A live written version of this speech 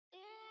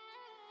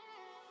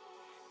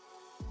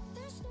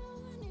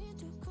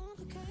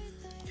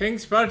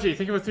King's Prodigy,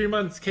 thank you for 3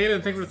 months.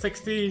 Kaylin, thank you for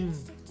 16.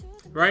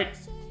 Right?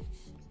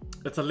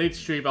 It's a late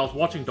stream. I was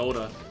watching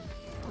Dota.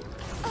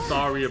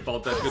 Sorry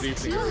about that. Good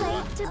evening,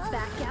 everyone. To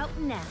back out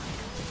now.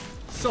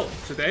 So,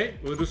 today,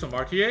 we'll do some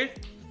RTA.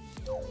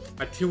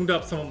 I tuned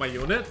up some of my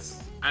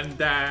units. And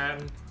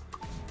then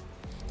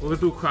we'll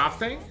do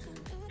crafting.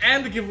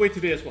 And the giveaway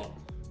today as well.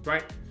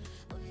 Right?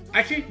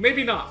 Actually,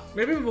 maybe not.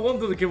 Maybe we won't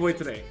do the giveaway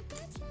today.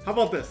 How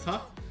about this, huh?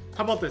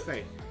 How about this?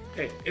 Hey,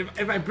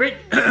 if I break...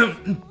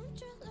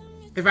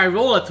 if I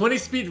roll a 20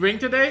 speed ring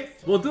today,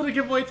 we'll do the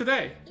giveaway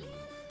today.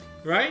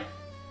 Right?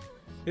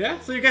 Yeah?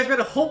 So you guys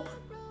better hope.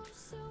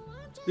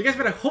 You guys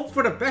better hope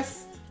for the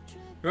best.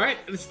 Right?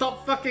 And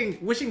stop fucking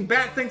wishing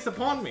bad things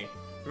upon me.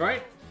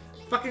 Right?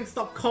 Fucking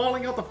stop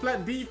calling out the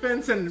flat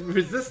defense and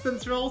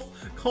resistance rolls.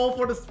 Call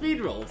for the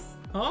speed rolls.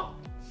 Huh?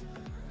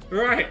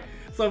 Right.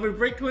 So if we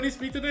break 20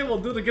 speed today, we'll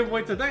do the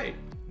giveaway today.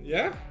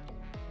 Yeah?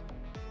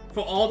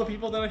 For all the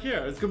people that are here.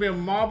 It's gonna be a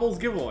marbles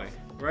giveaway.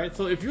 Right?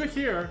 So if you're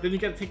here, then you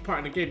get to take part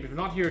in the game. If you're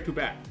not here, too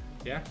bad.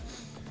 Yeah?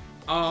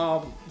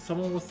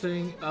 Someone was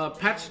saying,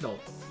 patch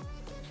notes.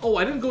 Oh,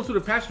 I didn't go through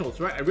the patch notes,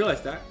 right? I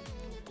realized that.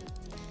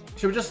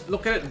 Should we just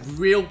look at it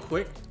real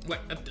quick?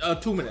 Like,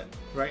 2 minutes,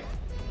 right?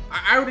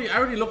 I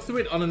already looked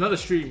through it on another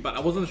stream, but I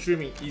wasn't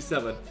streaming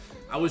E7.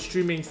 I was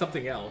streaming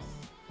something else.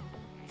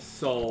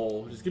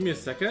 So, just give me a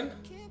second.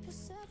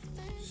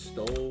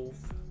 Stove.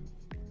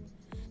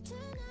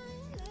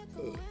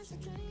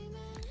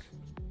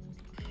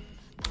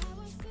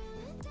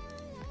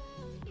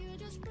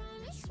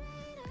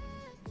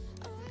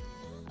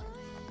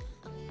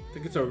 I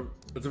think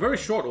it's a very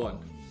short one.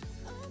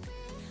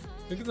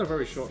 I think it's a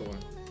very short one.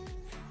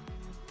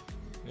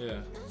 Yeah.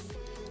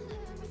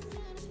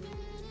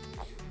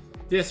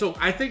 Yeah, so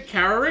I think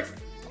Carrick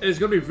is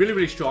gonna be really,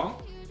 really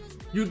strong.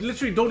 You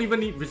literally don't even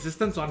need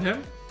resistance on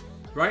him,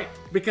 right?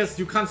 Because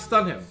you can't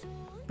stun him.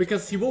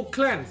 Because he will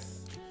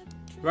cleanse,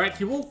 right?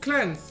 He will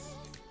cleanse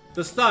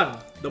the stun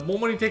the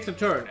moment he takes a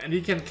turn, and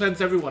he can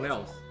cleanse everyone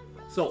else.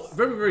 So,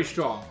 very, very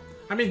strong.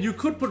 I mean, you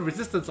could put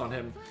resistance on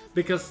him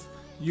because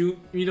you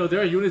know, there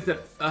are units that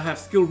have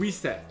skill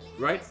reset,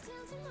 right?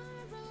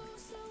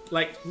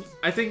 Like,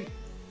 I think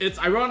it's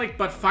ironic,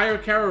 but Fire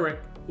Carrick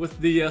with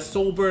the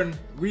Soul Burn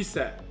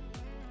reset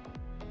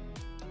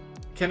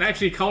can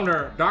actually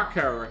counter Dark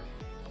Carrick.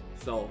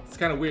 So, it's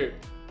kind of weird.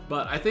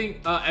 But I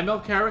think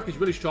ML Carrick is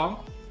really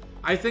strong.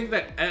 I think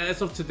that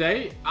as of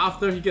today,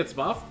 after he gets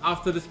buffed,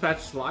 after this patch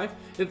is live,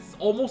 it's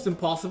almost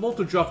impossible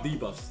to drop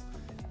debuffs.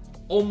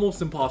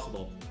 Almost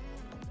impossible.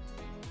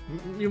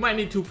 You might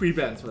need 2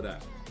 pre-bans for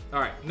that.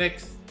 Alright,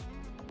 next.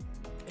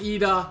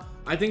 Ida.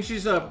 I think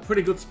she's a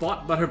pretty good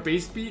spot, but her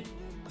base speed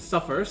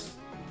suffers.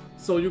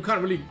 So you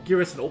can't really give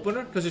us an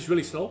opener, because she's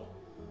really slow.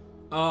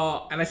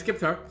 And I skipped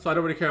her, so I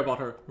don't really care about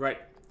her, right?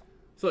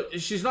 So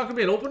she's not going to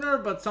be an opener,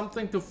 but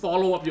something to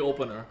follow up your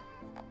opener.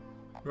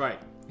 Right.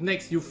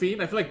 Next, Euphine.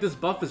 I feel like this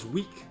buff is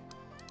weak.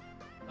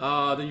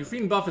 The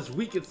Euphine buff is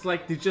weak. It's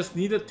like they just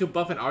needed to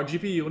buff an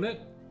RGP unit.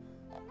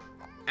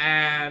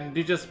 And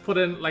they just put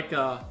in like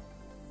a...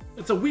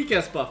 It's a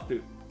weak-ass buff,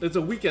 dude. It's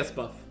a weak-ass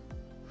buff.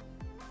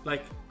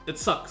 Like, it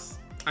sucks.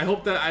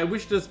 I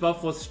wish this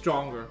buff was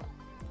stronger.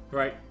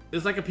 Right?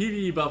 It's like a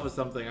PvE buff or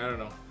something. I don't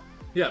know.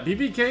 Yeah,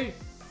 BBK.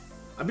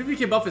 A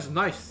BBK buff is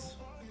nice.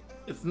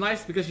 It's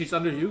nice because she's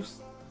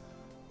underused.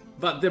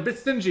 But they're a bit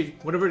stingy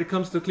whenever it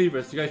comes to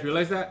cleavers. You guys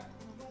realize that?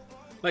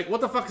 Like,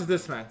 what the fuck is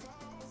this, man?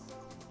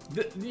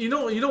 You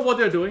know what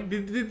they're doing?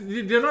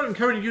 They're not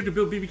encouraging you to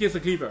build BBK as a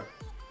cleaver.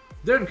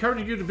 They're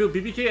encouraging you to build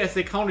BBK as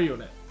a counter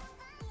unit.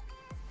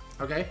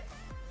 Okay?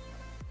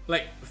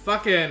 Like,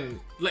 fucking,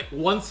 like,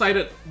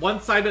 one-sided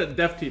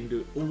dev team,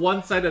 dude.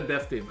 One-sided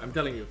dev team, I'm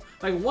telling you.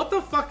 Like, what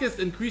the fuck is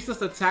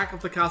increases attack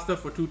of the caster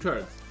for 2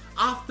 turns?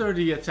 After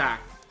the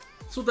attack.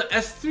 So the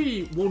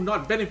S3 will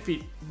not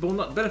benefit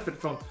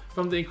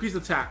from the increased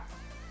attack.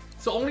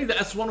 So only the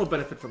S1 will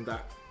benefit from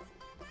that.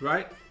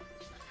 Right?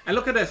 And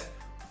look at this.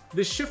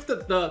 They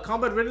shifted the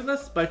combat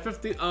readiness by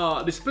 50,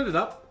 they split it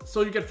up.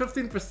 So you get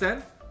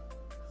 15%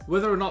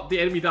 whether or not the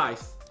enemy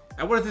dies.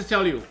 And what does this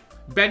tell you?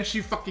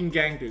 Banshee fucking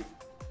gang, dude.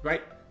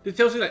 Right? It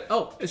tells you like,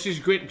 oh, she's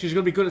great, she's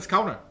gonna be good as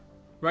counter.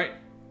 Right?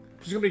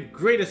 She's gonna be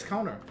great as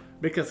counter.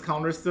 Because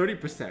counter is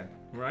 30%.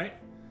 Right?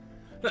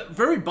 But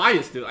very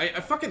biased, dude. I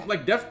fucking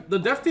like the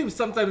dev team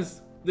sometimes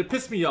they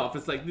piss me off.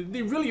 It's like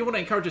they really want to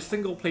encourage a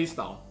single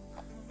playstyle.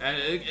 And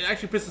it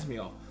actually pisses me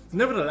off.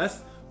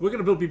 Nevertheless, we're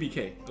gonna build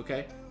BBK,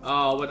 okay?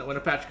 When a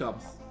patch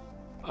comes.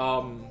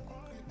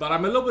 But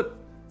I'm a little bit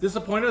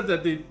disappointed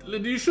that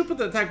you should put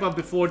the attack buff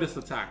before this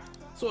attack.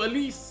 So at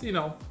least, you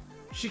know,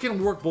 she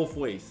can work both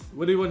ways.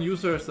 Whether you want to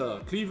use her as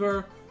a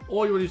cleaver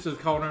or you want to use her as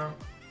a counter,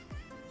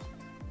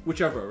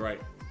 whichever,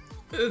 right?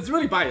 It's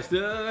really biased.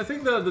 I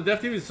think the dev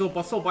team is so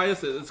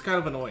biased. It's kind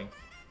of annoying,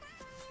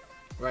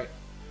 right?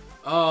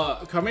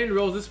 Carmine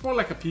Rose is more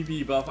like a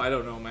PvE buff. I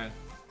don't know, man.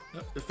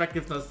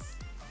 Effectiveness,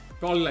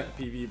 probably like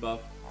a PvE buff.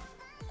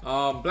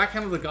 Black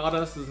Hand of the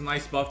Goddess is a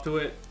nice buff to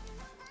it.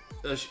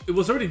 It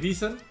was already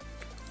decent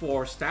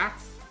for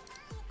stats.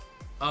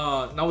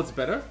 Now it's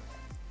better,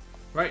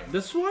 right?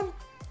 This one,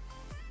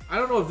 I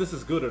don't know if this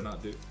is good or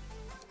not, dude.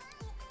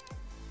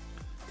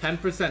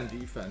 10%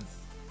 defense.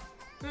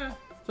 Yeah.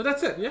 So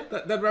that's it. Yeah,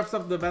 that wraps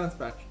up the balance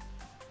patch.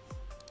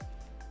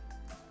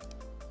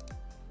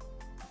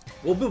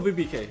 We'll build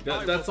BBK.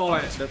 That's all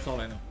I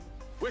know.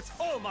 With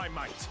all my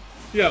might.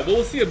 Yeah,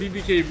 we'll see a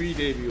BBK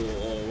re-debut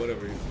or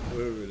whatever it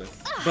is.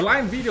 The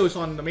line video is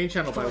on the main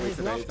channel, by the way,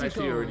 today. It's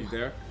actually already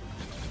there.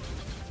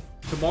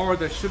 Tomorrow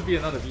there should be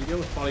another video.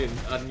 It's probably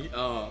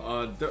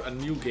a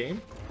new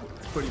game.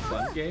 It's a pretty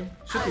fun game.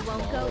 Should be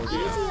tomorrow.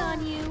 Easy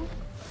on you.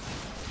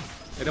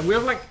 And then we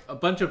have like a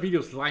bunch of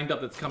videos lined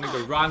up that's coming.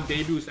 The Ron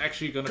debut is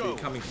actually gonna be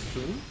coming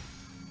soon.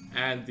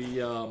 And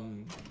the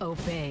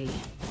Obey.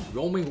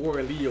 Roaming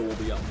Warrior Leo will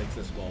be up next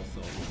as well,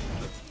 so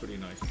that's pretty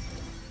nice.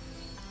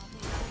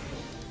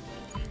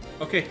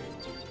 Okay,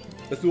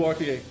 let's do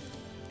RTA.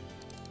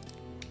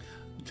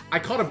 I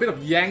caught a bit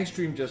of Yang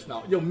stream just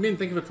now. Yo, Min,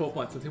 thank you for 12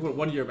 months. Thank you for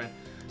 1 year, man.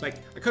 Like,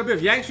 I caught a bit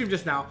of Yang stream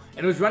just now,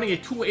 and it was running a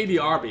 280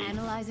 RB.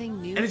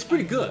 Analyzing new and it's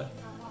pretty good.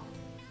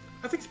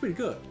 I think it's pretty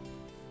good.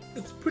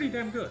 It's pretty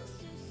damn good.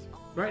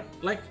 Right?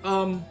 Like,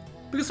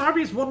 because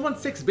RB is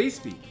 116 base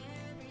speed.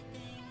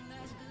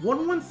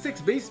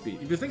 116 base speed,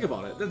 if you think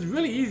about it. That's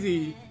really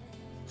easy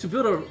to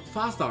build a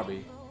fast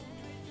RB.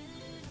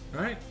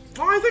 Right?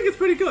 Oh, I think it's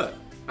pretty good.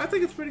 I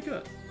think it's pretty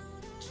good.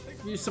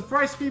 You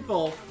surprise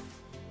people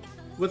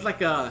with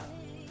like a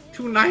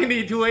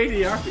 290,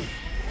 280 RB.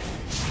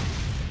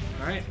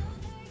 Alright?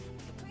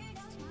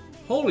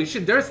 Holy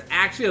shit, there's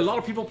actually a lot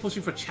of people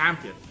pushing for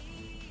champion.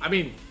 I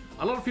mean,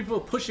 a lot of people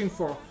pushing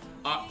for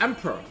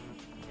Emperor.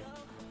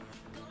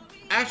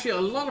 Actually,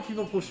 a lot of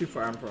people pushing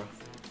for Emperor.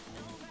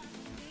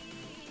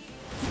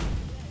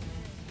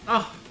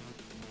 Oh.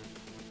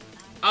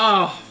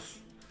 Oh.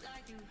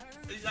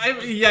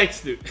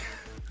 Yikes, dude.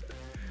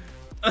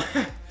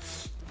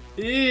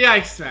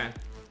 Yikes, man.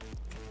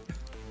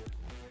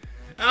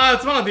 Ah,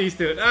 it's one of these,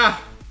 dude.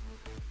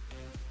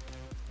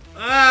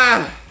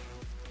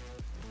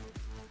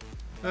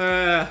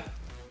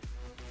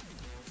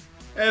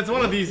 It's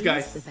one of these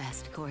guys. The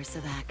best course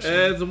of action.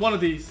 It's one of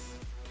these.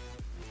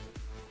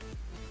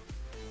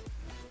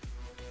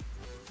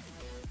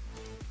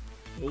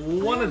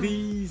 One of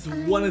these.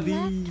 One of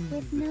these.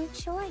 With no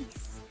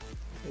choice.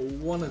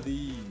 One of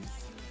these.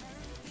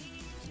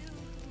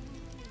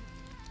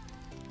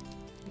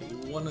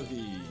 One of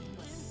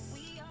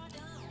these.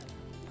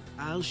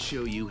 I'll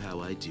show you how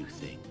I do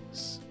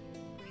things.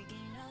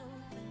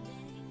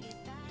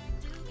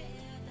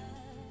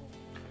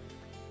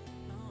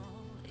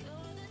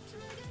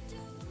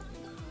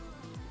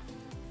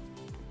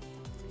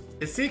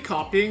 Is he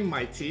copying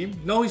my team?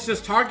 No, he's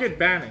just target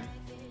banning.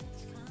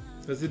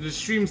 Because in the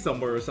stream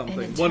somewhere or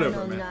something.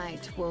 Whatever, man.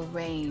 Night will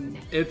reign.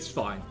 It's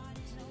fine.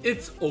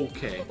 It's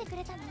okay.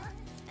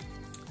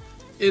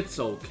 It's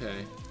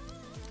okay.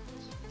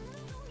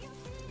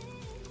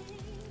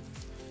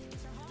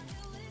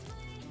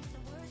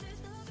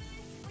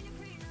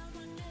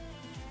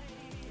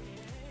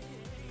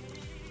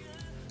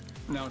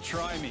 Now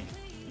try me.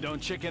 Don't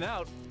chicken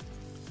out.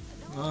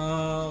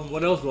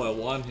 What else do I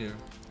want here?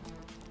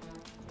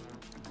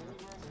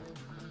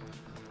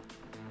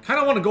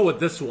 Kinda wanna go with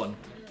this one.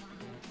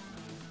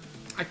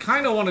 I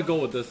kinda wanna go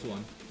with this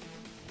one.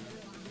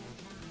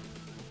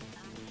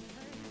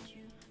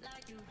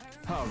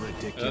 How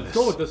ridiculous. Let's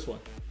go with this one.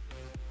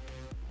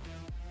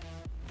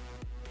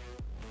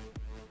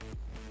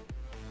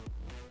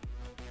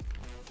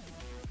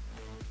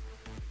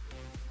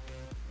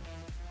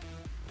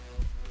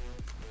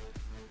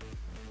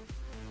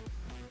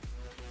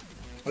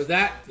 Was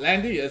that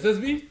Landy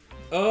SSB?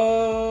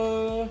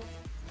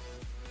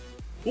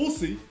 We'll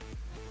see.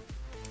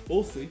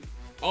 We'll see.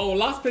 Oh,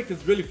 last pick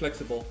is really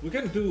flexible. We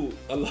can do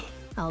a lot.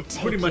 I'll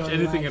take Pretty much your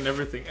anything life. and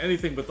everything.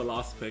 Anything but the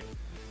last pick.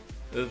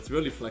 It's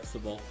really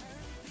flexible.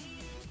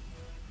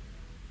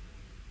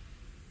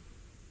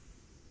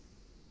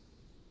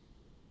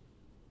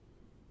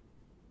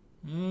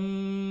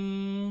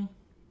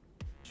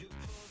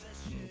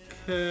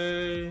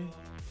 Okay.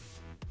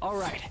 All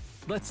right,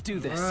 let's do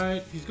this.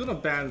 Alright, he's gonna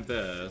ban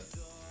this.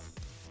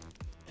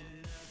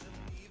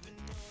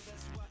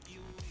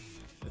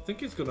 I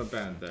think he's gonna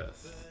ban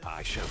this.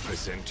 I shall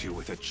present you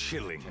with a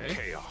chilling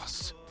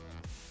chaos.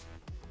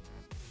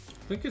 I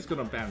think he's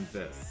gonna ban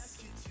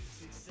this.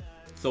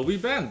 So we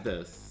banned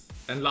this.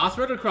 And last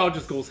where the crowd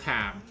just goes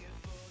ham.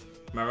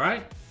 Am I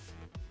right?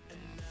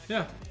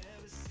 Yeah.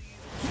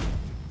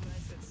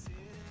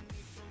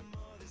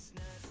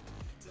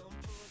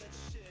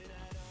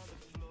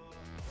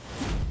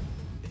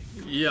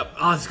 Yep.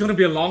 Ah, it's gonna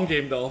be a long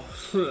game though.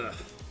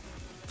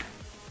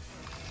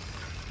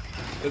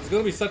 It's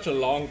gonna be such a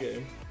long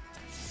game.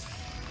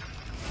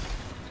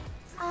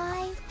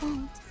 I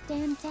won't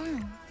stand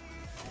down.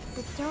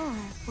 The door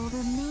will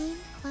remain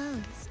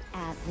closed.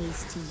 At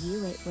least to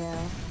you it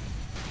will.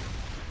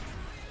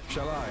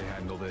 Shall I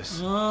handle this?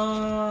 Do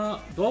I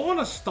want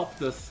to stop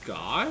this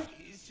guy?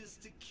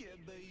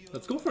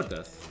 Let's go for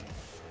this.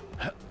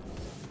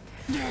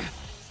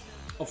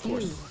 Of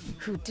course. You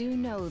who do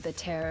know the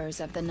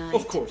terrors of the night.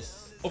 Of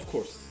course. Of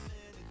course.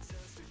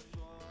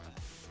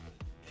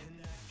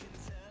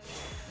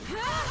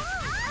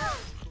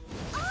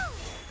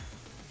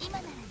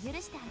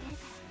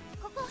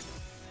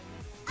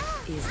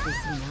 Is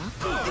this enough?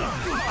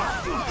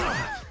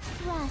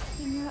 Trust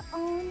in your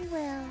own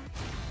will.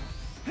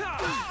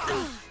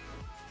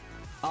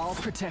 I'll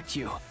protect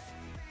you.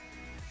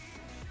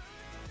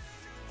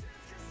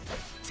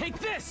 Take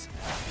this!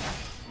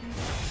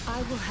 I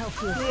will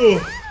help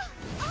you.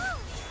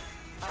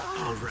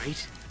 All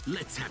right,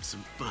 let's have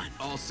some fun.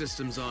 All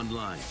systems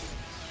online.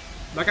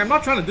 Like, I'm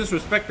not trying to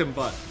disrespect him,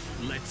 but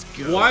Let's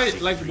go. why?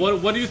 Siegfried.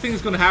 Like, what do you think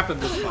is gonna happen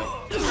this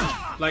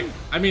fight? Like,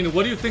 I mean,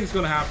 what do you think is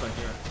gonna happen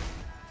here?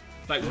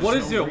 Like,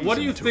 what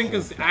do you think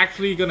is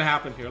actually gonna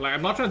happen here? Like,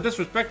 I'm not trying to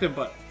disrespect him,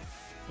 but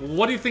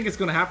what do you think is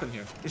gonna happen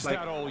here? Is Like,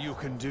 that all you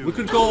can do? we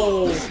could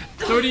go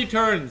 30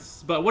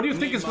 turns, but what do you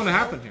think is gonna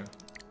happen here?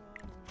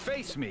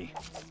 Face me.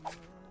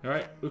 All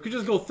right, we could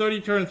just go 30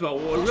 turns, but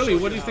really,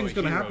 what do you think is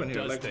gonna happen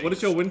here? Like, what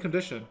is your win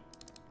condition?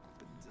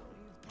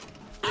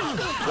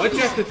 Why do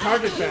you have to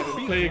target ban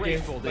and play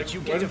against? Like, why don't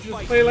you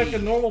just play like a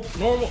normal,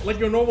 like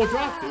your normal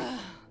draft, dude?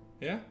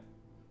 Yeah.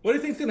 What do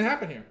you think's gonna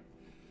happen here?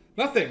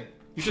 Nothing.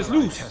 You just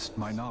lose. Test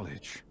my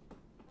knowledge.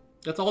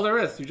 That's all there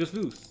is. You just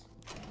lose.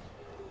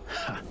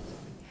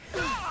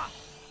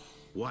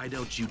 Why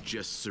don't you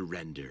just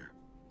surrender?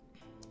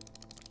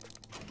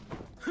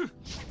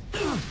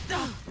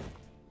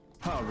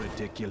 How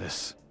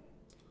ridiculous.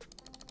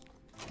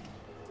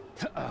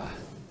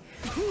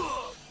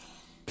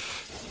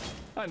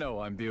 I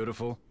know I'm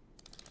beautiful.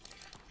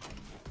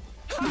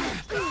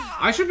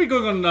 I should be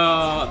going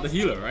on the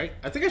healer, right?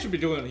 I think I should be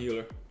doing on the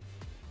healer.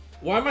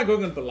 Why am I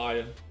going on the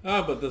lion?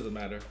 Ah, but it doesn't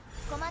matter.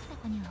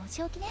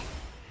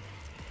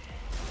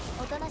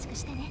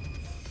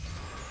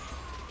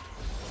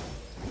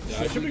 Yeah,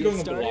 I should be going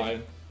on the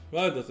lion.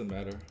 Well, it doesn't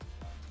matter.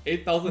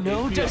 8,000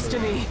 No HP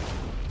destiny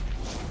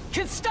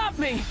can stop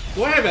me!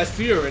 Do I have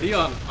SC already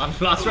on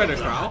Last Rider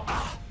Crow?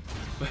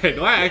 Wait,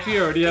 do I actually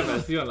already have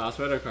SC on Last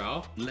Rider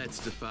Crow? Let's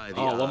defy the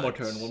Oh, one more odds.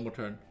 turn, one more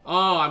turn.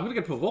 Oh, I'm gonna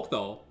get provoked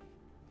though.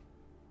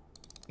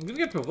 I'm gonna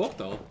get provoked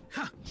though.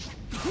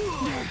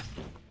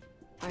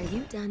 Are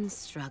you done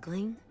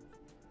struggling?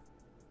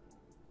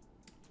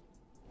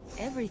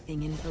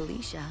 Everything in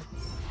Felicia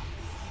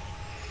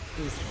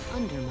is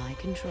under my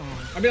control.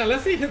 I mean,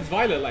 unless he hits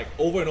Violet like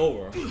over and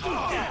over.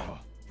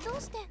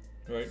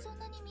 Right?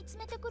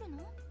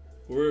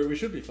 We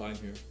should be fine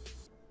here.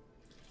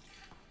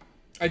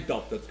 I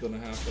doubt that's gonna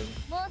happen.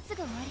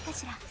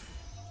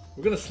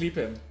 We're gonna sleep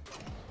him.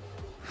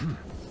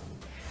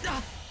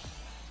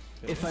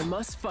 If I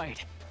must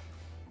fight,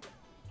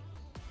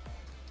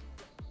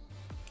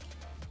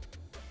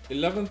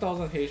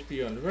 11,000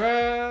 HP on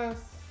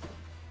rest.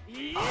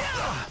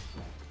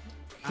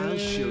 I'll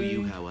show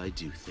you how I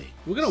do things.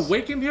 We're gonna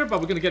wake him here, but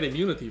we're gonna get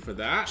immunity for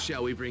that.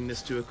 Shall we bring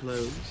this to a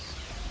close?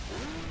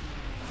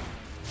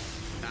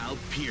 I'll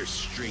pierce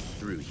straight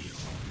through you.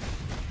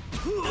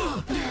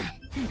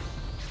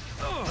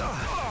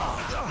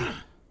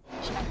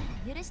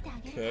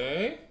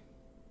 Okay.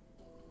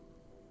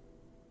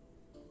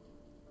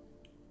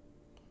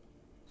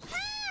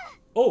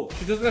 Oh,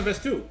 she doesn't have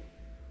S2.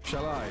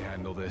 Shall I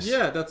handle this?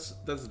 Yeah, that's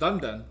done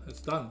then.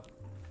 It's done.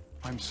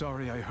 I'm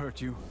sorry I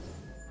hurt you.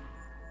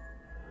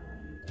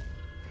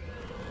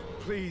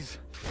 Please.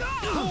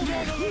 Hold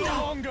on a little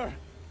longer.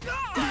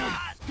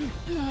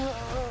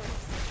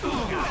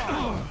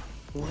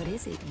 What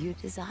is it you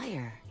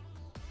desire?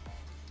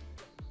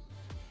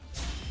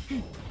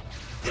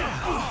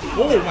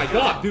 Oh my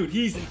god, dude,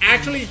 he's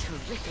actually...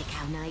 Terrific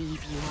how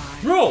naive you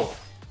are. Bro!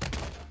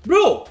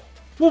 Bro!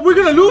 Well, we're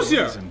gonna lose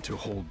here! Reason to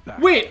hold back.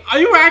 Wait, are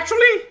you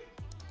actually?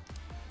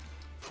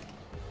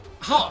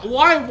 How?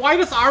 Why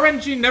does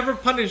RNG never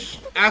punish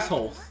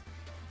assholes?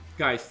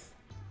 Guys,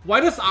 why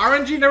does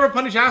RNG never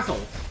punish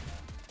assholes?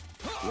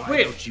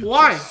 Wait,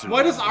 why?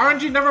 Why does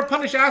RNG never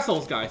punish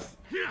assholes, guys?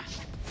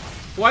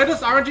 Why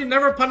does RNG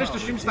never punish the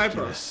stream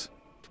sniper?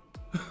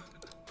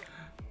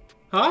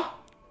 Huh?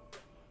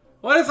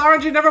 Why does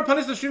RNG never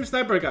punish the stream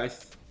sniper,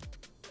 guys?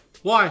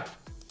 Why?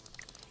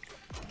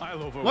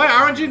 Why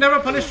RNG never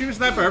punish stream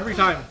sniper every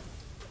time?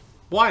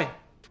 Why?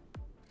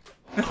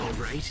 All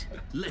right,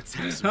 let's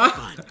have some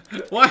fun.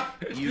 Why?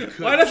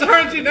 Why does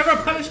RNG never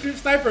punish stream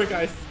sniper,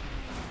 guys?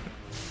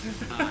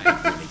 I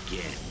win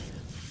again.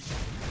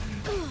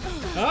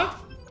 Huh?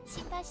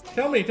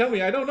 Tell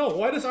me, I don't know.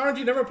 Why does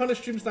RNG never punish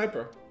stream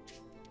sniper?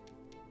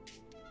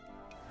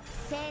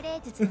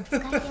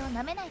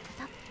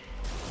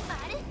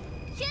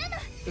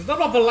 It's not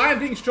about the lion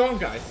being strong,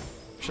 guys.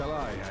 Shall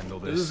I handle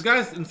This this?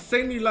 guy's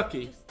insanely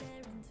lucky.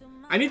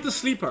 I need to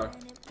sleep her.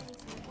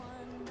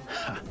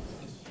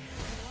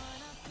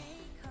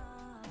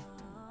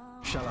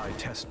 Shall I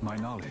test my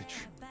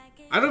knowledge?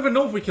 I don't even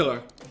know if we kill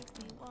her.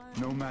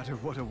 No matter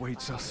what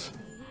awaits us,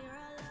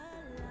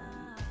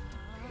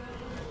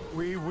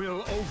 we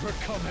will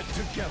overcome it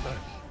together.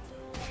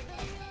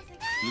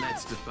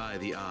 Let's defy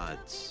the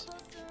odds.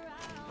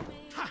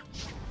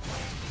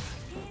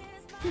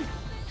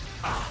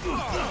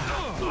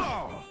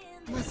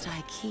 Must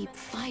I keep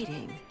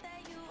fighting?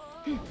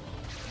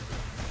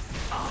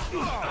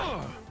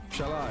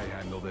 Shall I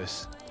handle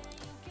this?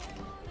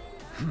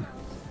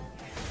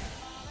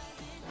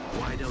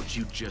 Why don't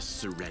you just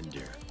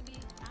surrender?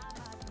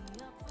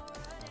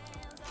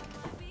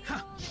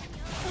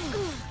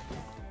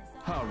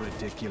 How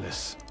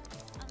ridiculous.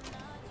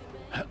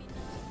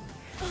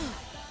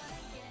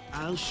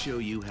 I'll show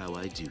you how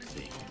I do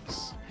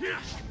things.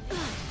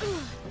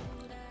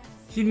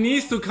 He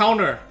needs to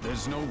counter.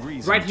 There's no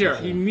reason. Right here,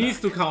 to he hold needs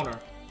back. to counter.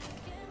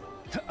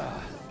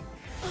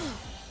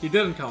 He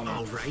didn't counter.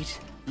 All right,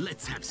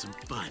 let's have some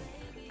fun.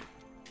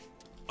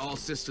 All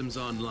systems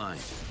online.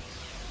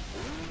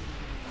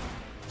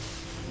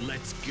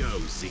 Let's go,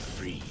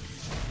 Siegfried.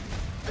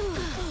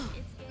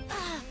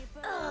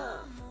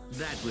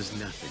 That was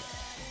nothing.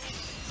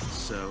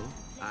 So,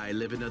 I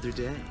live another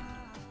day.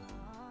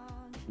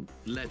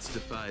 Let's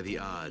defy the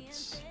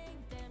odds.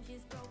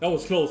 That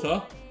was close,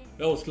 huh?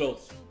 That was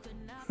close.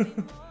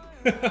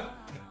 That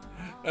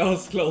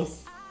was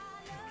close.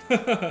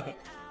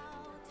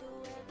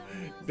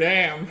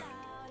 Damn.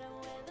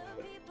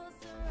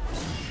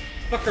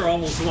 Fucker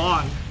almost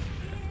won.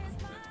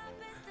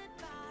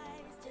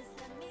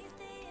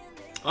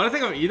 When I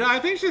think of Ida, I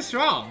think she's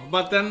strong,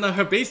 but then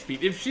her base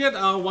speed. If she had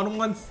a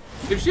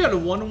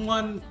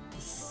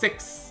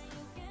 116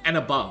 and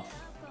above,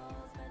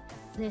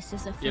 This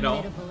is a You know,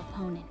 formidable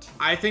opponent.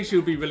 I think she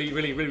would be really,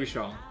 really, really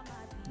strong.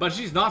 But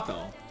she's not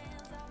though.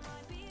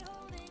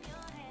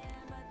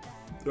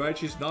 Right?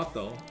 She's not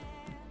though.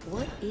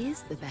 What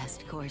is the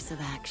best course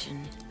of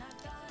action?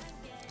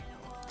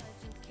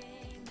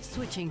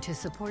 Switching to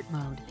support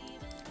mode.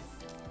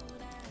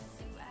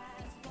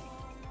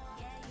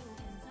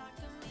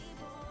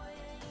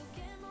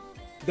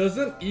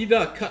 Doesn't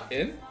Ida cut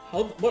in?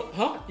 How? What?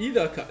 How?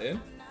 Ida cut in?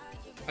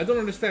 I don't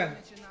understand.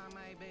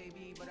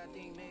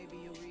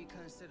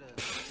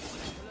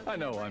 I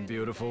know I'm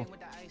beautiful.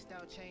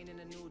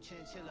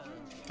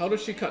 How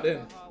does she cut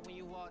in?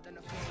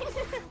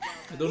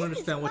 I don't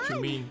understand what you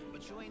mean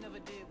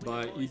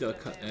by Ida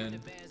cut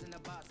in.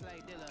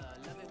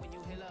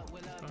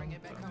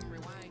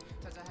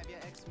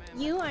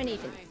 You aren't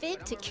even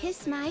fit to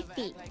kiss my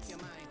feet.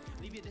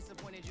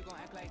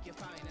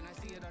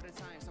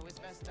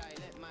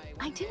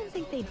 I didn't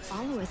think they'd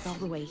follow us all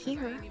the way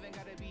here.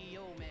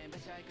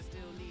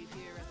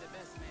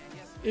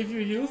 If you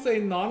use a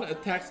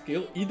non-attack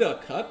skill, Ida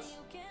cuts?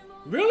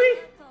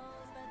 Really?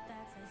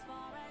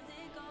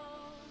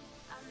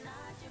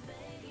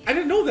 I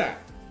didn't know that.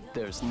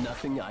 There's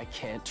nothing I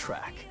can't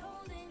track.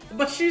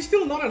 But she's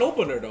still not an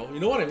opener though, you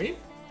know what I mean?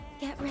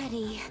 Get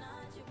ready.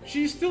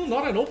 She's still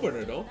not an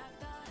opener though.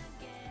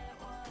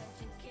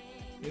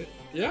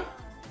 Yeah?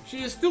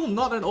 She is still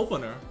not an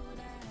opener.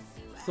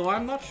 So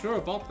I'm not sure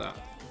about that.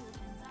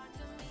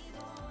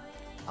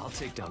 I'll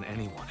take down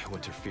anyone who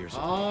interferes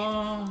with me.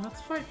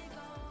 Let's fight.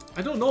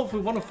 I don't know if we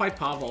want to fight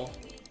Pavel.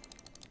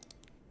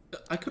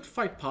 I could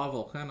fight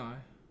Pavel, can I?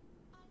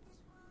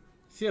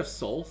 Does he have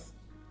souls?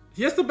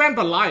 He has to ban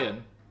the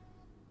lion.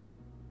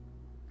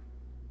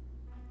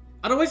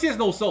 Otherwise he has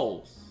no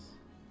souls.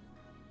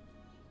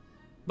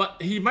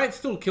 But he might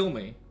still kill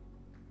me.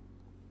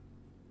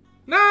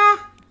 Nah!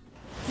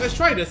 Let's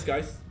try this,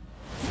 guys.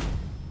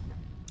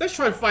 Let's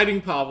try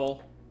fighting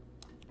Pavel.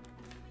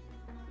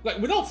 Like,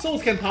 without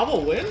souls, can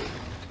Pavel win?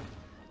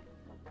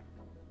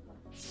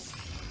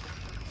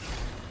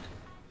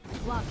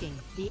 Blocking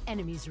the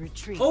enemy's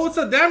retreat. Oh, it's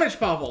a damage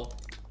Pavel.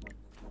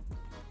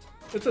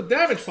 It's a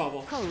damage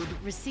Pavel. Code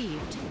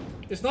received.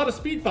 It's not a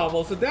speed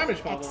Pavel, it's a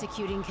damage Pavel.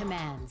 Executing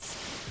commands.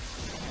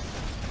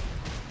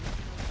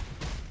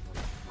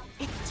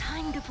 It's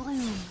time to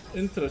bloom.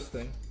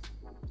 Interesting.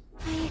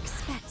 I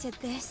expected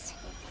this.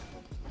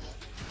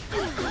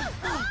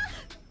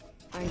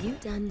 Are you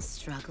done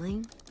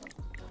struggling?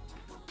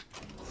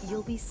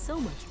 You'll be so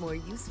much more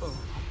useful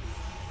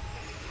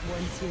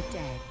once you're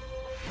dead.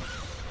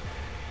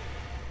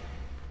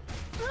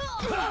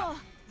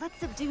 Let's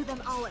subdue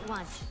them all at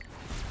once.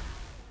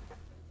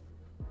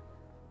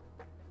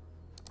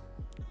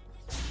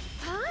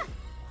 Huh?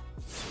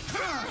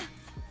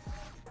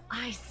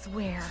 I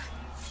swear.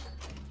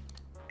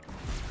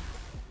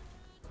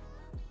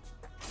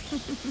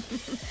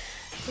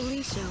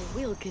 Felicia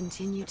will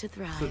continue to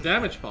thrive. It's a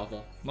damage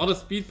Pavel, not a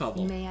speed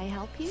Pavel. May I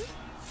help you?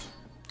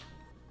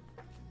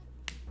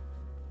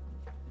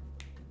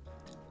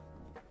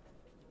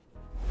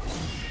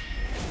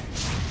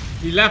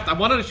 He left. I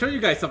wanted to show you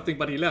guys something,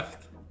 but he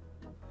left.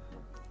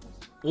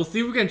 We'll see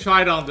if we can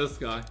try it on this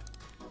guy.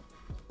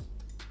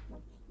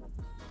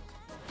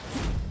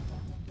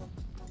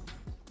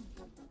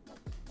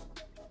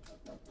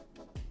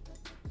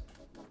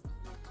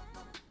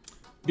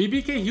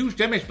 BBK huge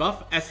damage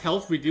buff as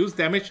health reduced,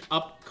 damage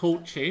up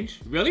code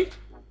change. Really?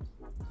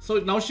 So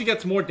now she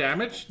gets more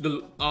damage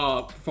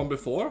from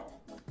before?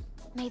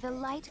 May the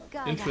light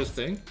guide us.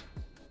 Interesting.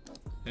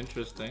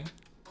 Interesting.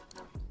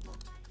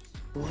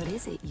 What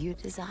is it you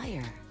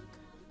desire?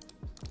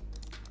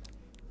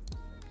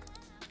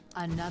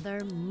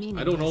 Another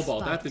meaningless I don't know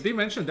about fight. that. Did they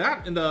mention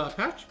that in the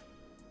patch?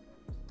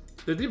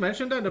 Did they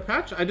mention that in the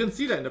patch? I didn't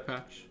see that in the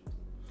patch.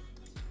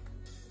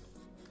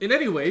 In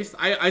any ways,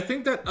 I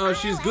think that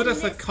she's good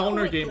as a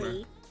counter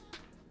gamer,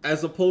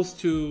 as opposed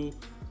to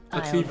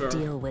I'll cleaver.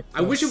 deal with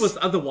I wish it this. was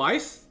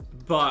otherwise,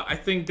 but I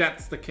think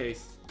that's the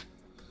case.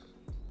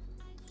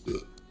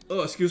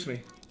 Oh, excuse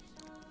me.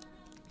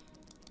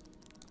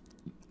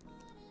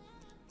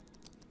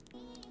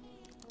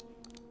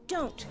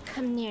 Don't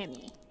come near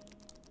me.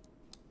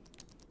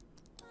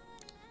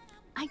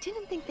 I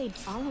didn't think they'd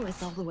follow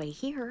us all the way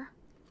here.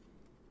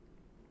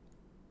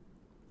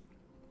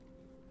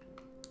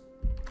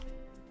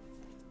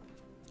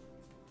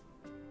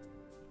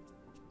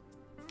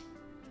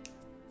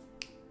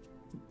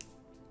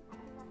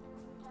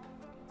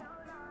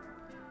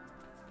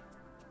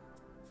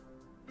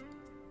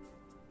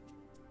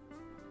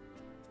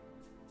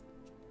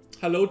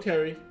 Hello,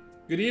 Terry.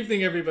 Good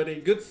evening,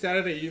 everybody. Good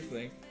Saturday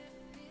evening.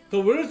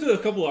 So we're gonna do a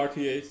couple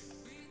RTAs,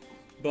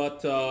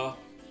 but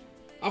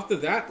after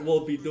that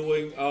we'll be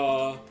doing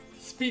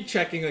speed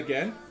checking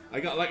again. I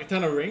got like a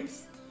ton of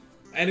rings,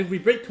 and if we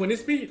break 20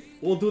 speed,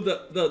 we'll do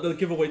the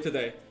giveaway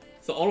today.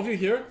 So all of you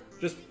here,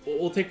 just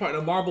will take part in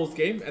a marbles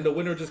game, and the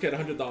winner just get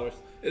 $100.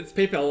 It's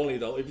PayPal only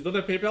though. If you don't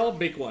have PayPal,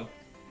 make one.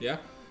 Yeah,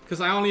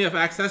 because I only have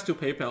access to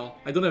PayPal.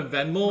 I don't have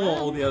Venmo or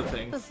all the other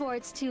things. Before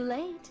it's too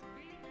late.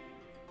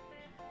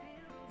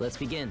 Let's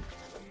begin.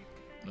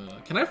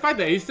 Can I fight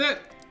the ACET?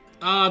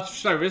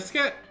 Should I risk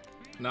it?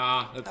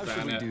 Nah, let's How ban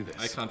should we it. do this?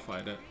 I can't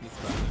fight it. Let's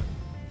ban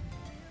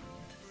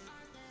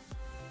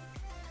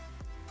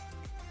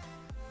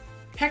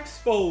it.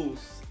 Pexfos!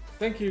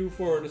 Thank you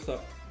for the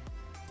sub.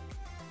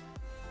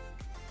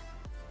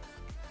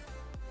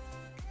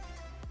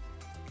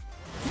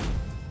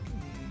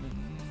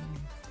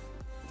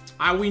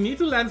 We need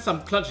to land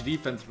some clutch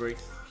defense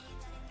breaks.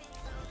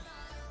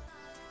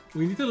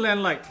 We need to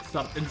land like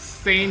some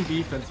insane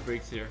defense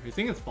breaks here. You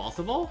think it's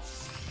possible?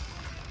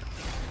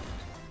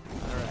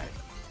 Alright.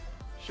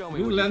 Show me We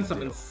what will you land can some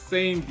do.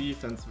 insane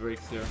defense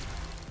breaks here.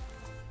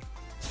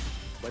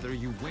 Whether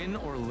you win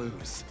or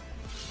lose,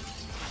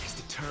 He's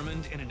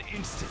determined in an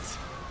instant.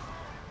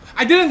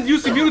 I didn't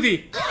use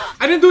immunity!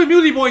 I didn't do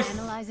immunity, boys!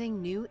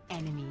 Analyzing new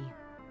enemy.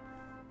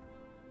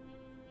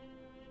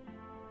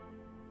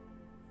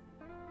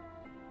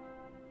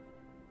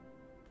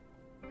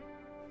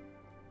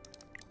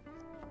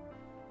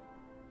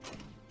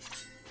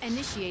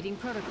 Initiating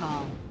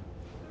protocol.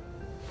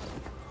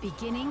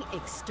 Beginning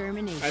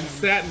extermination. I'm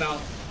sad now.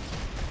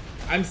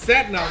 I'm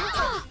sad now.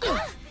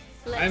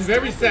 I'm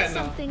very sad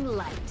now. Something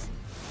light.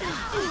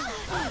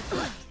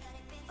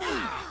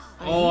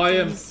 Oh, I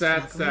am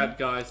sad,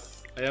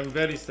 guys. I am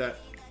very sad.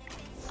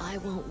 I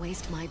won't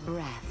waste my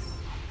breath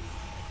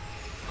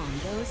on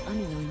those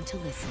unwilling to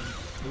listen.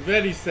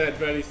 Very sad,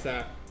 very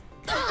sad.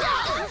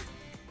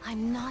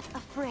 I'm not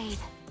afraid.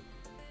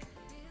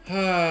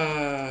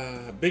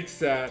 Big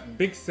sad,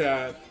 big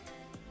sad.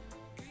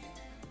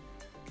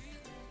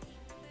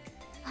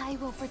 I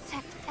will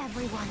protect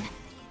everyone.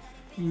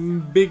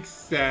 Big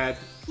sad.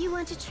 You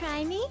want to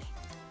try me?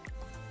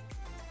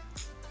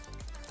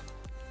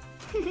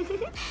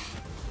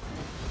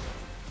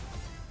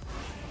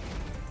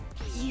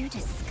 You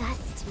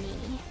disgust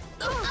me.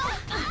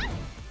 I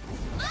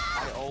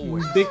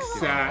always Big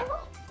sad.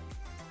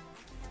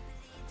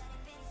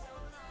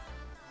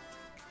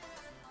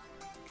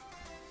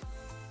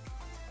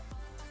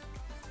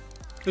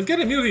 Let's get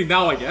immunity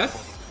now, I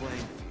guess.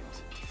 playing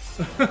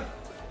field.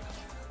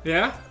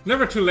 Yeah?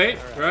 Never too late,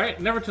 right?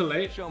 Never too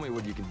late. Show me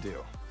what you can do.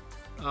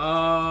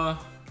 I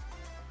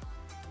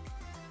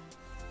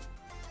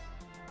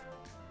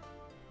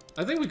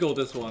think we go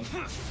this one.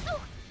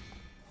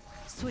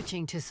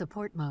 Switching to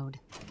support mode.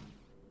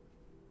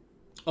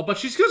 Oh, but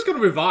she's just gonna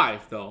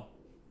revive, though.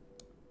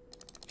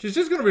 She's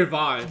just gonna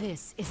revive.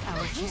 This is our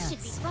This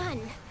should be chance. fun.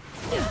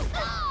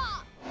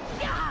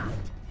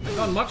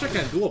 Not much I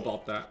can do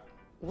about that.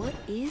 What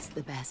is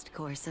the best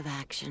course of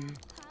action?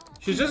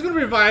 She's just gonna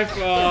revive,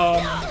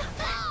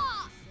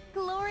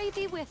 Glory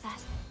be with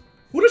us.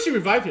 who does she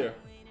revive here?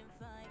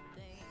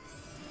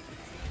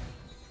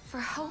 For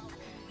hope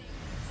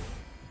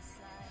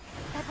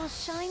that will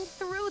shine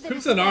through the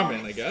Crimson despair.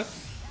 Armin, I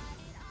guess.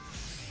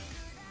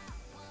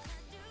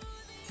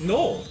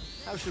 No.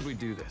 How should we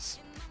do this?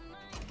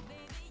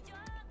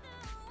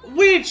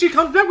 Wait, she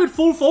comes back with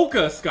full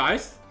focus,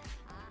 guys.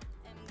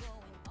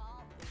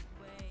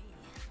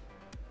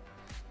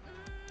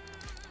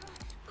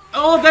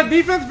 Oh, that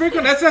defense break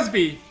on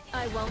SSB.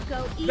 I won't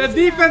go easy. That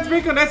defense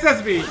break on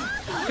SSB.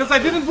 Because I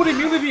didn't put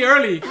immunity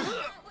early.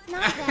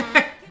 Not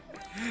bad.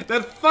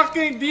 That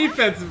fucking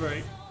defense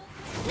break.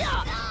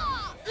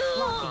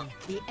 Blocking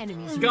the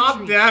enemy's God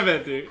retreat. damn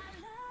it, dude.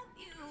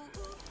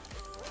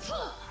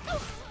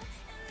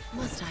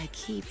 Must I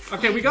keep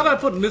Okay, we gotta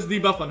put Miss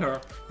Debuff on her.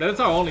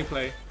 That's our only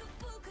play.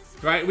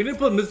 Right? We didn't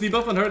put Miss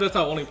Debuff on her, that's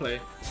our only play.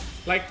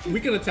 Like, we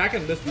can attack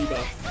and Miss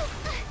Debuff.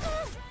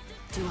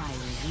 Do I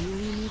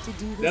really need to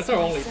do this? That's our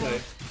only play.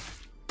 myself?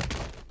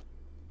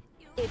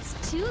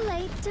 It's too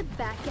late to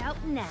back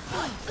out now.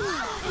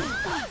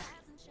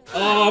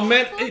 Oh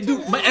man,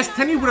 dude, my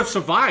S10 would have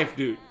survived,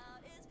 dude.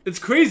 It's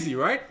crazy,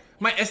 right?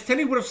 My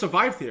S10 would have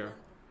survived here.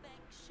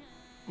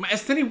 My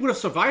S10 would have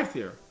survived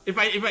here. If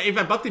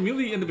I bucked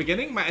immunity in the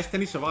beginning, my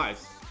S10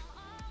 survives.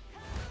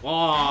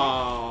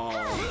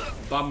 Oh,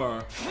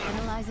 bummer.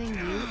 Analyzing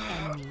new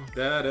enemy.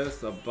 That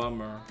is a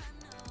bummer.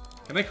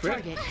 Can I crit?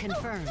 Target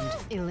confirmed.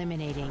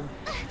 Eliminating.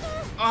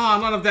 Ah,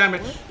 none of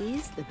damage. What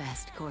is the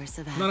best course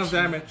of action? None of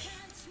damage.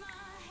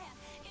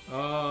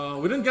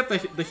 We didn't get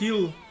the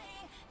heal.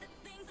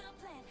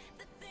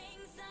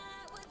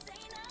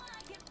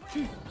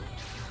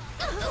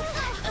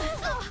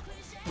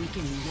 We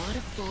cannot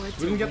afford to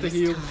We didn't get the waste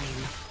heal. time.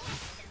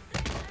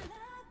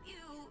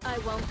 I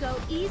won't go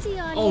easy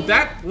on Oh, you.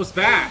 that was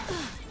bad.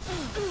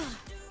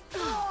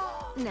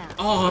 Now,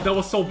 Oh, that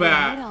was so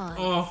bad. Right on.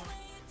 Oh.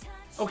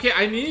 Okay,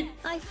 I need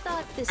I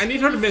thought this her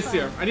would to be miss fun.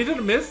 here. I need her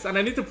to miss, and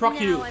I need to proc Now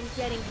heal. I'm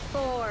getting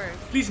bored.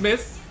 Please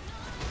miss.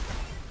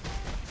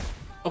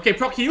 Okay,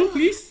 proc heal,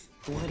 please.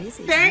 what is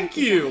it? Thank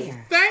you.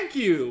 desire? Thank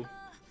you.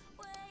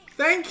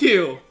 Thank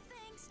you.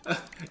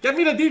 Get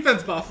me the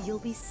defense buff. You'll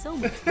be so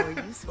much more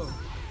useful.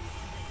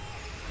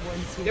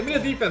 Once you're Get me the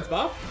dead. defense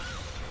buff.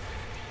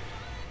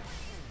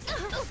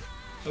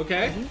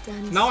 Okay. Are you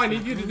done Now I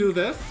need you to do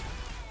this.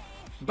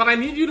 But I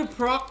need you to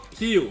proc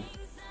heal.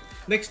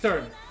 Next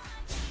turn.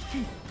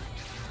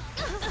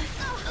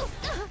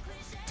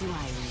 Do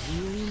I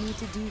really need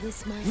to do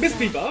this myself? Miss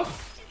me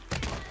buff.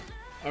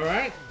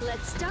 Alright.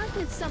 Let's start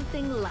with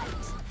something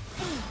light.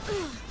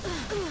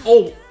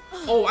 Oh.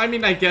 Oh, I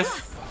mean, I guess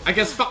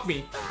fuck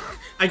me.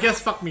 I guess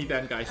fuck me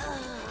then, guys.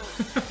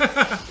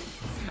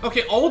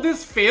 Okay, all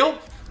this failed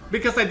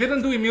because I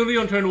didn't do immunity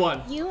on turn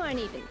 1. You aren't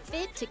even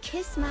fit to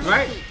kiss my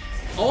Right? feet.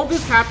 All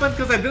this happened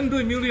because I didn't do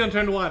immunity on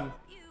turn 1.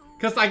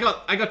 Because I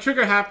got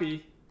trigger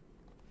happy.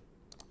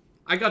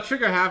 I got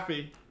trigger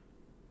happy.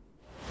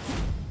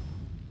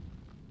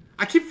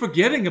 I keep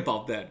forgetting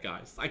about that,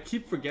 guys. I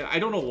keep forgetting. I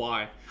don't know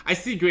why. I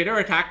see greater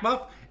attack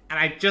buff, and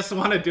I just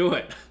want to do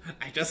it.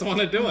 I just want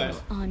to do it.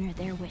 Honor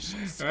their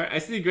wishes. Alright, I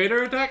see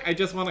greater attack, I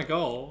just want to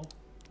go.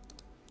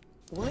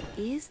 What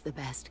is the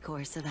best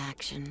course of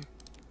action?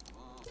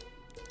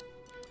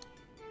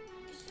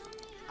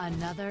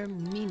 Another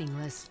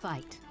meaningless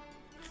fight.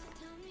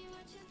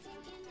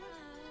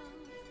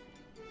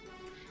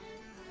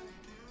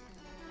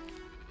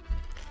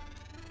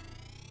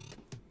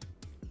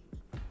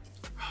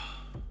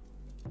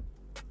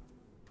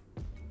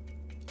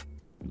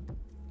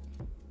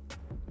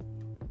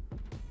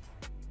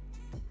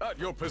 At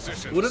your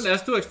positions. Wouldn't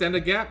S2 extend the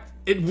gap?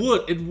 It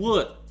would, it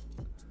would.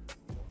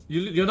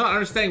 You're not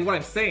understanding what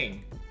I'm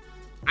saying.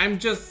 I'm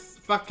just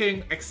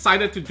fucking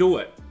excited to do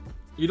it.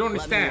 You don't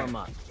understand.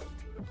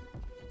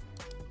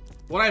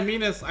 What I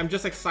mean is, I'm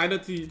just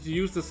excited to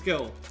use the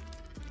skill.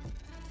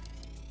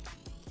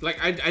 Like,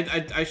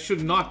 I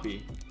should not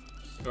be.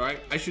 Right?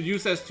 I should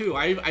use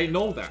S2. I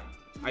know that.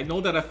 I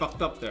know that I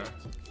fucked up there.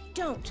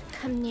 Don't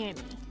come near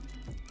me.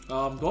 Do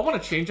I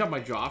want to change up my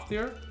draft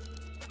here?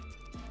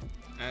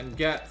 And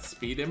get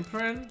speed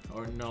imprint?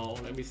 Or no?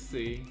 Let me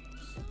see.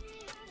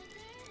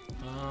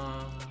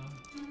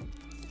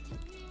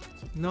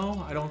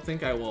 No, I don't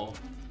think I will.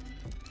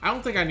 I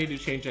don't think I need to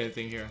change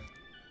anything here.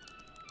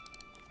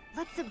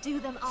 Let's subdue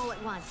them all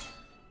at once.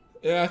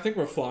 Yeah, I think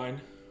we're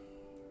fine.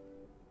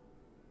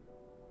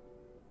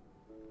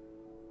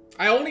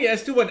 I only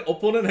S2 when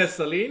opponent has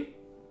Celine.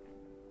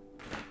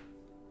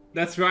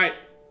 That's right.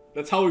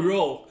 That's how we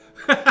roll.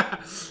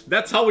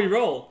 That's how we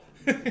roll.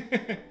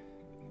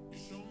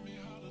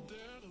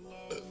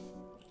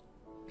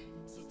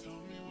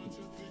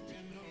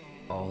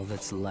 All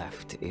that's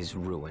left is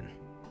ruin.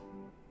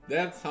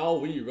 That's how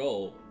we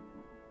roll.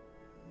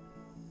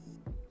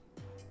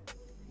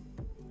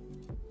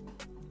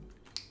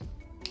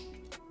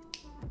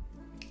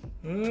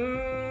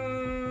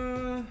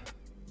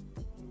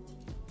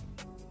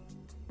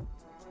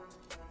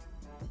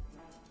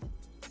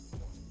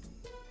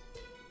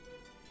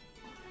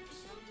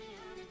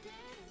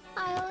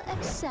 I'll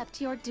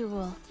accept your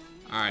duel.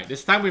 All right,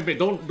 this time we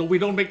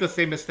don't make the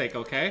same mistake,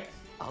 okay?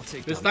 I'll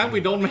take This down time we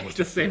anyone don't who make wants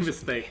the to same finish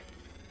mistake.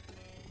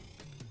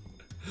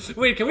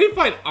 Wait, can we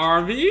fight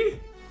RV?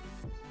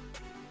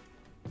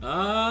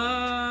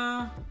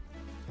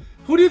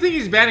 Who do you think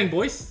he's banning,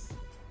 boys?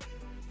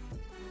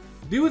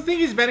 Do you think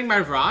he's banning my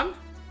Ron?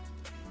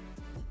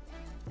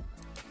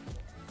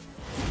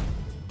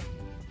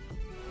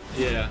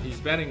 Yeah, he's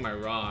banning my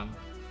Ron.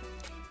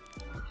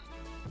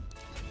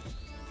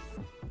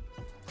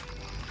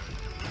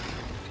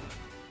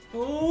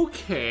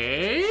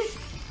 Okay.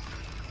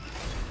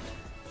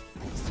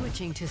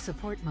 Switching to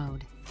support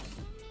mode.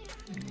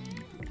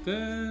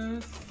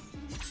 This.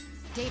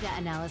 Data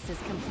analysis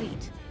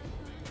complete.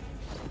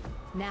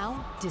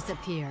 Now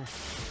disappear.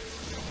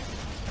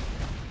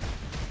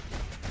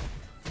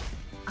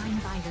 I'm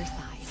by your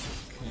side.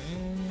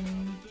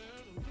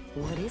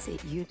 What is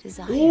it you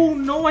desire? Oh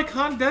no, I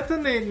can't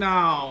detonate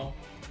now.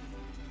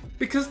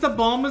 Because the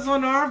bomb is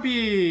on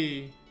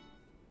RB.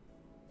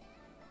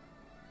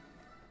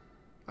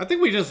 I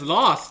think we just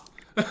lost.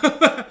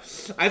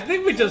 I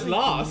think we just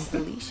lost.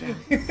 Felicia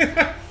is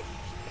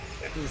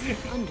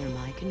under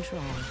my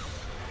control.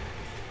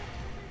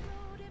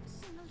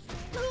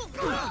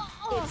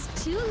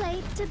 It's too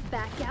late to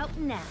back out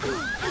now.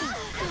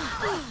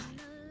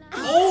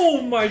 Oh Oh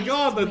my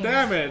god, the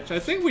damage! I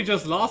think we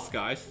just lost,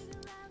 guys.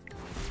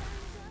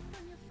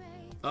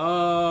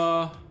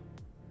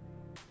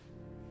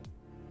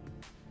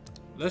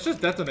 Let's just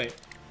detonate.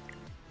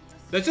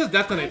 Let's just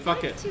detonate,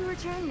 fuck it. To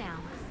return now.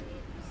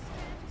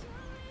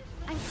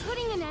 I'm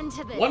putting an end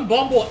to this. One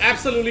bomb will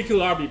absolutely kill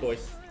RB,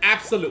 boys.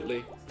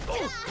 Absolutely.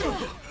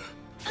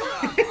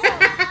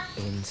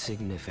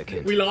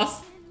 Insignificant. We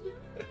lost.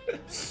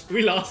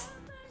 We lost.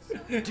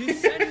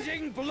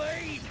 Descending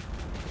blade!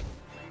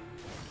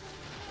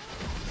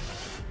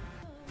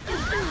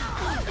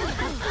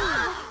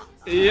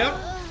 Yep.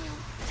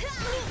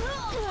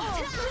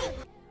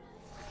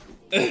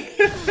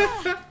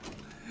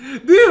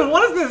 Dude,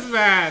 what is this,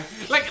 man?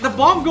 Like, the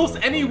bomb goes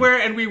anywhere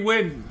and we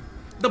win.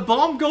 The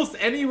bomb goes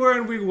anywhere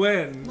and we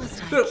win.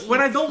 Dude, when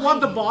I don't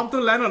want the bomb to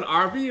land on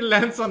RB, it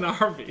lands on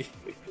RB.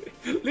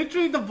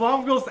 Literally, the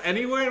bomb goes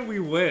anywhere and we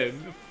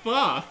win.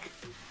 Fuck.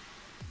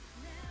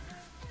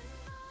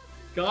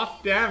 God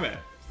damn it.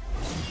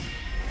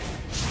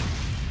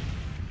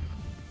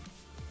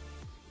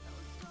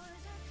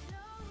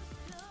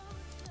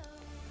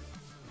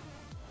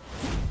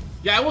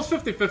 Yeah, it was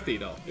 50-50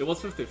 though. It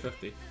was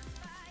 50-50.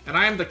 And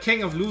I am the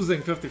king of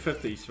losing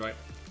 50-50s, right?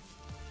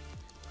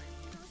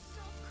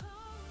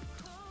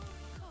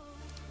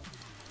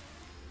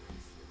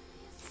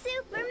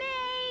 Super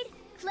Maid!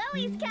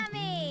 Chloe's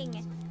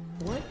coming!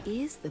 What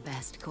is the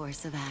best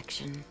course of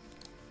action?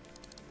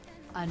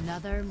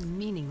 Another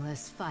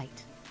meaningless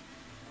fight.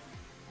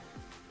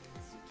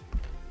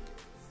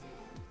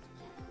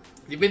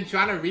 You've been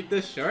trying to read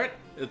this shirt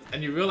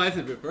and you realize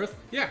it's reversed?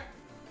 Yeah.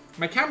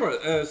 My camera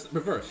is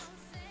reversed.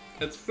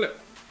 It's flipped.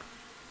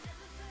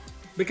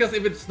 Because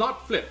if it's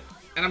not flipped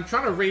and I'm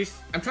trying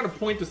to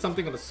point to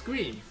something on the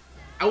screen,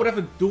 I would have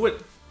to do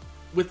it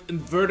with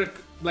inverted,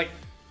 like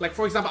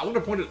for example, I want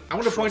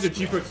to point to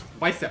Jeepers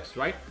biceps,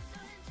 right?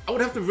 I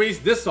would have to raise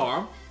this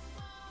arm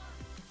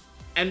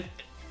and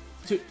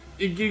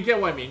you get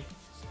what I mean?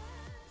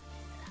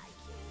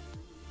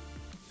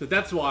 So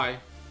that's why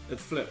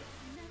it's flipped.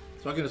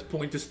 So I can just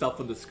point to stuff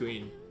on the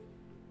screen.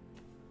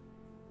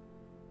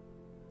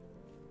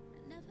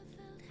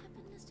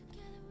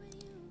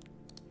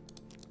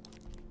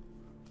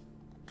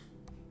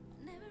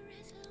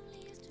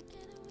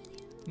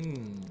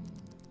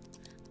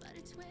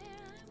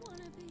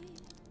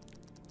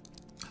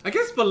 I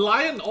guess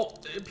Belian. Oh,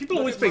 people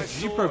always pick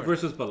Jeeper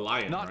versus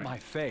Belian. Not right? my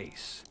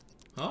face.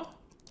 Huh?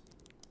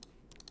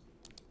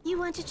 You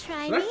want to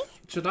try me?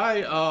 Should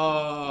I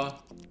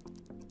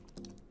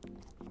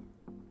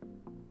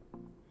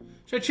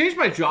change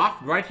my job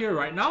right here,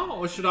 right now?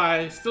 Or should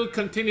I still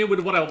continue with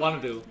what I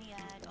want to do?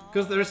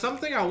 Because there's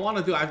something I want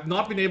to do. I've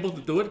not been able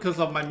to do it because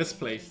of my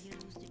misplace.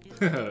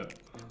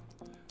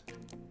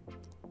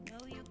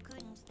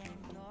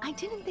 I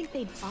didn't think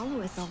they'd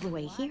follow us all the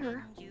way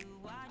here.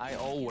 I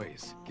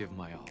always give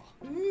my all.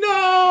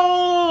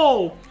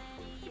 No!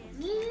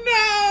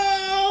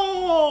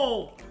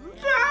 No!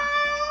 No!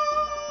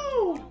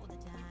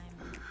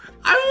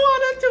 I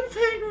wanted to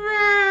pick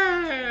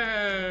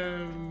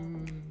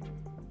Ren!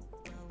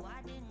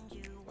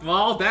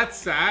 Well, that's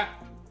sad.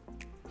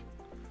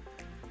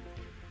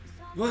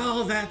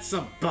 Well, that's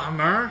a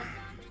bummer.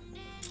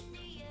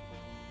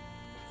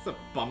 It's a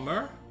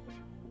bummer.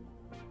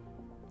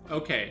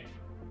 Okay.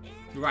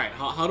 Right,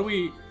 how do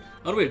we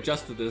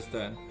adjust to this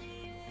then?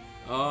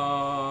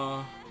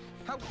 How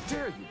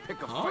dare you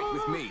pick a fight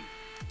with me?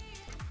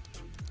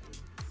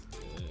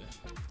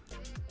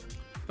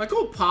 If I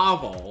go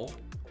Pavo,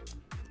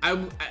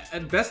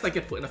 at best I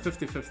get put in a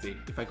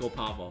 50-50 if I go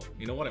Pavo.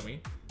 You know what I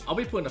mean? I'll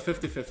be put in a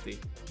 50-50.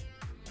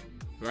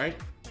 Right?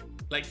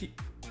 Like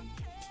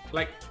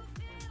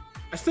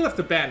I still have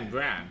to ban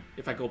Bran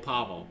if I go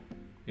Pavo.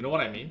 You know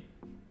what I mean?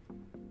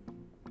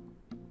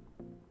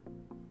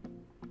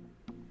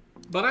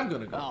 But I'm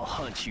gonna go. I'll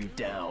hunt you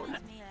down.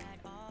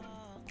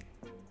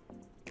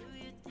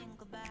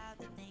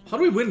 How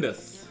do we win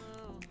this?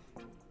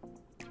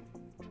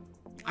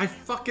 I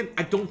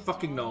don't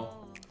fucking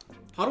know.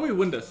 How do we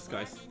win this,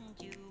 guys?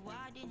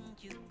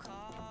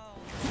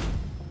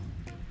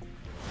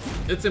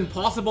 It's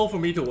impossible for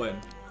me to win.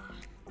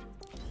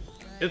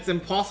 It's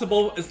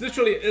impossible. It's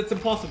literally, it's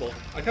impossible.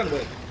 I can't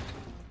win.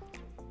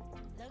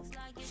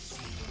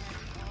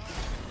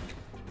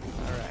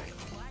 Alright.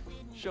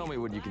 Show me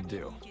what you can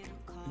do.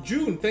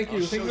 June, thank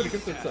you. Thank you for the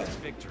gifted sub.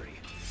 Victory.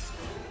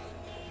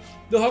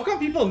 Dude, how come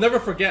people never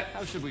forget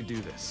How should we do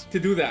this? to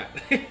do that?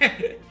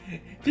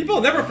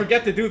 People never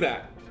forget to do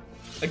that.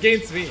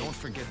 Against me. Don't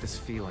forget this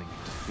feeling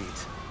of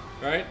defeat.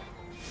 Right?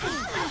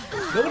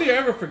 Nobody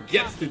ever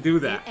forgets to do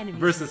that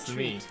versus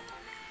me.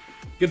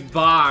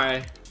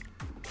 Goodbye.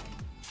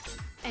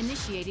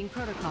 Initiating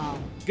protocol.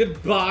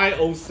 Goodbye,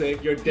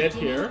 Osig. You're dead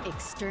Beginning here.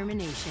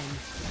 Extermination.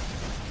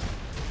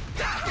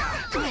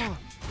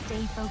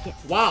 Stay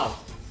focused. Wow.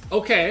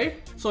 Okay.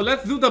 So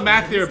let's do the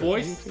math here,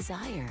 boys.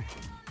 Desire.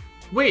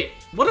 Wait,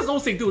 what does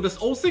Osig do? Does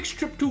Osig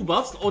strip 2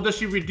 buffs or does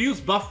she reduce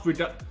buff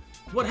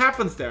What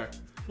happens there?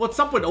 What's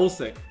up with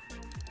Osig?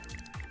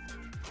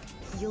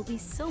 You'll be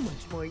so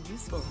much more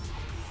useful.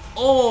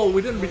 Oh,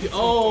 we didn't reach.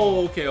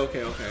 Oh, okay,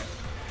 okay, okay.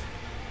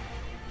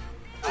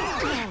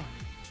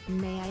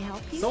 May I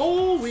help you?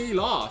 So we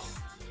lost.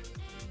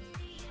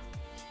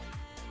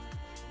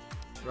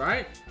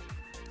 Right?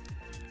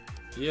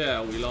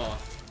 Yeah, we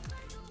lost.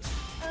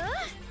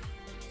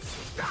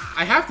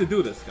 I have to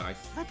do this, guys.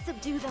 Let's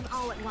subdue them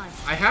all at once.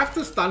 I have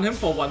to stun him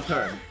for 1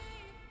 turn.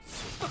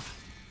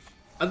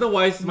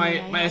 Otherwise,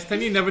 my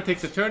S10 never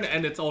takes a turn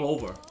and it's all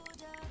over.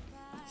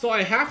 So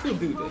I have to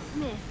do this.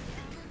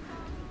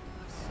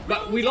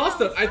 But we lost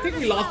the. I think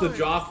we lost the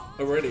draft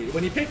already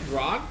when he picked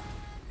Ron,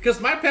 because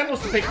my plan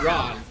was to pick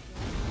Ron.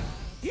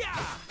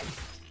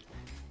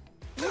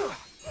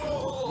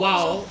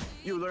 Wow.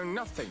 You learned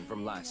nothing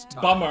from last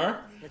time.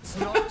 Bummer. It's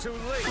not too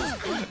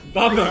late.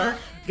 Bummer.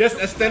 Guess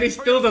Esteni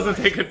still doesn't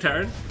take a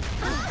turn.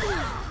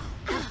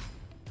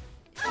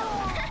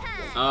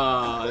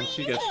 And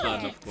she gets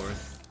stunned, of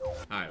course.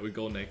 Alright, we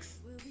go next.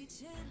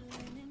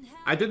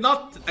 I did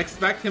not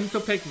expect him to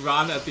pick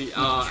Ron at the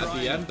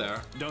end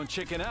there. Don't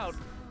chicken out.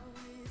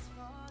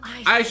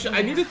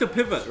 I needed to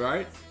pivot,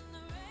 right?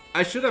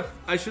 I should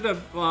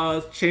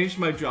have changed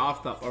my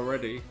draft up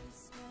already.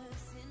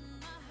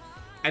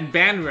 And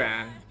ban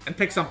Ran and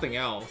pick something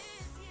else.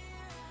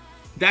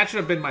 That should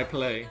have been my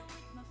play.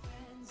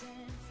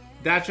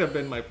 That should have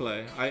been my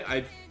play.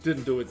 I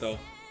didn't do it though.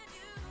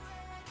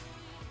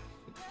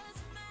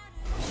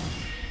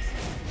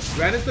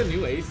 Ran is the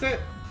new A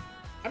set?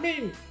 I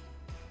mean,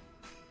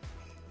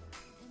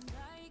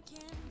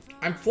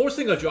 I'm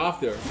forcing a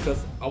draft there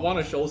because I want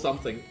to show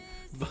something,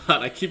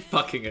 but I keep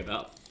fucking it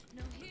up.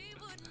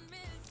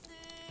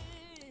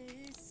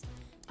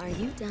 Are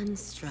you done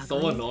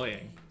struggling? So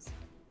annoying.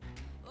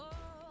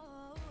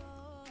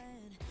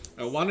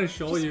 I want to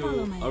show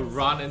you a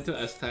run into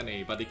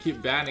S10, but they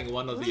keep banning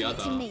one or the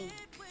other.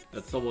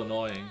 That's so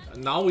annoying.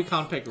 And now we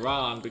can't pick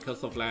Ron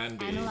because of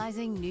Landy.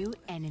 Analyzing new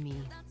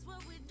enemy.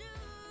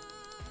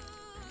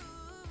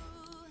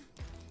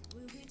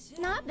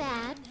 Not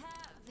bad.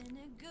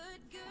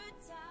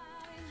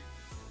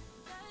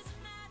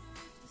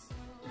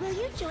 Will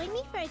you join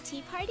me for a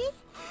tea party?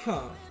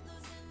 Huh.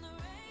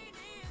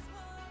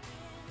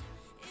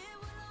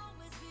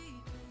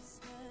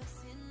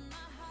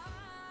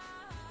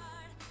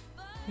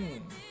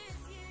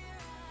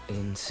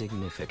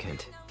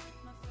 Insignificant.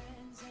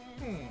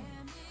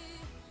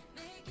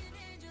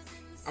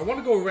 I want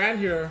to go Ran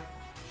here.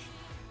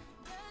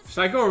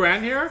 Should I go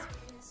Ran here?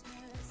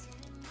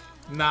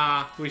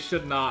 Nah, we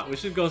should not. We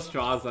should go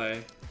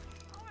Straze.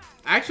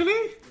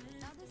 Actually,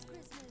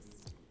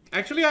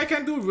 I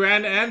can do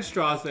Ran and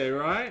Straze,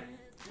 right?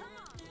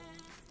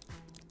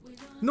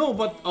 No,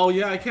 but oh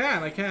yeah, I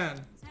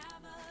can.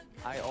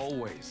 I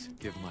always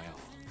give my all.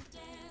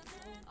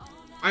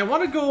 I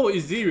want to go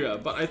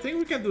Iziria, but I think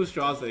we can do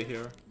Straze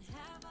here.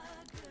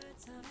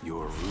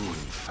 Your ruin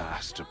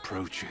fast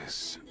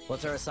approaches.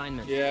 What's our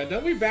assignment? Yeah,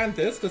 then we ban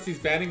this because he's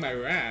banning my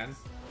Ran.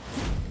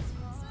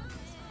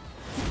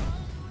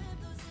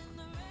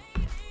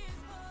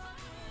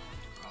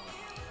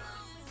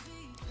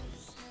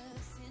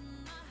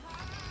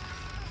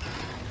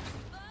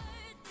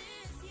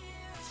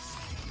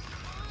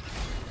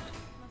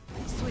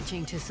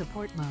 Switching to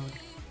support mode.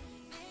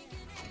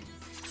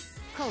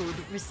 Code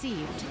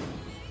received.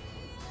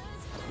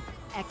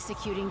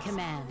 Executing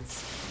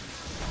commands.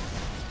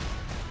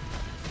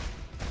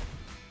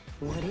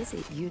 What is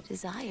it you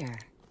desire?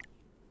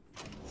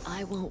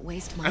 I won't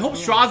waste my I hope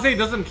breath Straze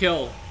doesn't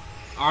kill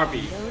Arby.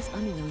 on those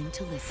unwilling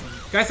to listen.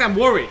 Guys, I'm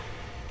worried.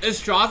 Is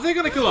Straze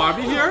gonna kill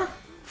Arby here?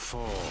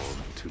 Fall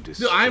to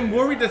despair. Dude, I'm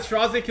worried that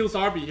Straze kills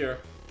Arby here.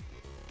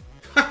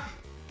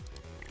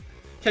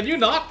 Can you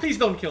not? Please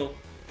don't kill.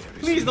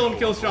 Please don't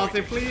kill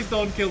Straze. Please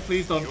don't kill.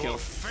 Please don't kill. Your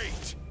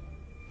fate.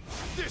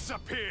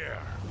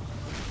 Disappear.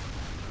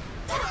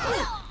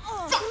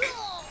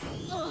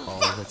 All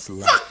that's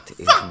left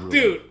is ruin.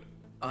 Dude.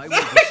 I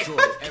will destroy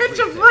Catch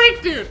a everything.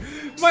 break, dude!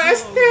 My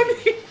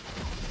S10!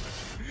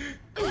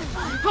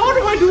 How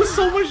do I do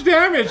so much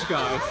damage,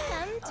 guys?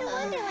 Welcome to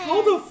Wonderland.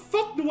 How the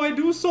fuck do I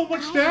do so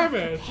much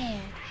damage?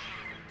 Prepared.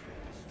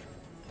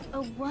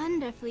 A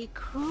wonderfully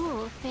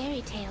cruel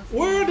fairy tale.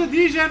 Where are the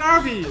Degen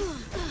Arby's?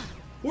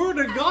 Where are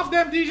the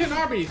goddamn Degen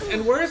Arby's?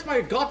 And where is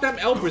my goddamn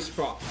Elbrus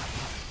prop?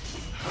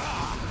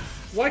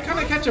 Why can't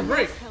I catch a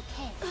break?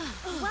 Okay.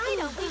 Why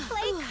don't we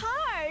play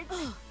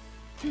cards?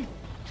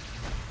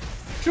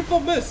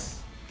 Triple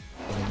miss.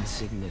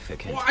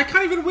 Insignificant. Well, I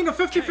can't even win a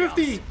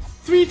 50-50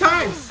 3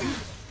 times.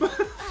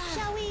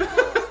 Shall we?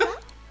 Go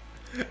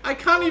I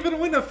can't even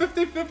win a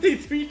 50-50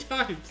 3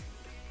 times.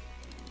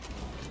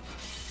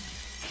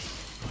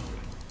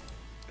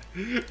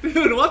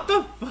 Dude, what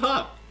the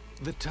fuck?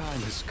 The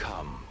time has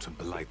come to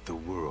blight the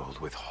world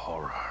with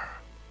horror.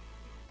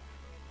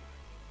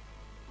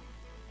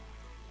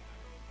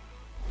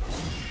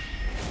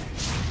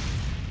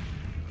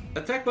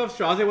 Attack buff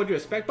Straze, what do you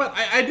expect? But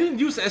I didn't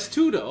use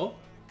S2 though.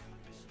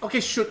 Okay,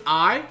 should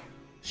I?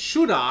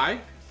 Should I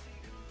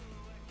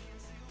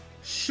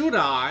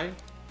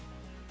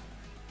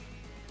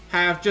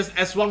have just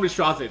S1 with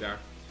Straze there?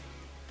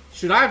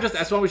 Should I have just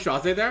S1 with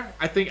Straze there?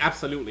 I think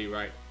absolutely,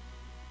 right?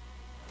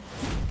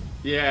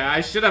 Yeah, I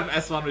should have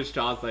S1 with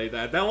Charles like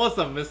that. That was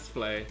a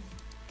misplay.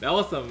 That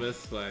was a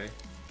misplay.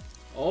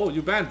 Oh,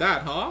 you banned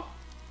that, huh?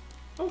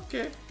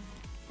 Okay.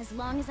 As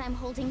long as I'm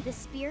holding this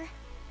spear,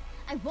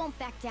 I won't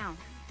back down.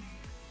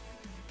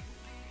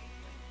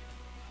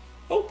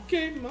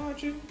 Okay,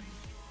 Margin.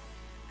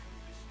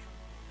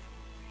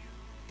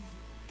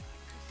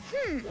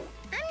 I'm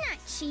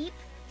not cheap.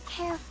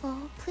 Careful,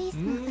 please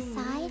move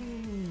aside.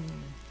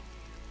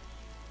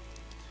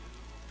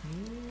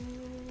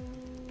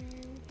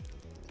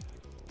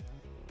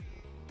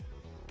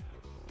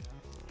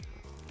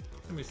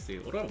 Let me see,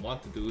 what do I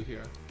want to do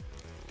here?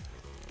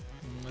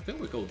 I think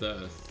we go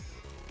this.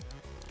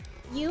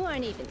 You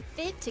aren't even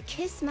fit to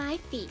kiss my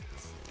feet.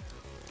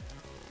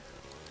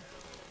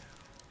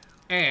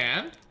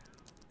 And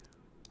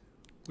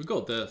we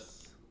go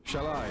this.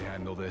 Shall I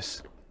handle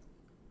this?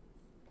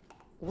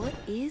 What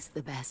is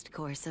the best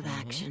course of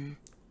action?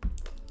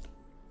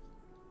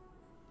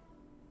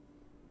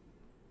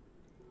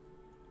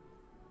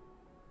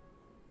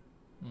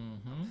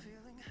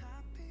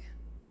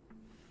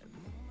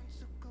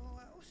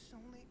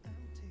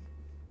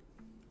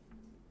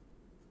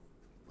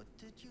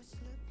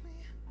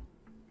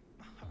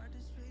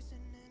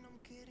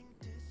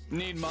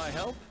 Need my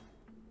help?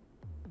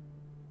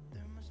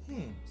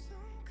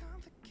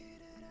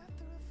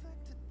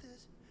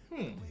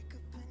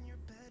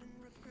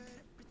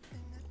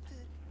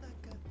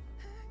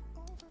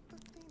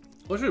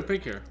 What should we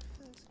pick here?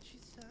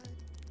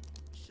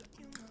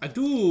 I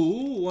do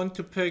want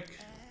to pick.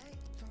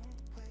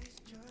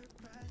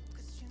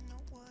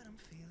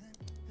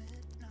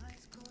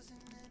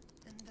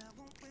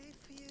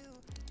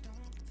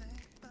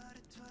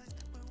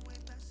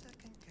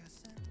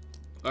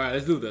 Alright,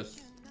 let's do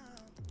this.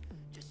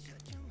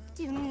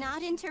 Do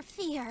not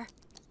interfere.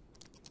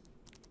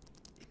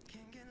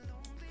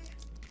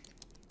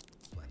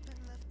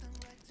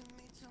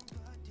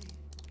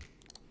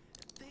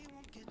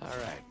 All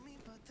right.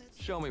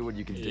 Show me what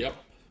you can do. Yep.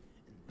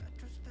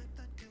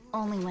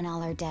 Only when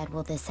all are dead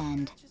will this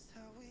end.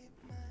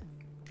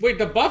 Wait,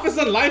 the buff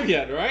isn't live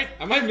yet, right?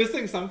 Am I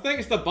missing something?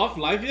 Is the buff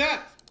live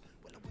yet?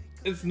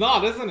 It's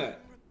not, isn't it?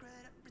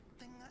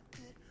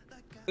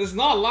 It's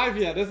not live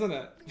yet, isn't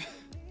it?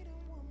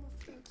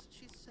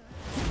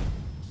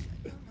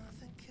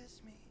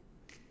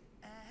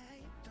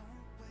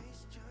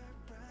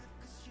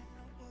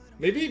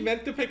 Maybe he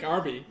meant to pick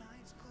Arby.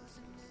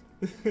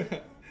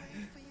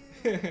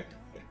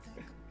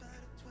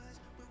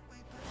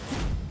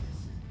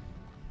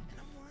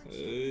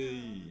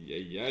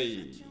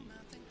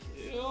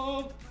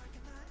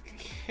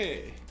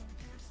 Okay.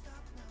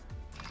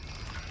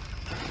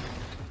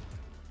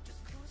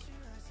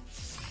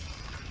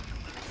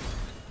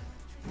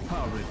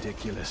 How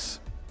ridiculous.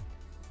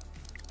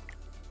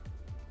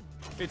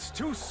 It's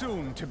too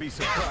soon to be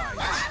surprised.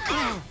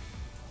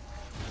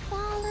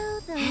 Follow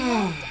the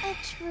light a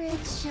true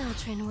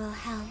children will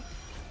help.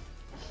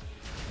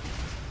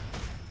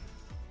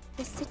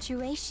 The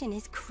situation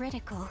is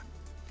critical.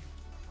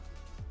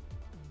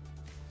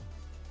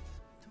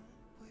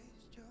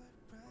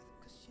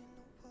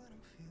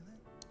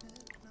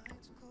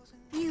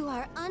 You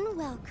are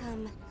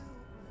unwelcome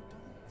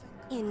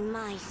in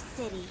my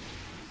city.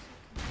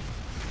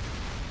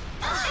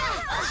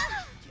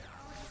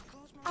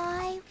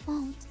 I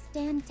won't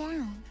stand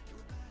down.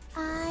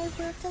 I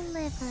will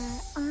deliver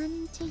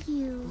unto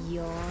you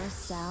Your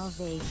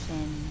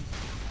salvation.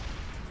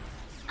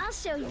 I'll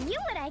show you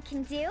what I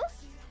can do.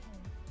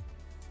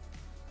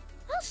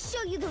 I'll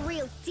show you the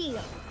real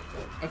deal.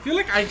 I feel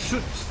like I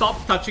should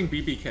stop touching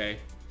BBK.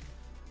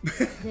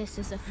 This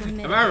is a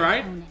formidable Am I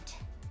right? opponent.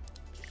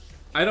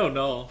 I don't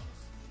know.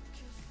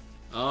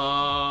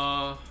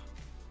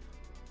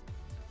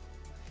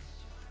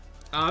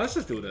 Let's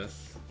just do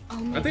this. I'll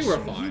make I think sure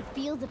we're fine. You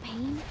feel the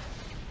pain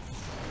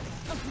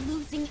of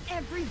losing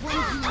everyone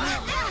you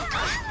love.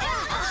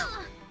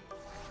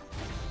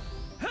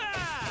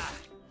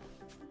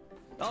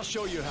 I'll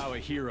show you how a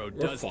hero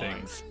does fine.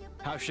 things.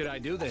 How should I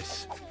do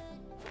this?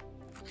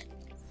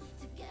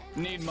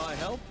 Need my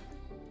help?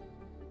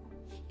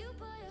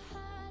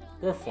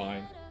 We're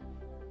fine.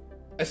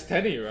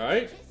 Esteni,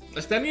 right?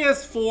 Esteni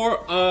has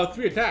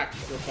 3 attacks.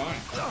 We're fine.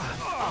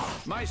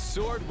 My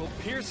sword will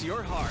pierce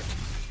your heart.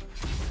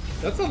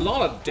 That's a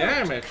lot of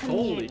damage.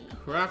 Holy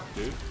crap,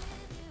 dude.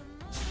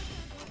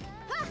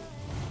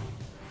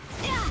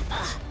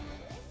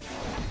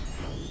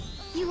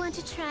 You want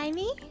to try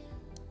me?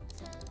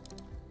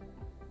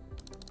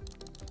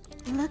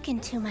 Look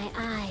into my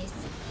eyes.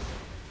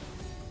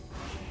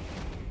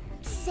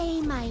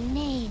 Say my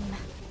name.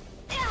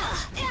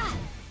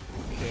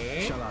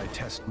 Okay. Shall I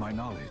test my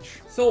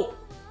knowledge? So,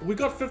 we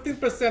got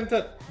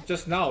 15%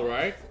 just now,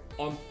 right?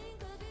 On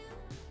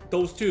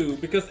those two.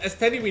 Because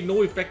Esteni, we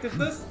know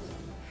effectiveness.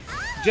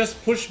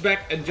 Just push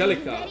back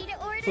Angelica. Ready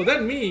to order? So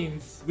that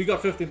means we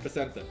got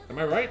 15%. Am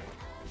I right?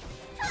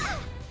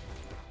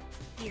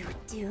 You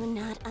do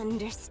not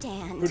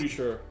understand. Pretty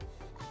sure.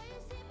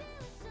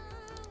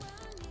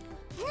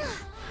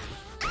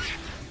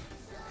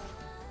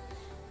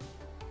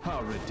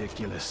 How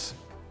ridiculous.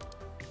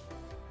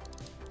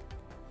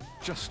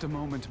 Just a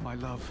moment, my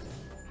love.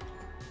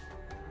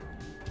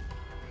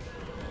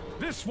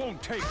 This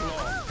won't take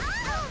long.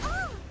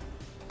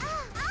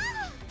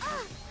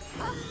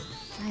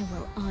 I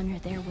will honor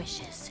their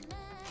wishes.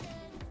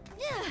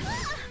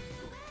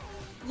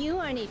 You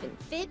aren't even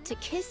fit to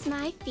kiss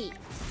my feet.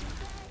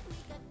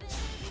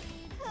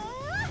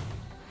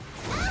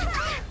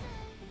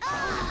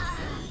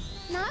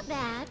 Not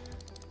bad.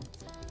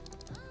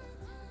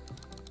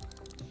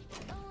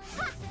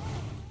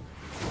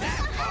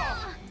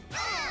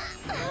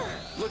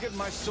 Look at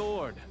my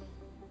sword,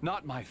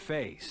 not my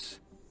face.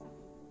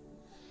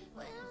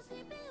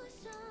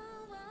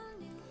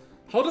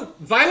 How did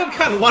Violet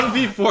can't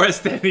 1v4 a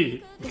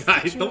steady?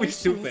 Guys, don't be Situation is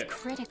stupid.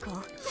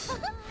 critical.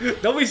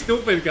 Don't be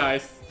stupid,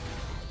 guys.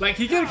 Like,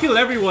 he can kill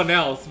everyone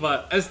else,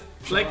 but as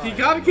like he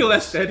can't kill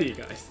as steady,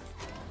 guys.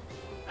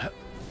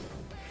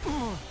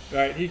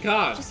 Right, he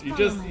can't. He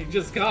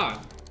just can't.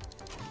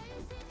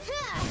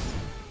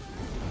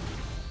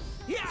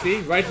 See,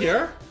 right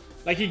here?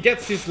 Like, he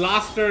gets his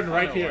last turn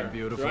right here.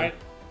 Beautiful. Right?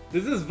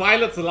 This is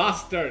Violet's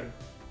last turn.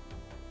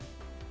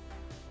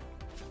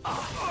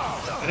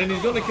 And then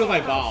he's gonna kill my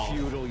Val.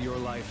 Futile your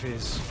life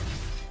is.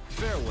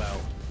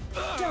 Farewell.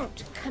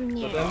 Don't come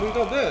near. But then we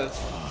got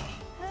this.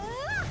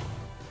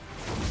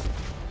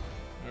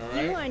 You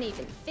Alright. aren't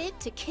even fit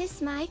to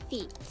kiss my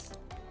feet.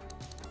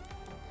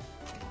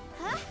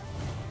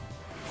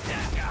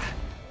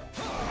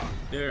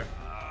 There.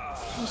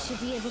 I should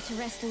be able to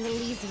rest a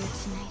little easier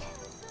tonight.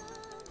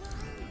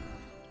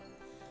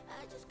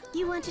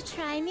 You want to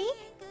try me?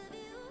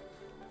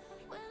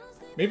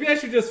 Maybe I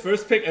should just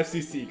first pick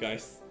FCC,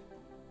 guys.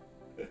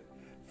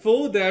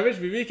 Full damage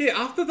BBK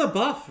after the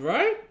buff,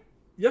 right?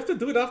 You have to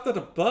do it after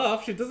the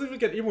buff. She doesn't even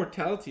get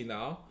immortality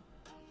now.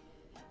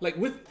 Like,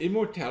 with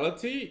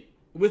immortality,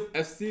 with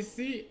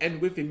FCC, and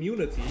with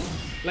immunity,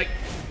 like,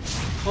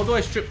 how do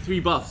I strip 3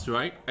 buffs,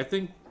 right? I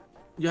think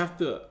you have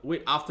to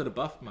wait after the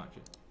buff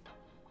magic.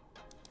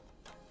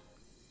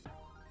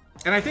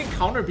 And I think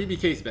counter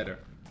BBK is better.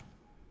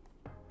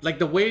 Like,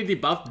 the way they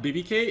buff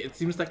BBK, it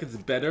seems like it's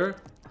better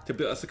to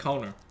build as a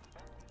counter.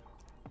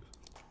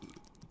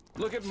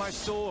 Look at my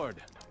sword,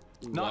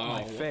 not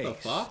my face.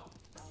 What the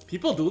fuck?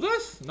 People do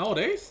this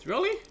nowadays?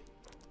 Really?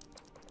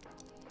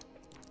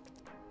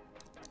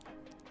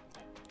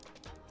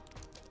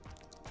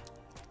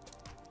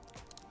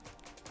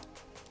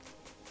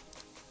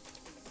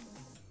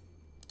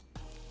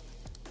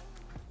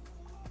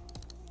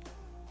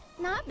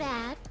 Not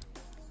bad.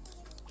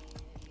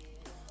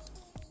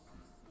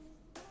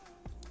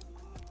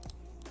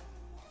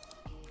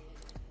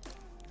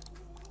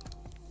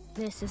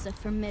 This is a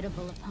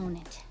formidable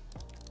opponent.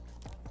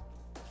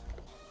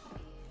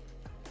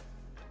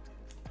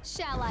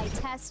 Shall I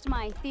test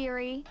my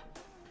theory?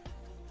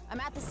 I'm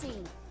at the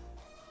scene.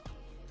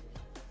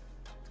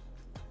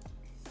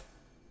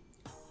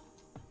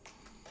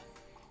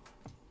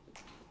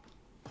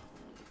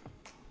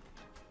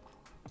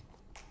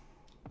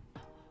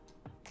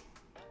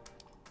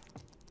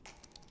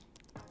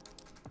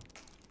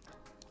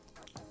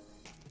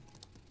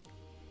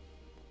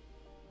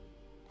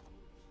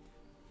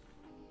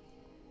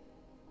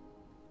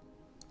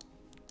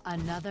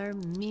 Another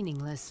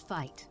meaningless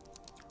fight.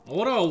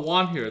 What do I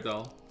want here,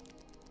 though?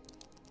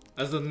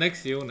 As the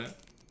next unit.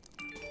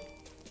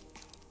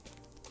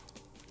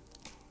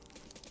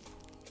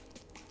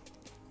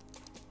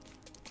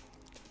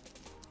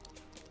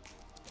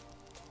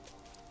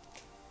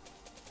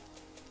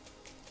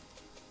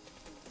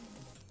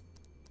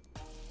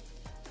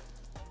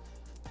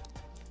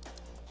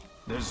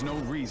 There's no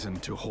reason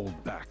to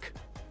hold back.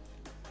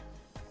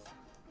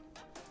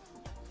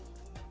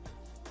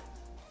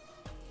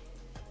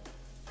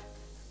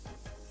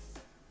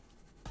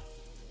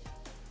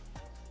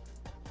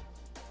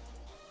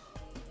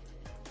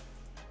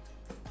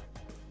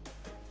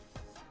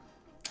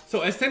 So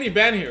Esteni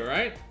ban here,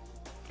 right?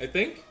 I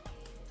think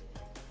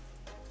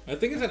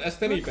it's an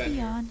Esteni ban.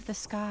 Beyond the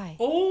sky.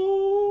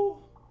 Oh.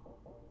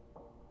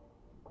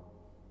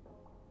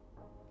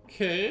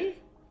 Okay.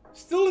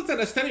 Still, it's an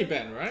Esteni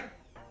ban, right?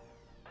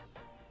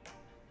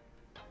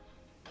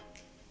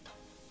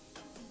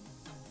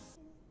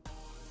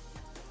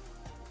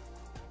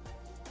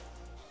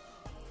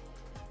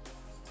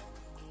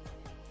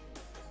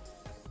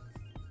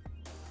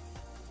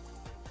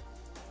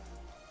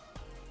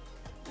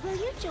 Will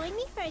you join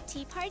me for a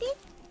tea party?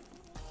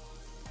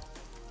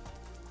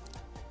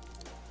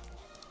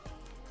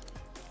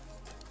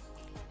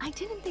 I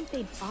didn't think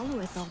they'd follow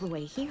us all the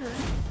way here.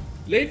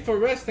 Late for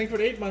rest. Thank you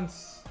for the 8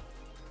 months.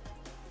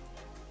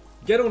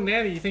 Ghetto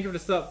Nanny, thank you for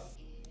the sub.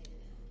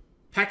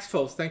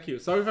 Paxfos, thank you.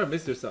 Sorry if I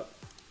missed your sub.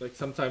 Like,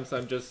 sometimes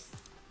I'm just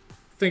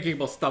thinking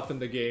about stuff in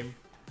the game.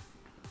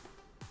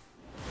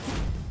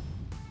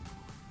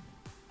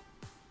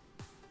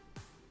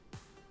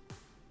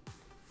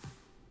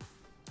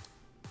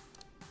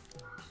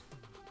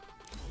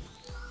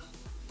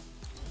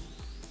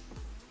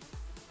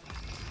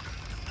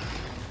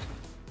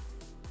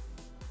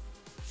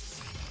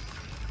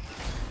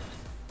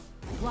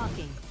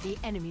 Blocking the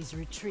enemy's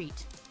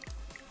retreat.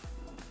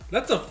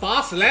 That's a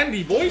fast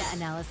landy, boys. Data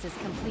analysis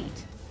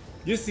complete.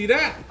 You see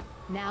that?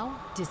 Now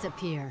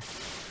disappear.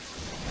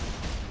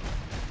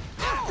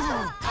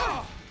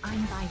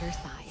 I'm by your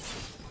side.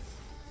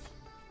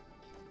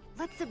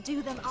 Let's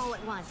subdue them all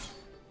at once.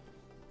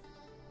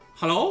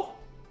 Hello?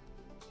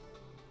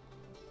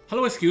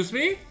 Hello, excuse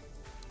me?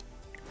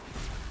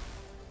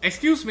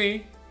 Excuse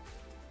me?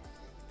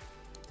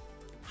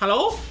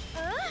 Hello?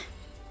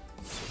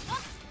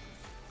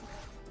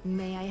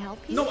 May I help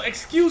you? No,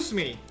 excuse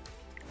me.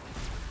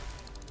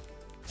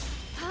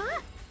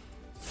 Huh?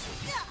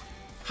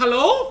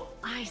 Hello?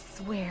 I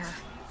swear.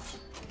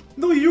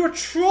 No, you're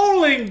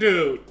trolling,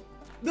 dude.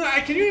 No,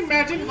 can you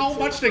imagine how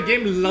much the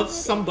game loves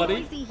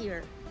somebody? Easy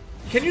here.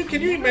 Can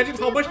you imagine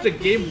how much the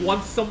game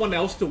wants someone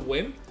else to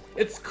win?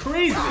 It's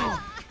crazy.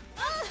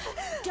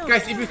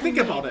 Guys, if you think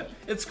about it,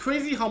 it's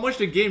crazy how much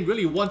the game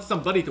really wants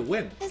somebody to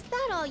win. Is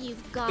that all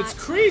you've got? It's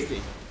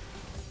crazy.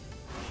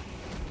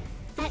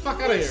 Get the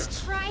fuck out of here.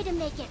 Try to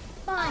make it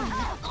fun.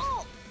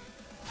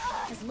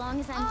 As long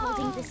as I'm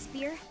holding the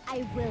spear,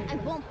 I will. I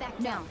won't back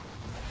down.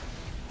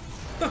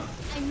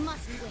 I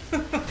must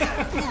win.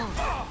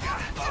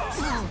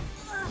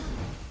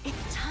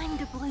 It's time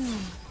to bloom.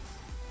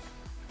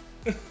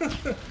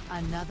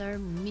 Another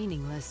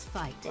meaningless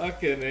fight.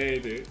 Fucking A,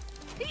 dude.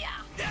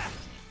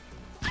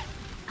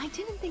 I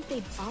didn't think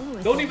they'd follow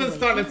us. Don't even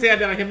start and say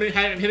that I'm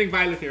hitting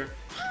Violet here.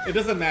 It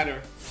doesn't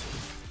matter.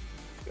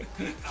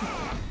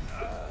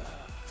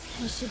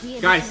 We should be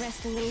able Guys, to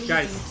rest a little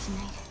guys, easier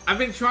tonight. I've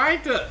been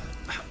trying to...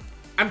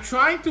 I'm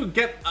trying to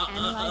get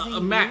a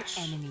match.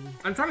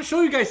 I'm trying to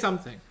show you guys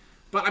something.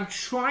 But I'm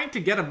trying to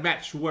get a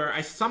match where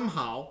I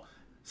somehow,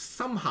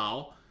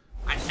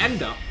 I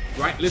end up,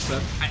 right,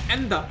 listen, I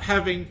end up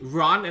having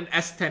Ron and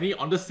S10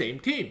 on the same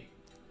team.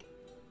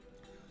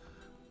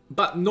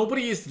 But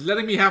nobody is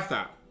letting me have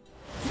that.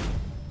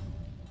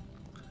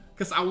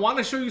 Because I want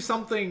to show you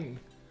something,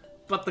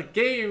 but the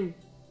game,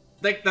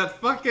 like that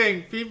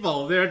fucking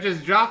people, they're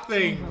just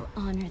dropping. I will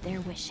honor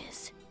their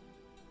wishes.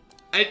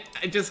 I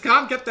just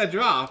can't get that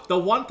drop. The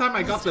one time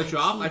I got the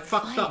drop, I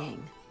fucked up.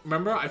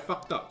 Remember, I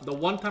fucked up. The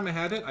one time I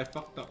had it, I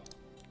fucked up.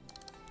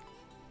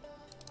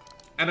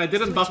 And I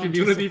didn't buff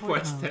immunity for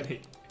S10.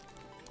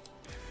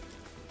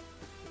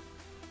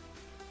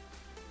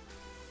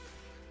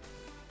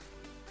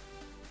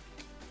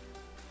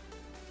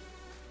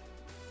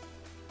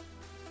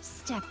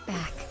 Step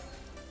back.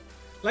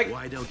 Like,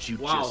 why don't you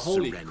wow, just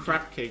holy surrender?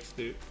 crap cakes,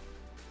 dude.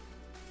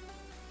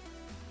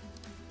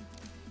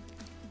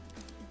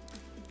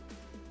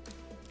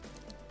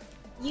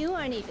 You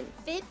aren't even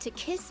fit to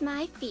kiss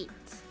my feet.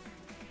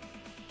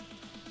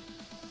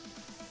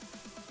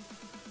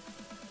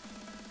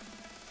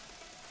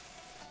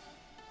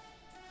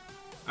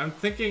 I'm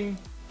thinking...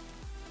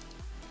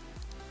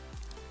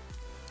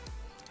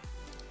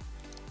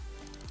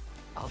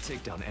 I'll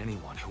take down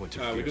anyone who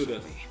interferes we do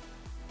with this. me.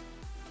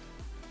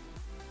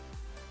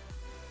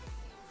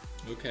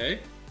 Okay.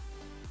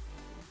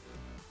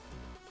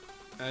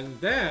 And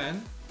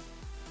then...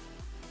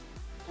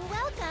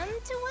 Welcome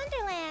to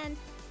Wonderland.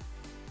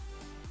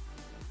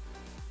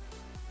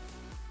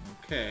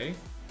 Okay.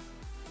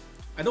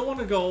 I don't want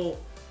to go...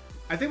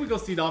 I think we go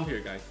C-Dom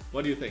here, guys.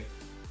 What do you think?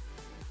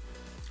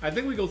 I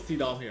think we go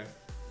C-Dom here.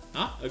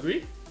 Huh?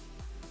 Agree?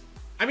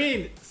 I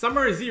mean,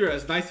 Summer Zero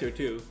is nice here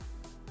too.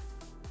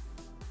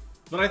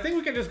 But I think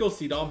we can just go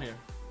C-Dom here.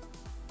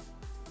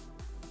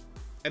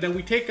 And then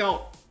we take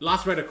out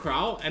Last Rider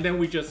Crow, and then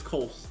we just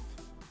coast.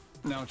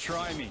 Now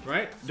try me.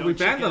 Right? So we Don't ban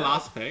the check it out.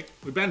 last pick.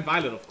 We ban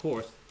Violet, of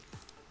course.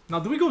 Now,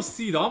 do we go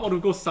C-Dom or do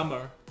we go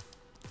Summer?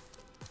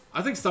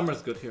 I think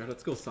Summer's good here.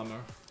 Let's go Summer.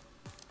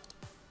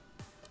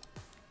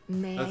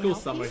 Let's go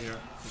Summer here.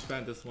 Let's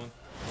ban this one.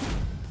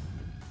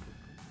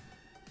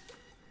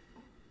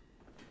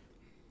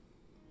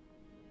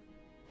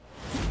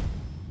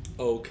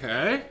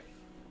 Okay.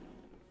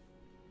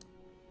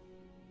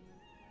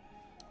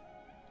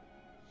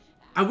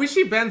 I wish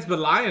he bans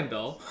Belian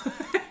though.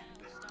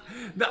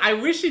 I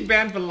wish he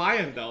banned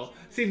Belian though.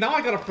 See, now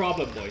I got a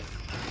problem, boys.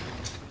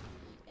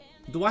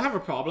 Do I have a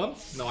problem?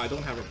 No, I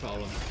don't have a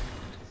problem.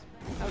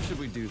 How should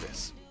we do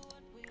this?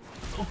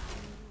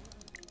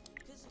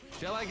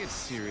 Shall I get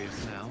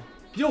serious now?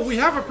 Yo, we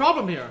have a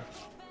problem here.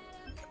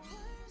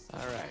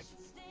 Alright.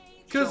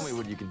 Show me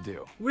what you can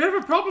do. We have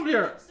a problem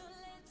here.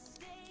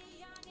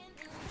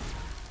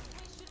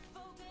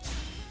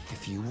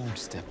 If you won't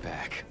step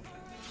back,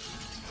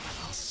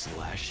 I'll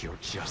slash your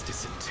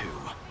justice in two.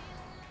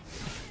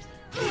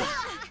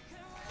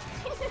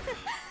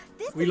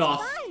 This We is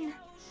lost. fun.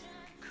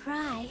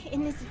 Cry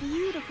in this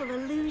beautiful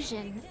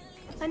illusion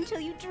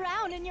until you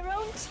drown in your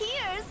own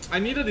tears. I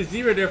needed a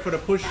zero there for the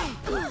push.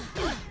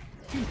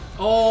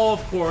 Oh,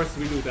 of course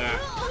we do that.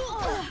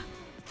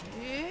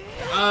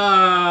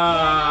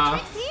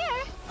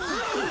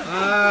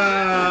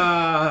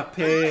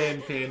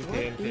 Pain.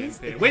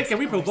 Wait, can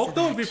we provoke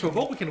though? If we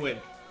provoke, we can win.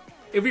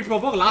 If we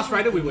provoke Last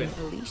Rider, we win.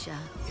 Alicia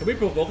Can we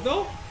provoke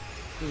though?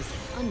 is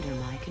under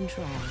my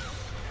control.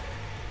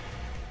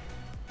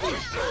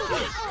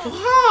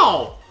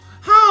 How?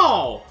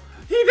 How?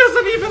 He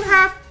doesn't even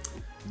have...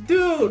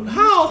 Dude,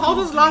 how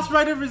does Last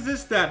Rider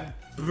resist that,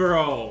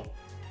 bro?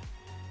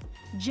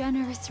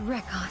 Generous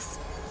Rekos,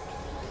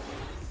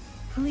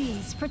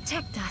 please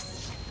protect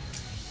us.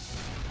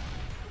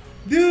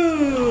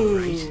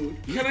 Dude,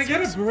 can I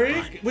get a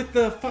break with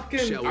the fucking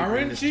Shall we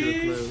bring this to a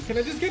RNG? close? Can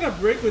I just get a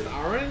break with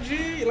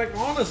RNG? Like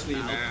honestly,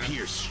 I'll man.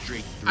 pierce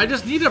straight through. I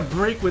just need a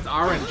break with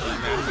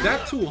RNG, man. Is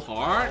that too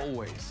hard?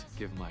 Always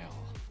give my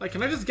all. Like,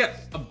 can I just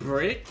get a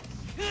break?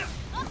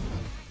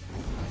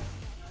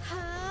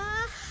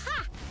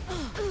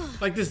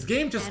 Like, this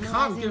game just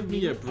can't give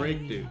me a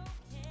break, dude.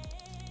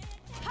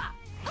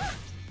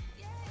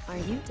 Are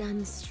you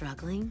done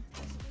struggling?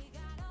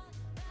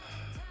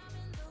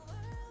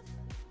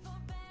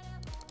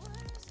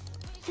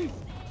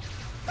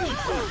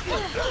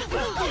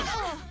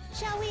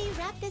 Shall we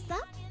wrap this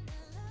up?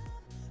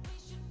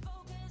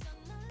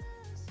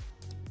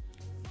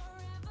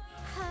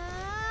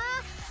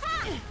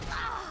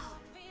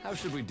 How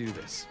should we do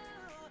this?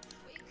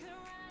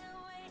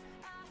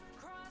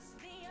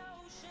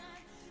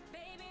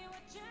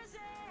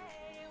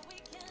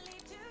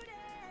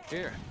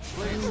 Here,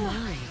 please.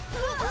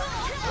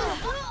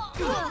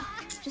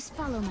 Just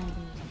follow my lead.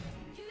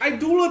 I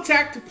dual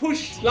attack to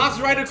push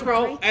Last Rider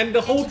Crow and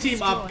the whole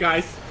team up,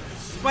 guys.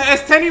 My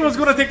S10 was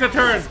gonna take the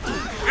turn,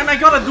 and I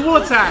got a dual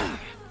attack.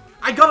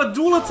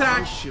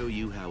 I'll show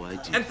you how I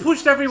do. And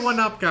pushed everyone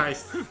up,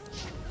 guys.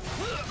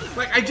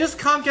 Like, I just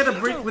can't get a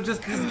break with this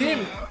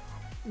game.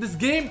 This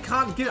game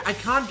can't get. I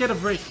can't get a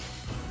break.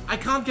 I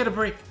can't get a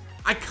break.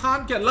 I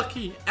can't get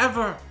lucky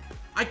ever.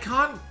 I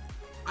can't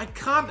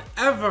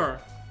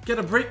ever get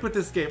a break with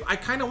this game. I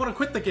kind of want to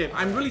quit the game.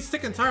 I'm really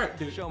sick and tired,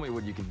 dude. Show me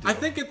what you can do. I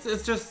think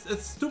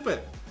it's stupid.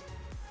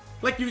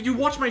 Like, you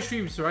watch my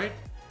streams, right?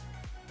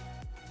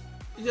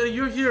 Yeah,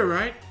 you're here,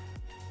 right?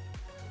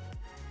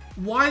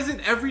 Why is it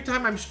every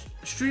time I'm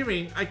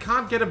streaming, I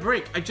can't get a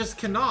break? I just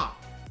cannot.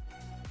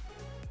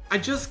 I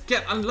just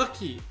get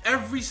unlucky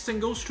every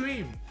single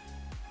stream.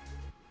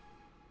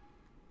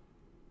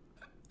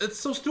 It's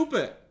so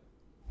stupid.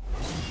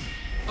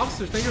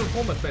 Officer, thank you for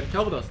 4 months, man.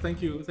 Calvados,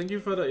 thank you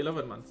for the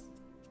 11 months.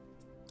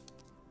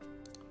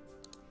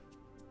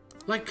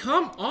 Like,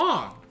 come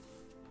on.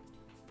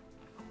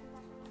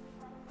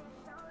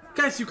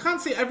 Guys, you can't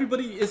say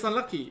everybody is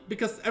unlucky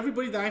because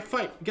everybody that I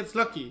fight gets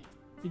lucky.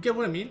 You get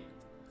what I mean?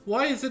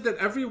 Why is it that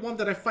everyone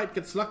that I fight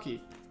gets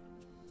lucky?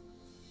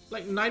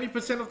 Like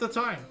 90% of the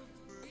time.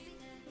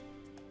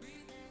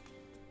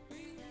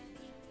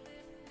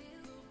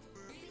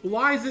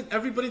 Why is it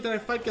everybody that I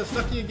fight gets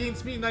lucky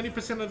against me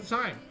 90% of the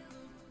time?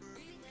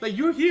 Like,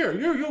 you're here,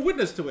 you're a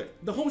witness to it,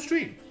 the whole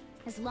stream.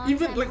 As long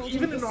Even as like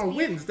even in our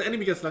wins, the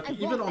enemy gets lucky.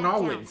 Even on our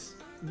wins,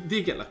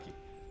 they get lucky.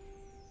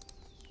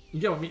 You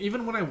get what I mean?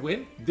 Even when I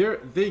win,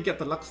 they get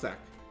the luck stack.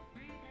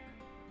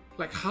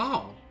 Like,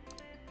 how?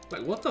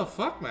 Like, what the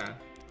fuck, man?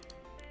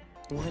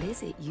 What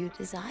is it you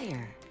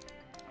desire?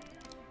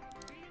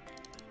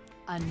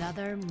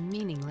 Another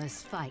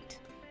meaningless fight.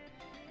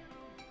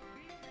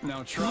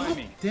 Now try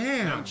me.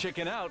 Damn. Don't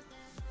chicken out.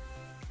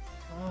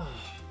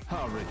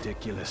 How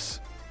ridiculous.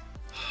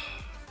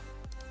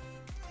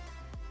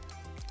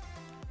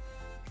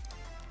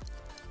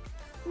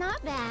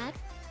 Not bad.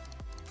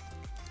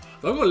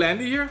 Do I go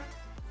Landy here?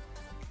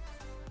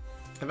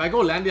 If I go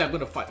Landy, I'm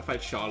gonna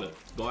fight Charlotte.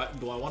 Do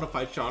I want to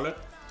fight Charlotte?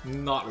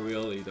 Not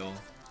really, though.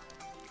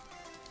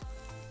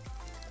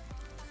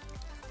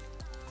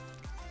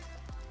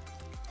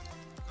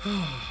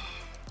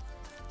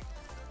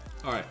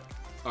 Alright,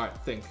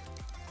 think.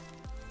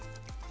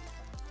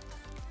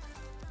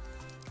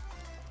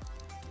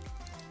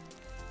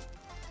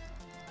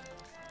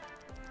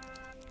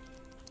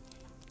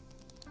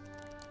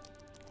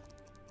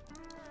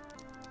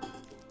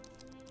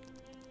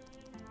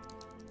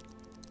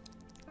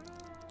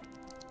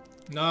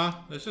 Nah,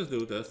 let's just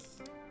do this.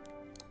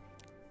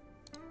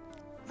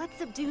 Let's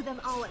subdue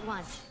them all at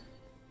once.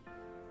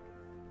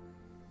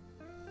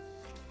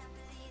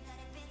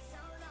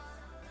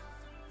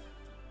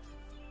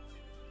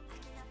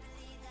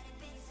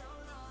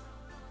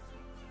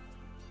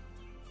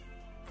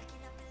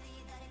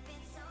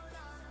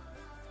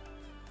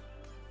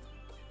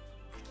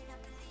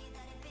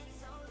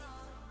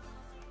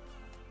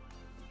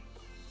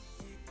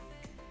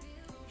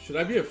 Should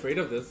I be afraid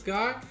of this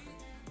guy?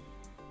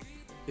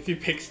 If he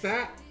picks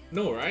that?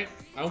 No, right?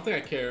 I don't think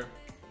I care.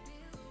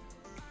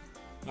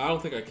 I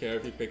don't think I care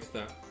if he picks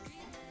that.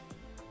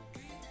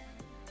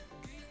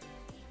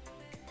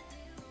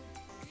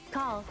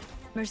 Call.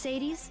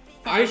 Mercedes?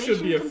 I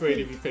should be Operation afraid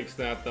if he picks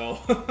that, though.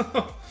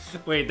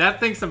 Wait, that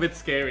thing's a bit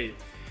scary.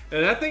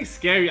 That thing's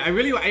scary. I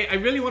really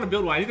want to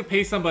build one. I need to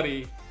pay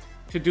somebody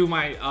to do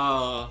my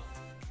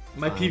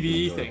my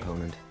PvE thing.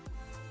 Opponent.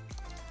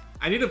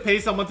 I need to pay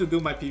someone to do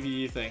my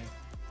PvE thing.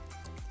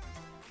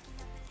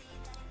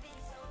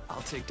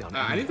 I'll take down.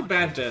 I need to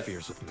ban anyone who this.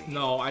 interferes with me.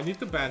 No, I need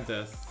to ban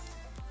this.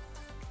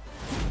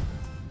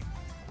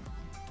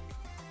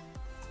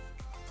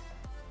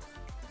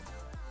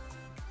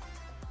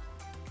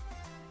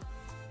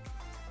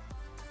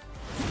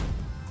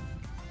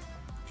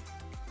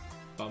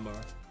 Bummer.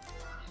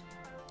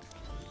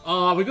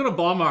 Are we gonna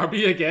bomb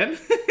RB again?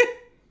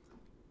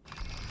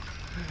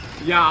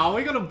 Yeah, are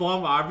we gonna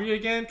bomb RB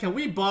again? Can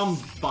we bomb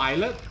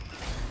Violet?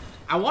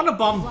 I wanna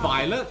bomb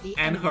Violet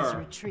and her.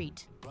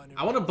 Retreat.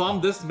 I wanna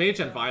bomb this mage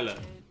and Violet.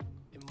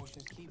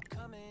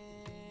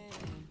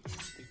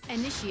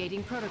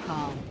 Initiating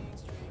protocol.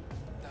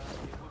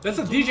 That's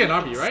a DJ and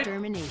RB, right?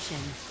 Extermination.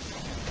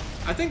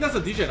 I think that's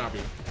a DJ and RB.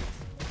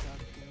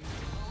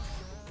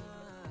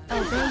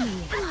 Obey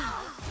me.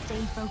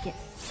 Stay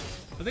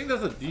focused. I think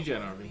that's a DJ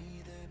and RB.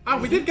 Ah,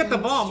 we did get the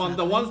bomb on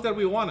the ones that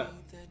we wanted.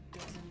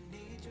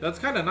 That's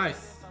kind of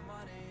nice.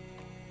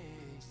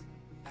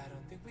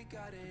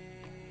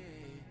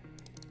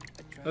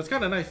 That's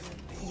kind of nice.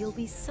 You'll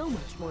be so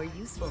much more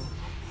useful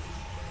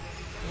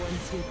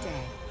once you're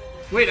dead.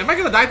 Wait, am I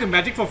gonna die to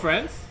Magic for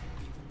Friends?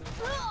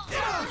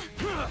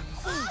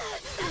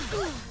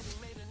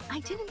 I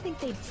didn't think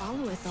they'd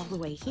follow us all the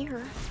way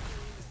here.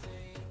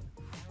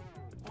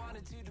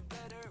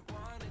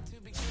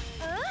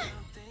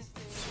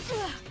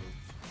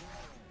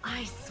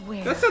 I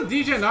swear. That's a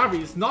DJ and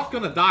RB. It's not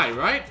gonna die,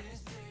 right?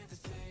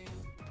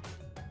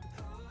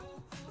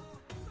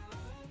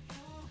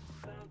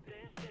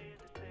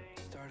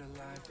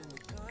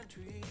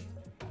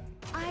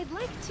 I'd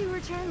like to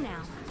return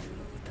now.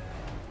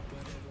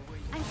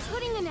 I'm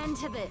putting an end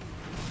to this.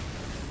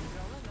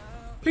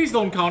 Please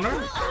don't counter.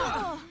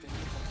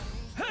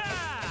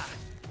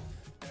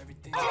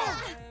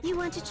 You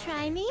want to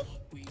try me?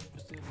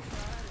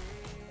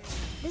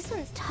 This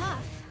one's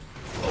tough.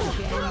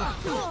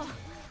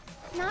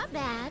 Not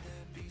bad.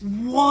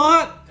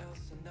 What?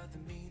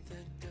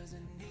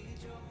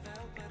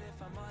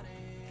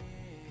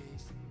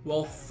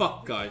 Well,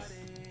 fuck, guys.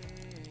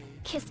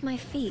 Kiss my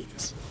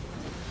feet.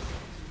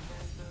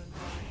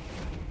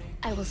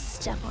 I will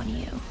step on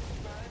you.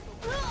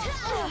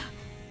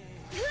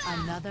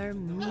 Another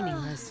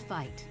meaningless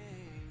fight.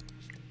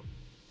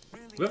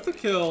 We have to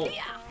kill...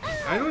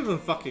 I don't even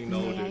fucking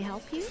know, May I dude.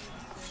 help you?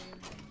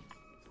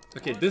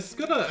 Okay, this is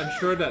gonna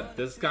ensure that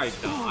this guy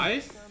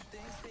dies.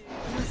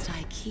 Must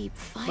I keep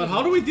fighting? But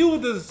how do we deal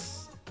with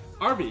this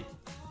RB?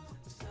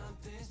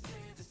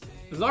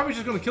 This RB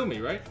just gonna kill me,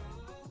 right?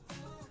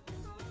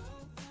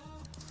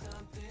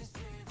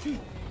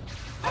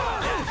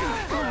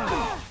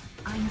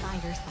 I'm by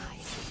your side.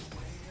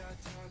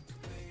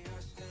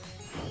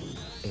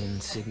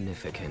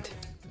 Insignificant.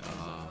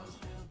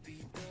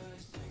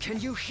 Can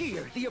you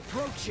hear the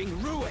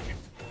approaching ruin?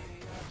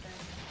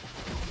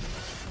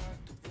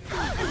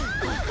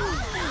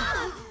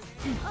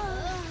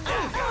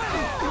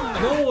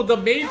 No, the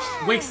mage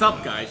wakes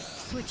up, guys.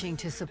 Switching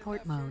to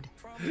support mode.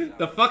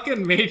 The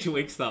fucking mage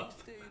wakes up.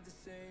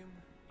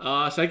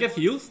 Should I get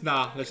heals?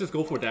 Nah, let's just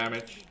go for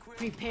damage.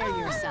 Prepare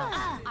yourself.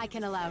 I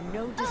can allow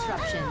no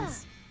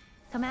disruptions.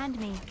 Command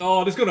me.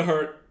 Oh, this is gonna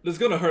hurt. This is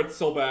gonna hurt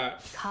so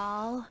bad.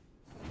 Call.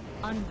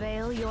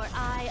 Unveil your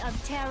eye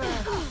of terror.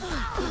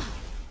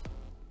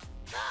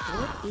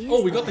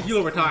 Oh, we got the heal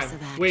over time.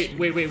 Wait,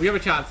 we have a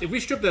chance. If we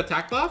strip the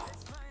attack buff?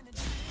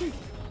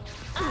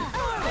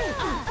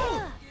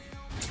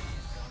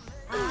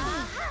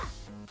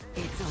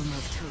 It's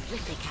almost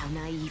horrific how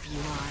naive you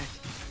are.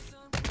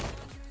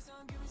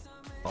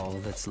 All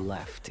that's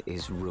left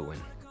is ruin.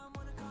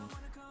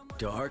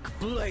 Dark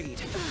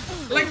Blade.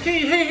 Like,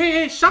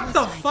 hey, shut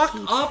the fuck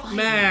up,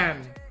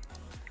 man.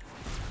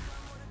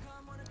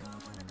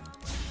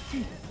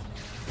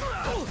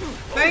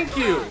 Thank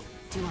you.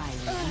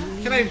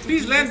 Can I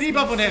please land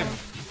debuff on him?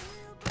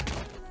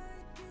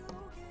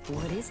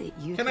 What is it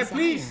you Can I desire?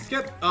 please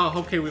get... Oh,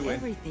 okay, we win.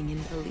 Everything in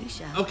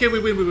Felicia. Okay, we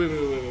win.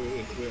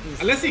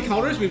 Unless he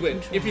counters, we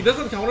win. If he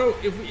doesn't counter,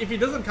 if he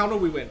doesn't counter,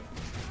 we win.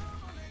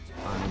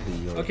 I'll be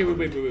your Okay, we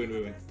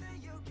win.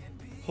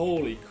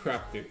 Holy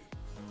crap, dude.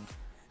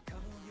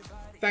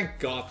 Thank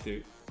God,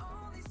 dude.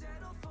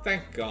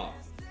 Thank God.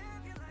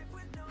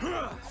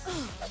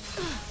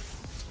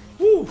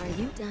 Woo! Are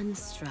you done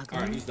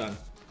struggling? Alright, he's done.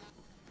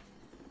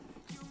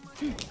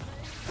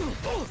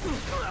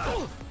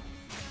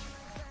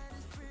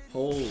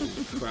 Holy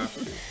crap,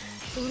 dude.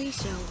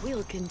 Felicia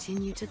will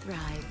continue to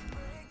thrive.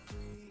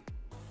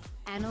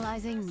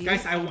 Analyzing new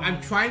Guys, I'm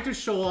trying to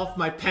show off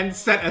my pen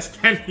set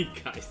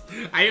aesthetic, guys.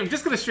 I am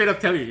just gonna straight up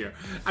tell you here.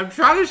 I'm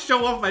trying to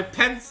show off my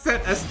pen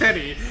set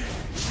aesthetic,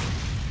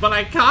 but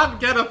I can't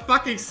get a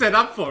fucking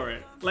setup for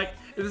it. Like,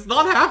 it's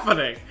not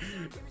happening.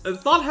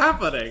 It's not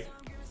happening.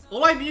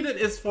 All I needed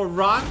is for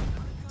Ron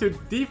to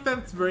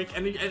defense break,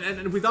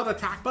 and without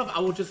attack buff, I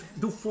will just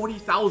do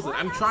 40,000.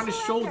 I'm trying to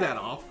show that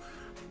off.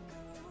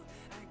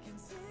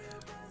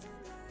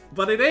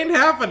 But it ain't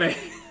happening.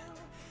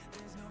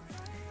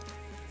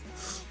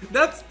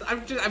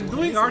 I'm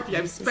doing RT.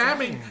 I'm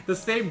spamming the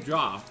same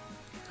job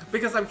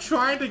because I'm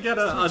trying to get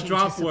a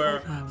job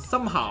where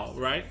somehow,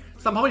 right?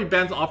 Somehow he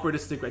bans Operator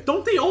Cigarette.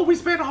 Don't they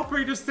always ban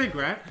Operator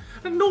Cigarette?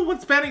 And no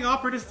one's banning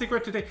Operator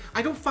Cigarette today.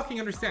 I don't fucking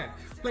understand.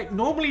 Like,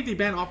 normally they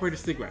ban Operator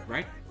Cigarette,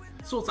 right?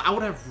 So I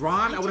would have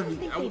Ron. I would have.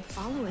 think they'd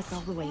follow us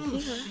all the way here.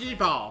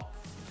 Sheeball.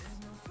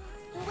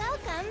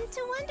 Welcome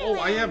to Wonderland. Oh,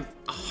 I am.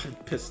 Oh, I'm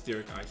pissed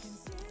here, guys.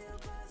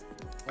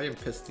 I am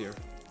pissed here.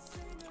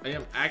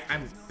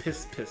 I'm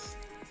pissed.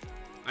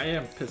 I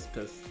am pissed.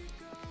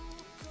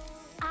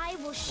 I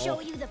will show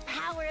you the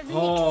power of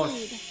Oh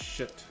Mixed.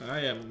 shit.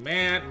 I am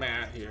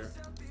mad here.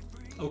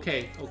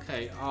 Okay.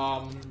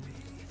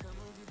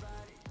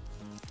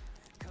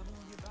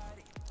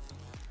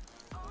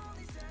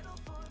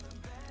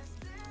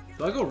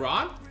 Do I go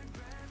Ron?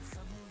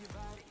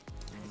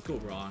 Let's go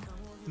Ron.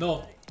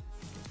 No.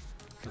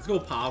 Let's go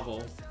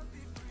Pavel.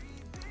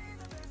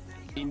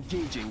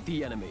 Engaging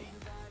the enemy.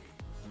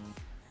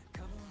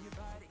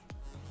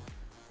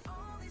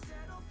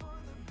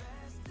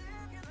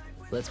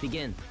 Let's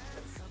begin.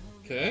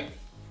 Okay.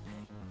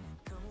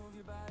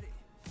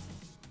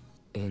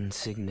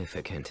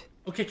 Insignificant.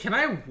 Okay, can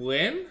I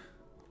win?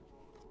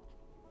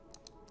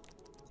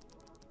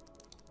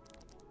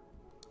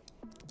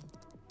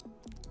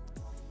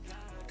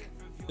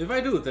 If I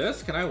do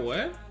this, can I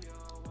win?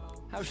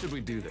 How should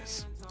we do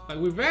this? Like,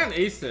 we ban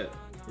Acid,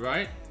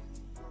 right?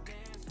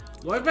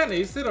 Do I ban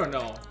Acid or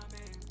no?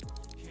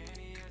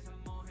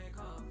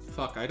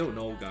 Fuck, I don't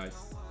know,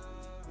 guys.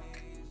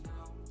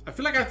 I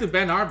feel like I have to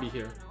ban RB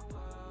here.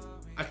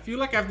 I feel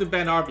like I have to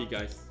ban RB,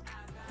 guys.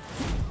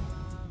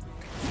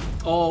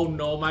 Oh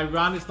no, my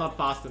run is not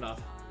fast enough.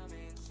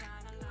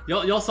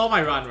 Y'all saw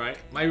my run, right?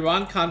 My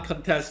run can't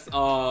contest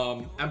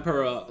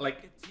Emperor,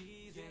 like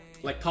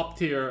top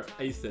tier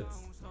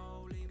Acids.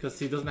 Because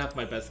he doesn't have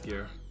my best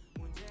gear.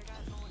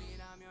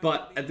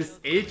 But at this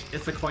age,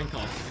 it's a coin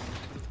toss.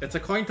 It's a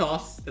coin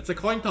toss. It's a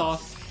coin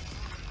toss.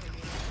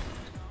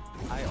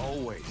 I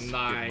always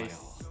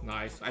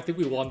Nice. I think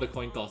we won the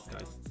coin toss,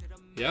 guys.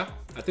 Yeah?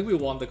 I think we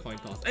won the coin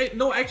toss. Hey,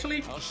 no,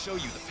 actually... I'll show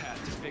you the path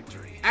to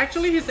victory.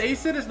 Actually, his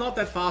Acid is not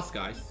that fast,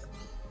 guys.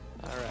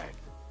 Alright.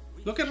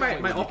 Look at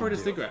my Operator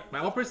Cigarette. My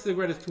Operator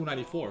Cigarette is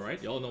 294,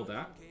 right? Y'all know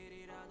that.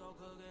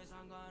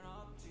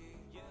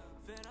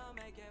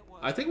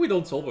 I think we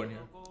don't Soulburn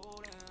here.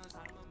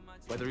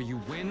 Whether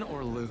you win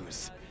or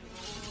lose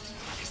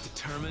is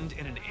determined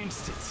in an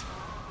instant.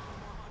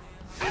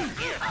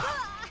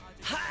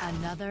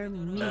 Another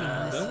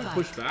meaningless Then we fight.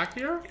 push back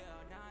here?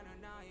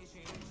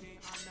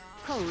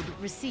 Code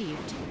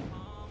received.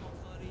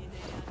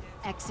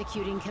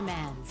 Executing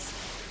commands.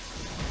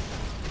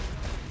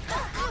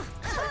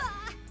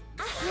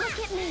 Look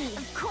at me!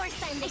 Of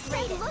course I'm the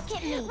greatest! Look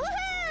at me!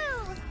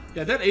 Woohoo!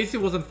 Yeah, that AC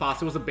wasn't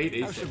fast. It was a bait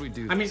AC. How should we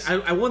do I mean, this?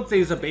 I wouldn't say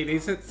it's a bait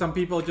AC. Some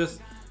people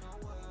just...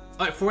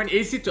 Like, for an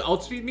AC to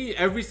outspeed me,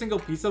 every single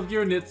piece of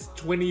gear needs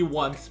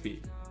 21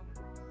 speed.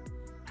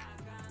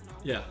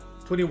 Yeah,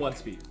 21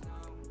 speed.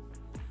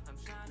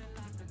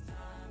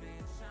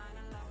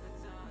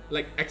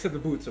 Like, except the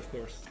boots, of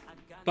course.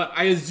 But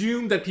I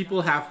assume that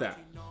people have that.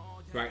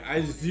 Right? I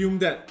assume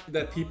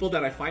that people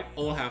that I fight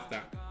all have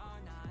that.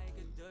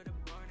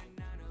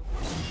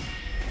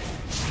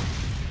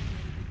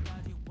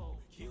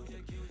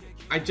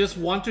 I just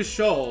want to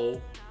show...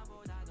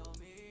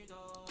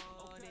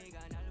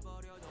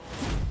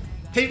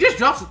 Hey, just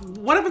drops.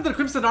 What happened to the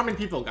Crimson Army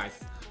people,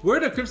 guys? Where are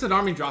the Crimson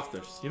Army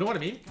drafters? You know what I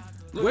mean?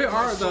 Where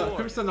are the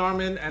Crimson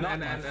Army and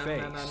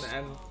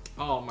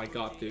oh my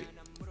god, dude.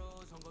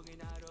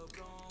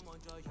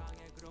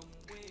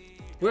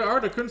 Where are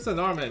the Crimson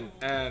Army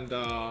and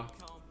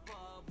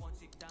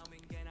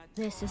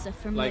This is a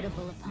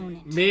formidable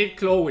opponent. Maid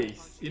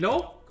Chloe's, you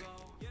know?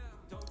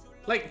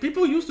 Like,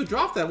 people used to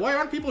draft that. Why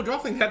aren't people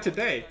drafting that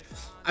today?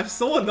 I'm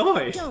so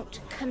annoyed. Don't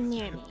come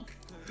near me.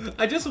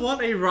 I just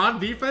want a Ron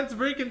defense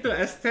break into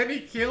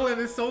S10 kill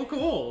and it's so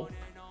cool.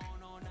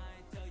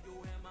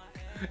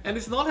 And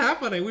it's not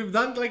happening. We've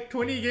done like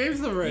 20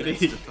 games already. Let's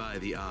defy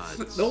the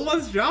odds. No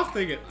one's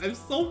drafting it. I'm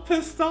so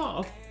pissed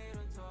off.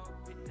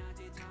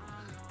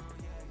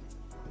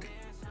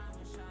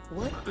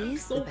 What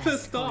is so the best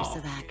pissed course off.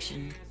 of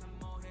action?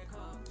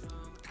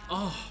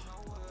 Oh.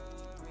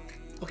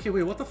 Okay,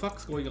 wait, what the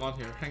fuck's going on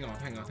here? Hang on.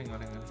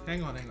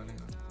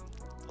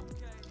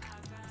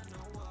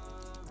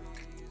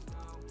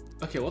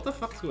 Okay, what the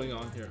fuck's going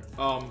on here?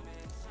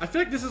 I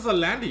feel like this is a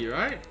Landy,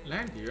 right?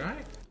 Landy,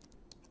 right?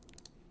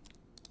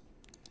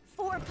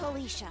 For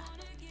Policia.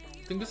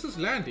 I think this is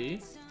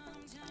Landy.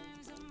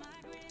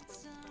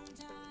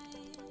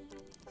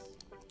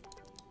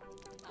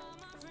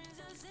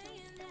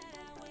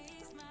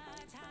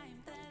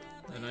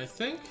 And I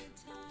think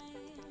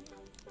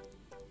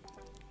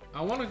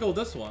I want to go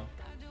this one.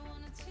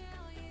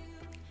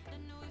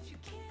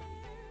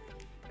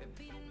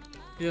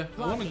 Yeah,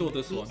 I want to go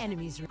this one.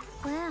 Enemies.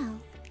 Well,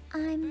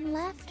 I'm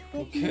left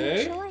with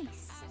Okay. no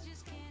choice.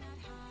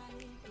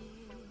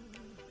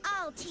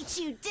 I'll teach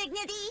you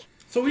dignity.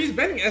 So he's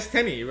banning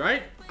S10,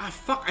 right? Ah,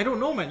 fuck, I don't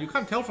know, man. You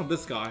can't tell from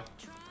this guy.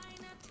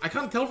 I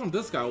can't tell from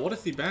this guy. What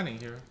is he banning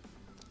here?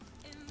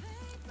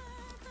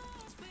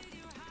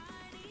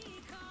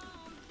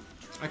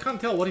 I can't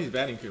tell what he's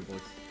banning here, boys.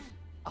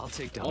 I'll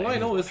take down All I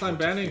know is I'm anyone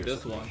who banning fears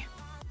this of one. me.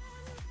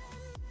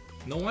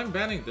 No, I'm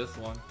banning this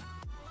one.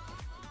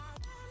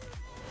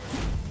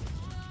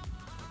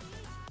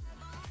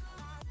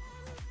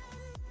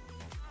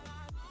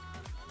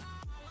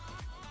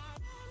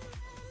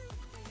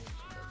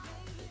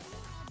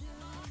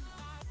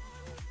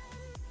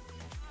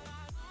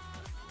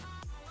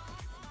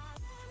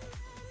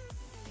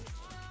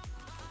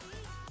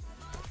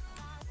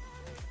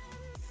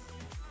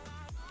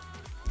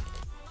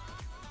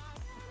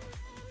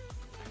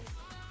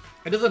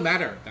 It doesn't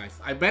matter, guys.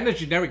 I banned a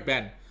generic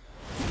ban.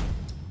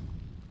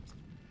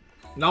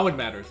 Now it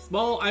matters.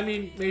 Well, I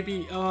mean,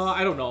 maybe,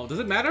 I don't know. Does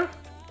it matter?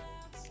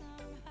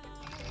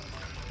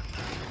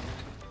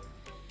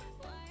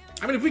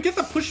 I mean, if we get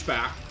the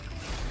pushback...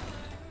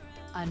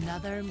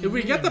 If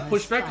we get the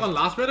pushback on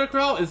last Weather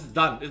Crow, it's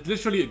done. It's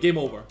literally a game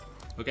over.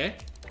 Okay?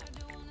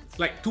 It's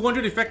like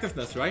 200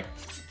 effectiveness, right?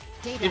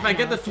 If I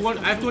get the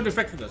 200, I have 200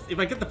 effectiveness. If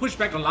I get the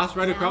pushback on last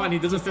Rider Crow and he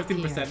doesn't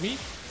 15% me,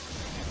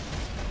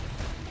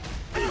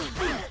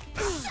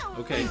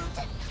 okay,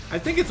 I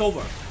think it's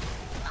over.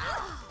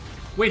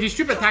 Wait, he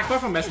stripped attack bar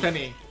from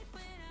S10E.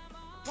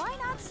 Why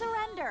not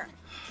surrender?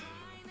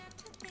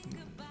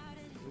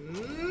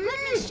 Let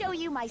me show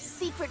you my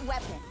secret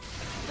weapon.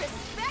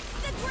 Respect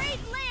the Great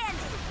Land.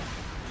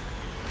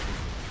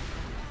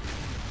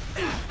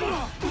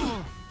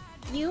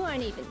 You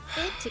aren't even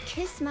fit to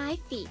kiss my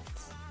feet.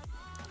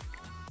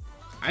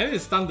 I need to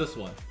stun this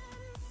one.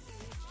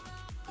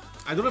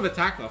 I don't have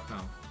attack buff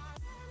now.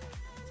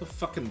 It's a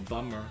fucking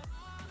bummer.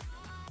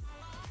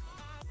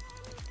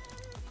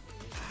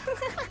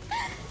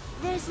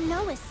 There's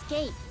no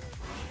escape.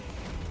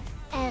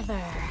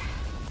 Ever.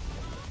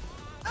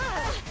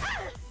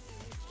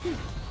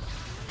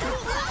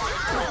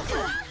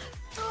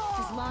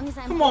 As long as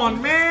I'm Come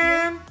on,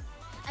 man!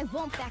 I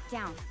won't back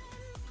down.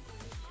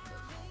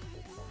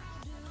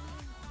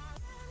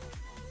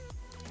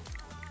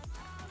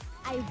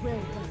 I will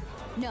win.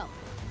 No.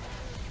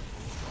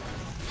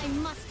 I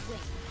must win.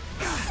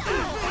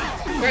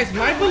 Guys,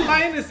 my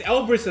lion is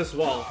Elbrus as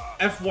well.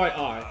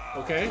 FYI,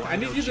 okay? I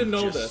need you to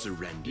know this.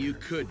 Surrender. You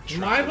could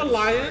My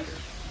lion,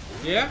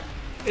 yeah,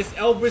 is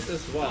Elbrus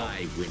as well.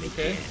 I win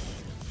okay? again.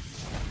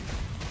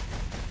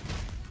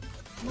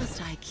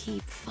 Must I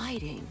keep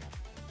fighting?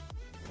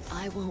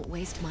 I won't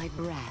waste my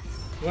breath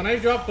When I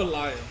drop the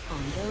lion.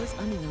 on those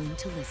unwilling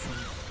to listen.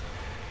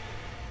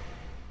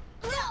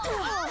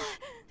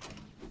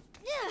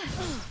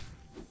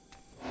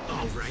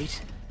 All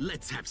right,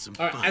 let's have some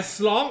Alright, fun. as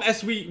long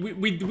as we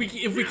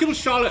if we kill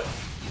Charlotte.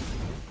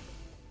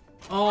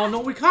 Oh no,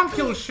 we can't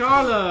kill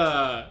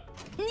Charlotte.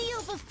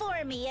 Kneel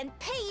before me and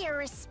pay your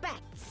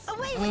respects.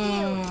 Away with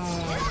you.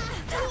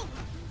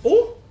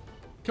 Oh,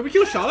 can we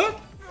kill Charlotte?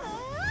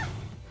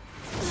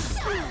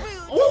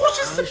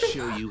 Oh, I'll she's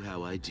show you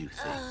how I do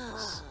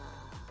things.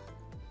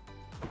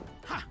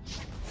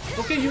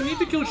 okay. You need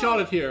to kill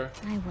Charlotte here.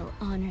 I will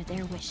honor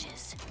their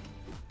wishes.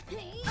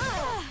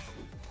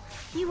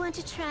 You want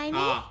to try me?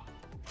 Ah.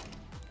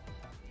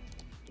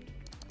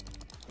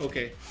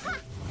 Okay.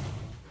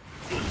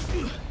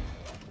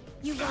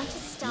 You want to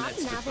stop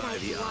Let's now that defy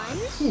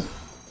I've the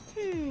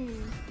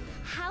won?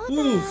 How about...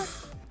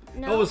 Oof.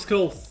 No, That was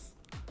close.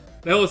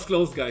 That was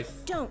close, guys.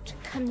 don't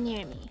come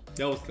near me.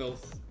 That was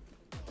close.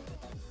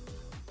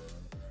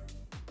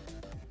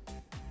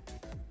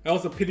 That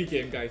was a pity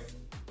game, guys.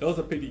 That was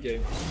a pity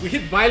game. We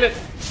hit Violet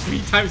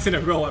 3 times in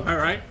a row, am I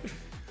right?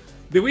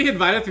 Did we hit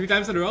Violet 3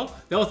 times in a row?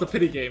 That was a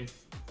pity game.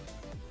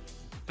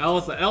 That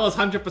was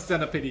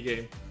 100% a pity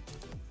game.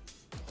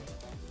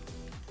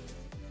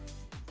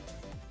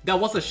 That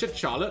was a shit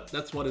Charlotte.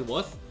 That's what it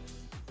was.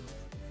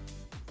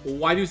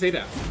 Why do you say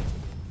that?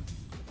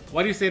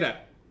 Why do you say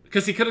that?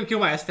 Because he couldn't kill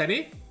my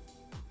S10E?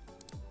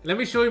 Let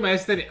me show you my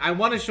S10E. I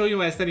want to show you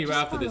my S10E right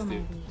after this,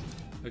 dude.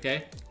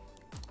 Okay?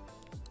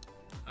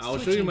 I'll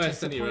show you my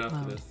S10E right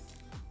after this.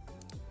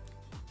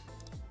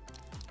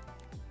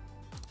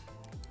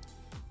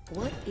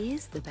 What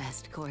is the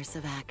best course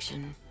of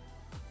action?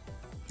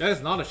 That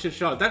is not a shit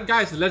shot. That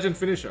guy's a legend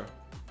finisher.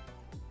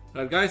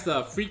 That guy's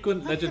a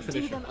frequent legend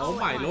finisher. Oh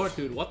my lord,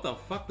 dude. What the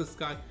fuck? This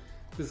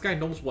guy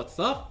knows what's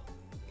up.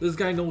 This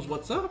guy knows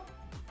what's up.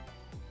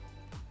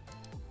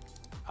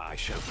 I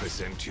shall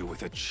present you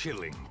with a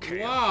chilling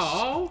chaos.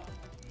 Wow.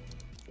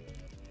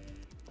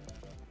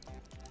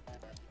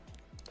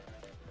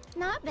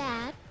 Not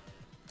bad.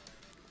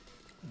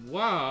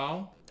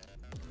 Wow.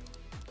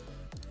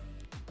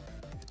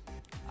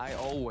 I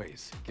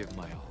always give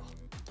my all.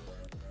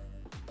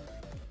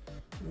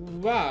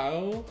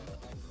 Wow.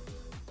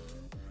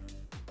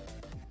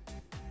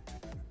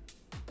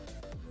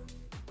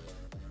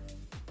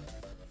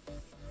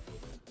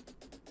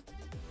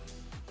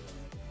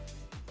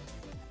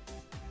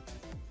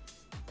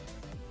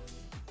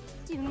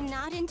 Do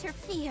not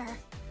interfere.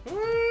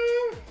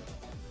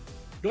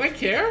 Do I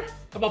care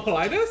about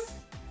Politis?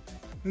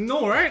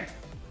 No, right?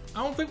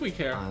 I don't think we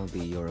care. I'll be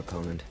your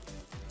opponent.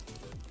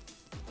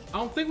 I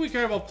don't think we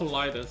care about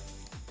Politis.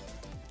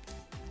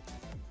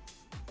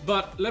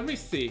 But let me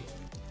see.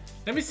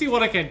 Let me see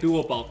what I can do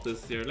about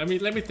this here. Let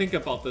me think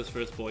about this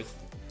first, boys.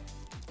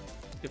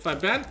 If I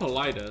ban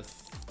Politis.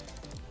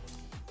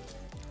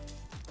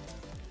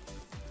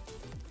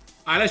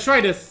 Alright, let's try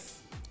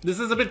this. This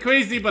is a bit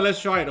crazy, but let's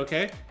try it,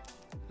 okay?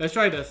 Let's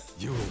try this.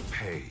 You'll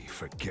pay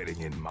for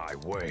getting in my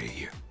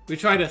way. We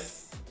try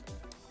this.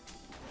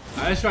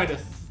 Alright, let's try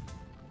this.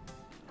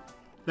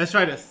 Let's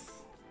try this.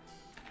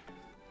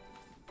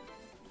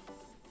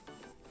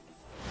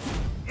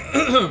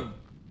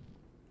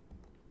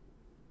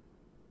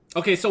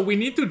 Okay, so we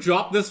need to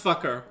drop this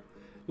fucker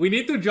We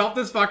need to drop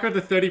this fucker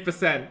to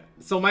 30%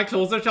 so my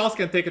closer Charles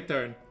can take a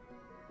turn.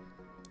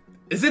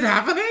 Is it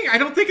happening? I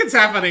don't think it's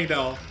happening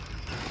though.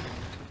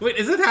 Wait,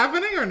 is it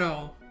happening or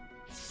no?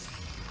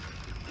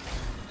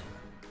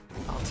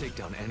 I'll take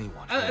down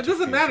anyone. It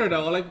doesn't matter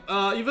though. Like,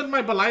 even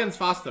my Balion's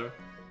faster.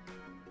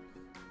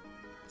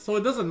 So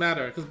it doesn't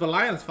matter because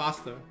Balion's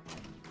faster.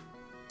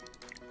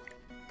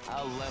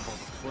 I'll level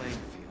the playing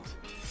field.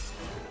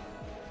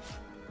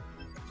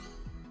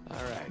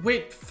 All right.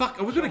 Wait, fuck.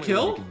 Are we gonna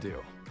kill? Can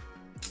do.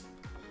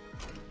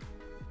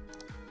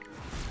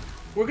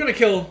 We're gonna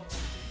kill.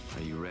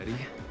 Are you ready?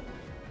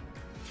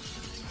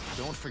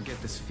 Don't forget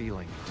this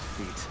feeling of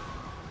defeat.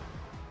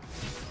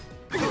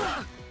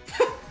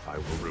 I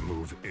will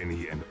remove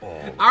any and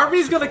all.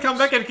 Arby's gonna come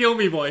back and kill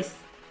me, boys.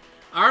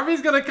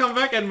 Arby's gonna come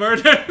back and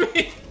murder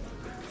me.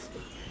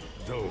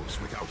 Those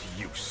without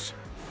use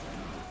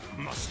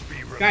must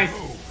be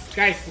removed.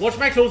 Guys, watch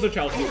my closer,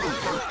 Chelsea.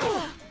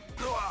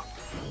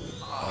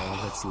 All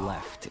that's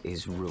left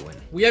is ruin.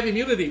 We have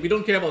immunity. We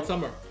don't care about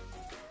Summer.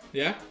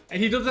 Yeah?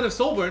 And he doesn't have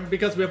Soulburn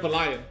because we have a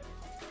Lion.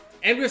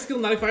 And we're skill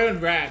nullifier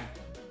and Ran.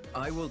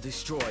 I will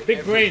destroy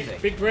Big brain.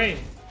 Big brain.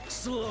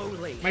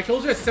 slowly. My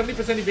closer has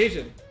 70%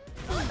 evasion.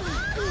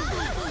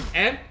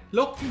 And,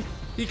 look,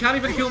 he can't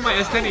even kill my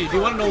S10E. Do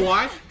you want to know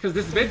why? Because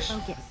this bitch.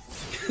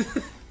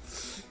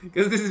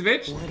 Because this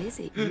bitch. What is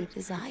it you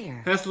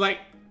desire? Has like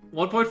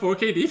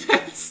 1.4k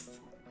defense.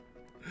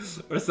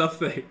 Or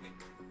something.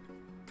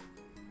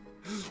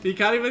 He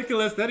can't even kill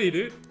S10E,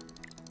 dude.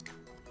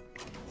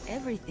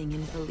 Everything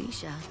in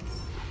Felicia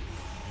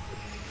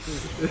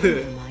is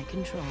under my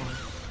control.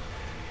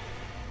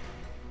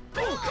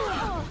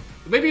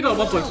 Maybe not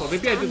 1.4.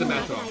 Maybe I did the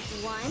math wrong.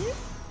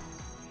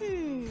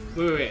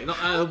 Wait. No,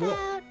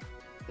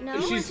 no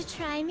one to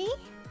try me?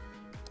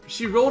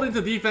 She rolled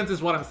into defense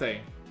is what I'm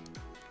saying.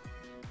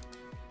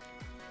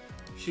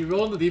 She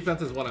rolled into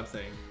defense is what I'm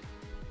saying.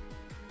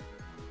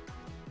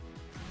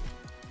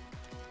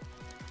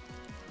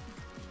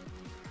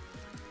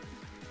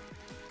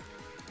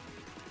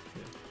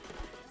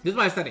 This is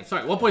my standing.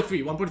 Sorry,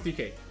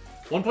 1.3k.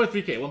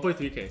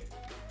 1.3k.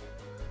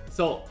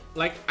 So,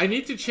 like, I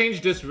need to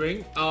change this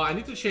ring. I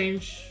need to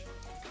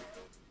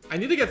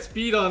get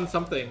speed on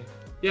something.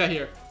 Yeah,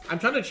 here. I'm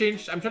trying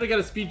to get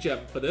a speed gem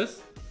for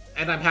this.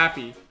 And I'm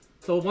happy.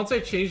 So once I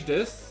change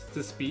this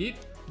to speed,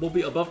 we'll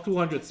be above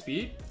 200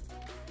 speed.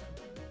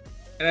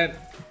 And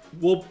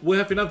we'll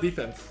have enough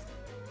defense.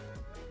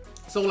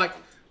 So, like,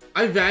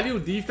 I value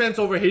defense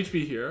over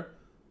HP here.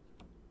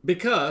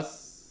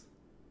 Because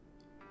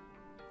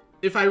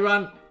if I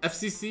run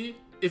FCC,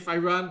 if I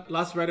run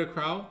Last Rider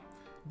Crown,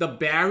 the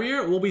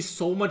barrier will be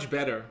so much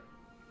better.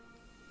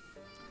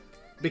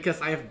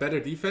 Because I have better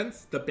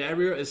defense, the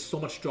barrier is so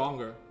much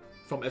stronger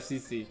from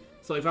FCC.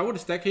 So if I were to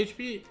stack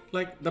HP,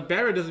 like, the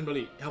barrier doesn't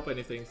really help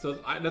anything. So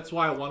that's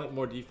why I wanted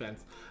more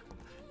defense.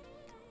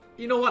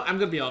 You know what? I'm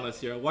gonna be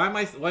honest here. Why am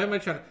I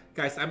trying to...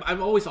 Guys,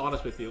 I'm always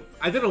honest with you.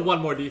 I didn't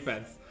want more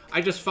defense.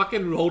 I just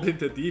fucking rolled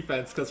into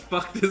defense because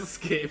fuck this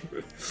game.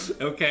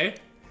 Okay?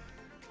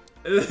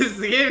 This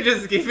game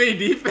just gave me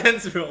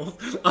defense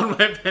rolls on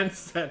my pen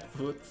set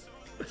boots.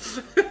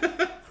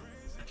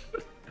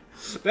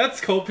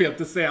 That's copium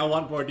to say I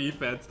want more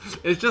defense.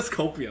 It's just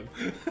copium.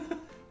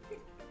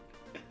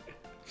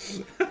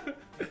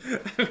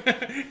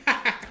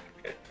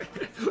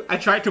 I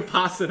tried to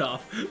pass it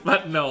off,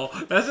 but no,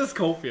 that's just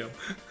copium.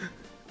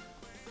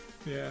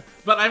 Yeah,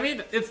 but I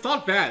mean, it's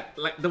not bad.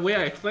 Like, the way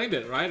I explained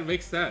it, right? It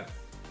makes sense.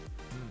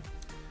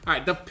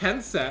 Alright, the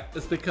pen set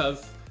is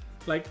because,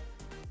 like,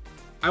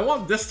 I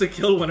want this to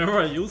kill whenever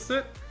I use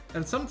it,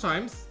 and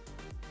sometimes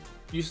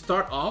you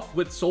start off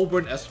with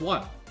Soulburn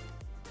S1.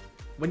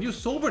 When you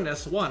Soulburn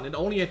S1, it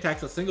only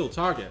attacks a single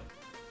target.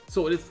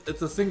 So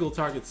it's a single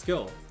target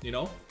skill, you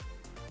know?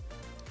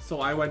 So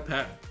I went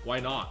pen. Why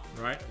not,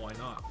 right? Why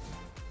not?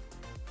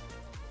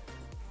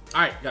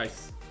 Alright,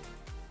 guys.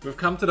 We've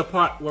come to the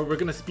part where we're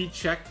gonna speed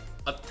check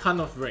a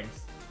ton of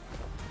rings.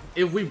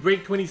 If we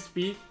break 20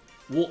 speed,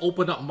 we'll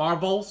open up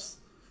marbles,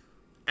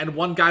 and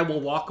one guy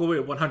will walk away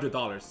with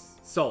 $100.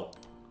 So,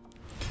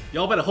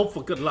 y'all better hope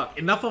for good luck.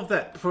 Enough of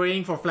that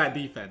praying for flat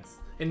defense.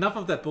 Enough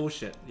of that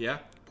bullshit, yeah?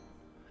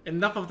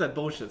 Enough of that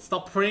bullshit.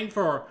 Stop praying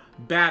for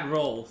bad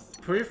rolls.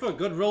 Pray for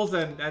good rolls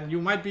and you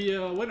might be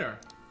a winner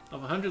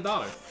of $100.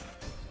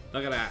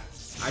 Look at that.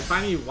 I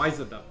finally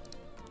wisened up.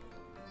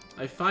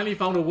 I finally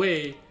found a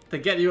way to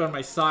get you on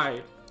my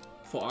side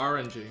for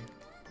RNG.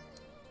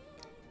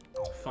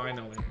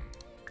 Finally.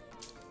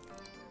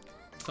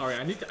 Sorry,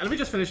 let me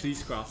just finish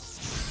these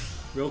crafts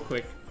real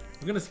quick.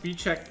 I'm gonna speed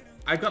check.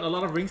 I got a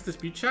lot of rings to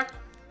speed check.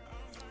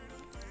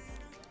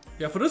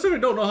 Yeah, for those of you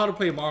who don't know how to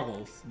play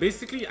marbles,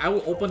 basically I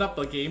will open up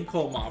a game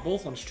called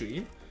Marbles on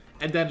stream,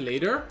 and then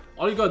later,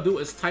 all you gotta do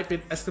is type in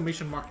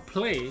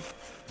 !play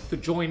to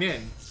join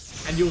in,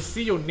 and you'll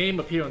see your name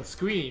appear on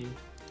screen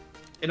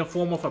in a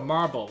form of a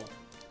marble,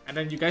 and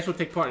then you guys will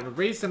take part in a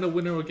race, and the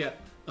winner will get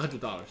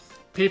 $100.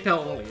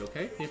 PayPal only,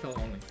 okay? PayPal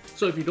only.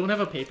 So if you don't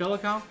have a PayPal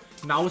account,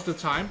 now is the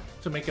time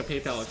to make a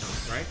PayPal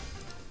account, right?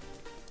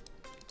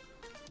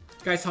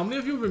 Guys, how many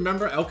of you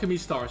remember Alchemy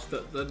Stars,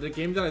 the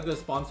game that I did a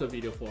sponsor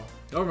video for?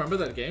 Y'all remember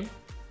that game?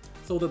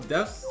 So the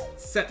devs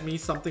sent me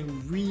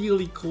something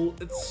really cool.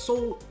 It's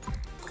so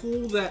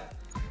cool that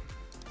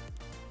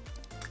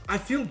I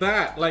feel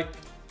bad, like,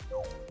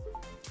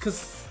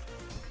 cause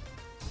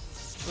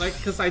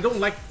I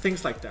don't like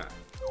things like that.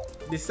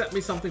 They sent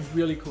me something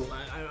really cool.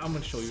 I'm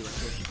gonna show you right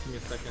here. Give me a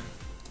second.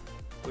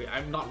 Wait,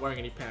 I'm not wearing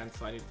any pants,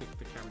 so I need to take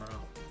the camera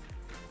out.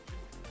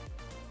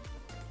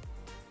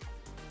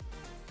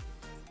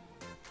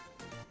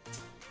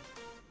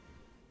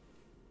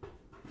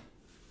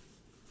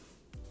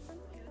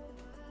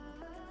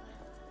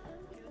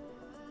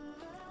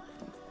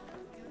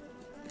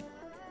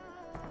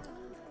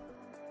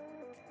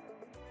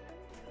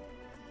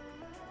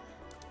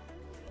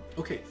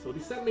 Okay, so they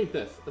sent me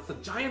this. It's a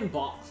giant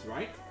box,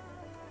 right?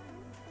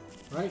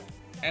 Right?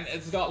 And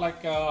it's got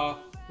like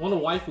one of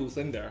the waifus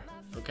in there,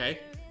 okay?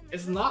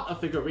 It's not a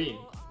figurine.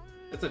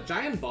 It's a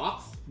giant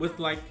box with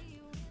like...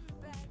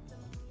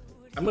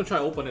 I'm gonna try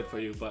to open it for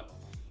you, but...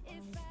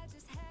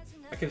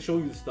 I can show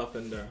you the stuff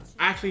in there.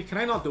 Actually, can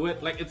I not do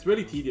it? Like, it's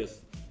really tedious.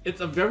 It's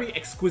a very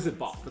exquisite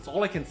box, that's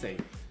all I can say.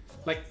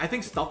 Like, I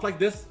think stuff like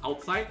this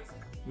outside,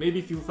 maybe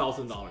a few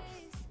 $1,000s.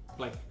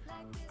 Like,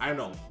 I don't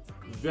know.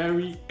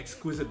 Very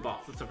exquisite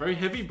box. It's a very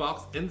heavy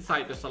box.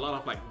 Inside there's a lot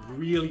of like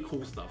really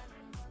cool stuff,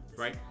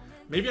 right?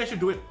 Maybe I should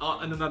do it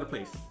in another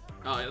place,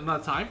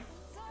 another time.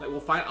 Like we'll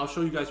find. I'll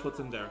show you guys what's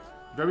in there.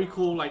 Very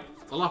cool. Like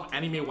a lot of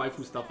anime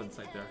waifu stuff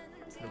inside there.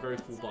 In a very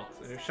cool box.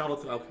 And shout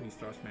out to Alchemy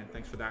Stars, man.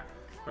 Thanks for that.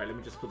 Right, let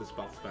me just put this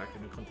box back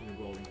and we'll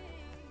continue rolling.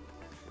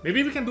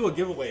 Maybe we can do a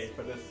giveaway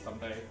for this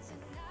someday.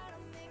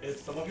 Is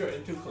some of you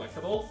into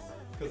collectibles?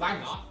 Because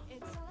I'm not.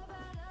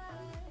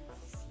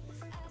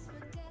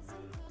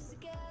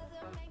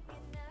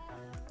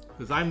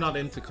 Because I'm not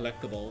into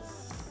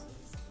collectibles,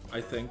 I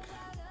think.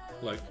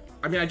 Like,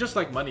 I mean, I just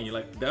like money.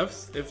 Like,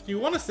 devs, if you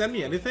want to send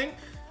me anything,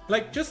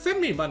 like, just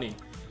send me money.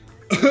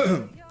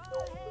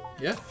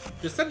 Yeah,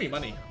 just send me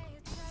money.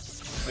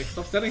 Like,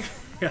 stop sending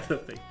the other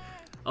thing.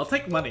 I'll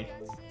take money.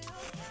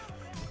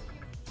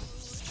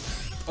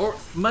 Or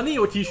money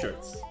or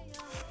t-shirts.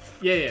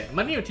 Yeah,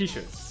 money or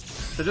t-shirts.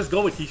 So just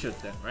go with t-shirts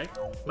then, right?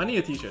 Money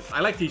or t-shirts. I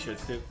like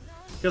t-shirts too.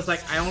 Because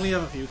like I only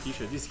have a few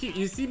t-shirts.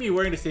 You see me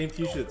wearing the same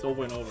t-shirts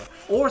over and over.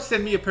 Or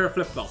send me a pair of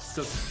flip-flops,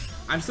 because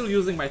I'm still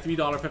using my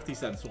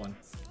 $3.50 one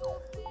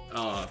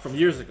from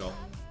years ago.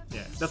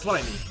 Yeah, that's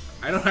what I need.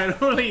 I don't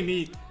really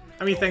need.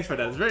 I mean, thanks for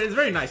that. It's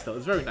very nice though.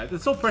 It's very nice.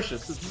 It's so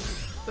precious.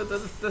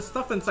 The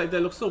stuff inside there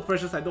looks so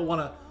precious. I don't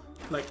want to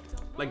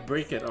like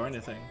break it or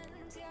anything.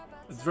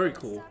 It's very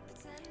cool.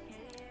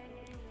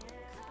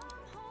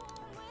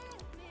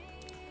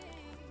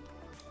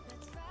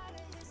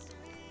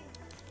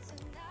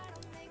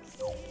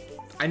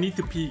 I need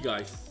to pee,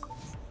 guys.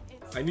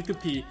 I need to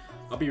pee.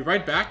 I'll be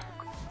right back.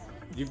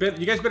 You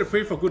guys better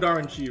pray for good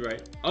RNG,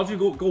 right? All of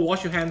you go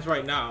wash your hands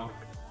right now.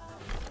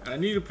 And I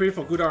need to pray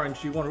for good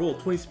RNG. You want to roll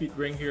a 20-speed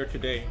ring here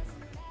today.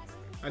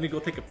 I need to go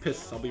take a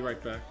piss. I'll be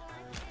right back.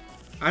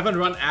 I haven't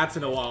run ads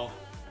in a while.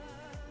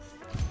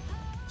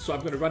 So I'm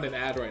going to run an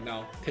ad right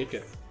now. Take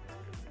it.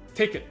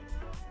 Take it.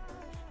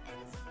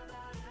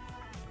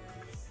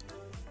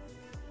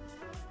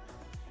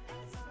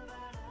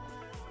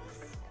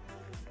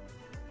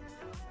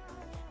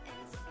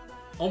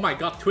 Oh my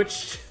god,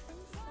 Twitch.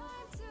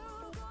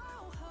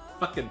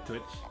 Fucking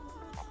Twitch.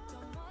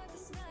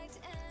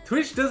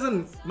 Twitch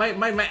doesn't...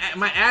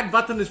 My ad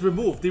button is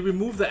removed. They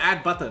removed the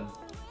ad button.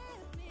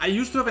 I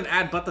used to have an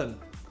ad button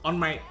on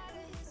my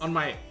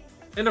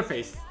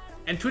interface.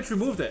 And Twitch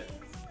removed it.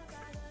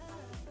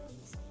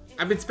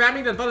 I've been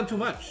spamming that button too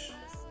much.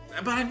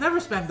 But I've never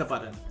spammed the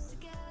button.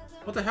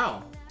 What the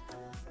hell?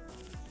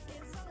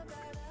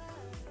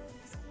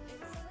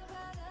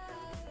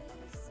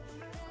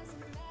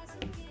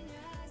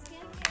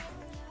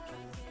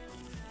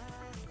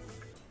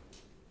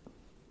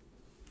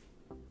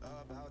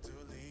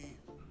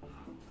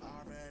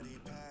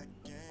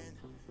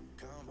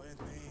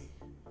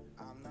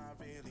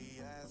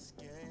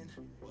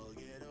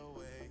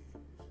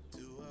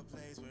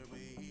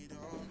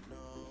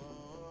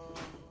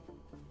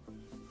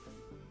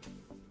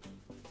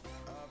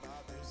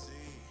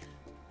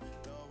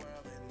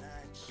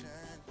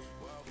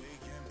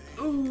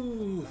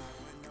 Ooh.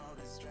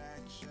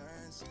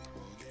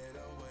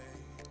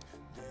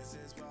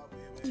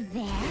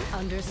 There.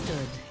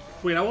 Understood.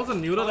 Wait, I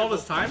wasn't muted all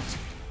this time?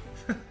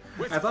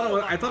 I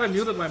thought I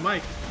muted my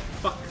mic.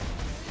 Fuck.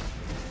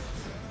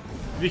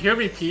 Did you hear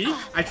me pee?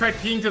 I tried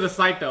peeing to the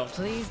side though.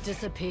 Please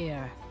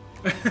disappear.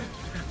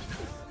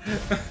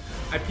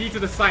 I peed to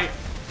the side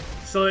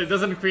so it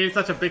doesn't create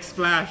such a big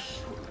splash.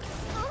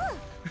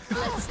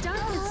 Let's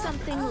start with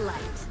something light.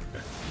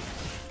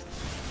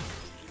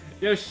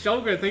 Yo,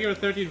 Shogun, thank you for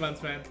 13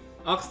 months, man.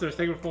 Oxter,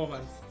 thank you for 4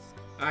 months.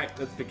 Alright,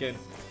 let's begin.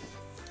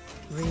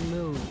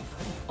 Remove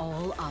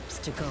all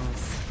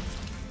obstacles.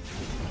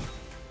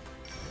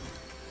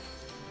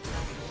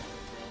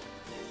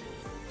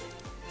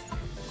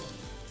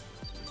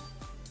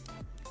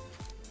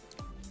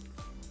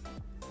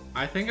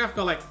 I think I've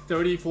got like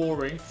 34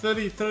 rings,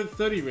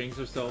 30 rings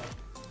or so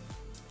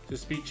to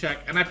speed check,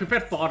 and I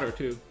prepared fodder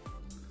too.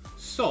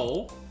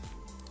 So,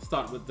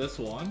 start with this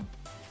one.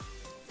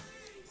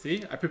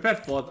 See, I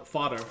prepared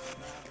fodder.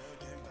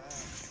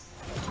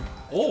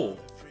 Oh,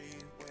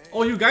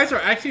 oh, you guys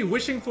are actually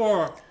wishing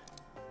for.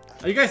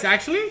 Are you guys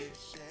actually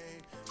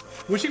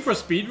wishing for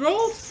speed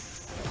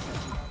rolls?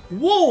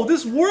 Whoa,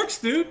 this works,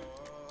 dude.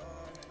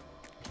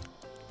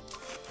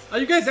 Are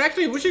you guys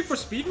actually wishing for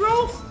speed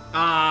rolls?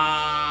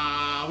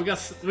 Ah, we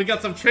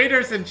got some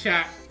traders in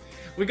chat.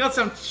 We got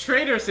some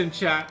traders in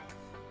chat.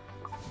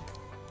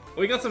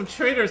 We got some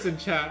traders in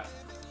chat.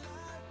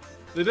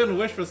 They didn't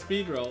wish for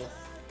speed rolls.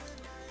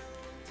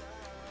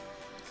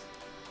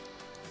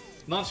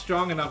 Not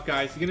strong enough,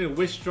 guys. You're gonna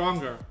wish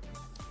stronger.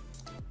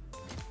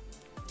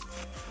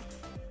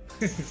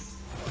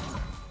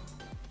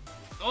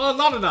 Oh,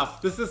 not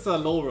enough. This is a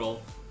low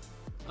roll.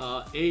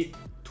 8,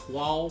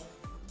 12,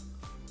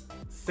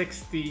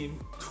 16,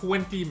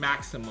 20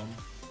 maximum.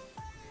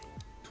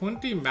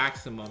 20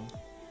 maximum.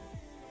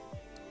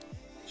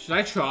 Should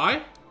I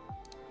try?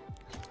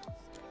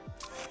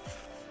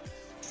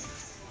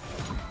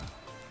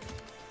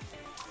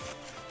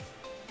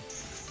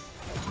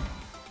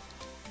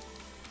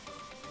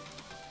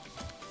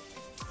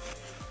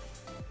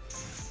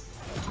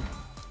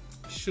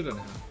 Shouldn't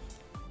have.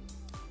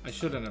 I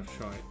shouldn't have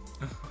tried.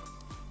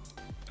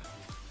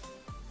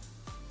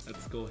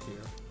 Let's go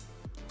here.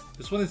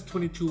 This one is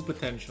 22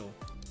 potential.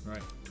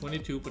 Right,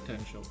 22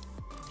 potential.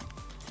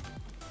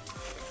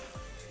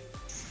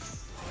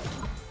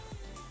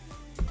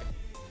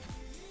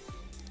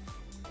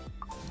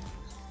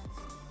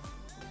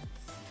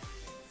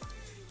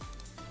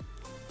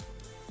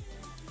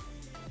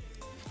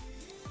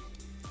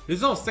 This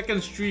is our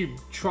second stream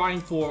trying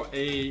for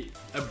a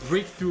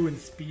breakthrough in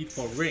speed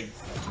for rings.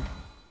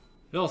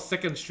 This is our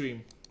second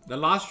stream. The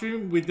last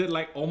stream we did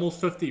like almost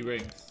 50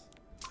 rings.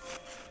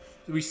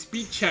 We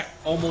speed checked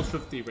almost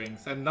 50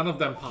 rings and none of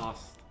them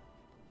passed.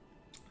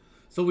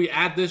 So we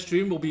add this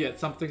stream, we'll be at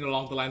something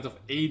along the lines of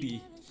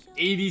 80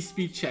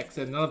 speed checks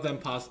and none of them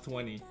passed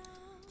 20.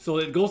 So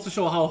it goes to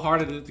show how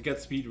hard it is to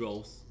get speed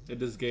rolls in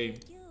this game.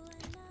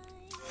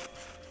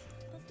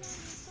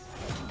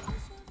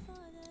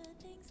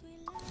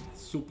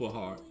 Super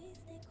hard.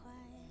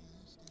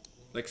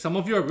 Like some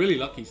of you are really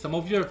lucky. Some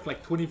of you have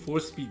like 24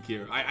 speed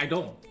gear. I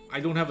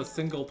don't have a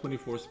single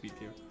 24 speed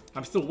gear.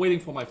 I'm still waiting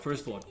for my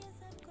first one.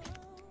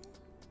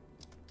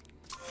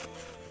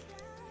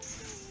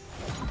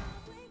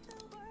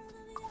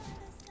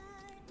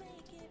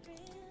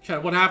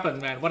 Chat, what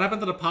happened, man? What happened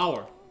to the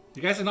power?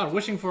 You guys are not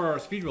wishing for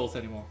speed rolls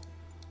anymore.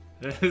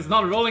 It's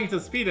not rolling to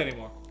speed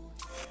anymore.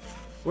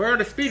 Where are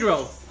the speed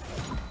rolls?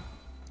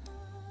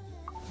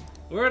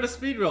 Where are the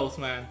speed rolls,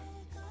 man?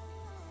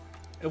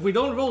 If we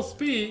don't roll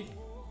speed,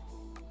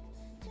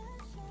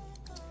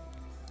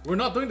 we're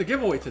not doing the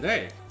giveaway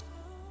today.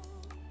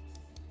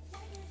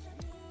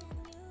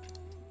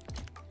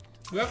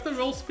 We have to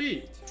roll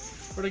speed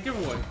for the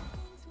giveaway.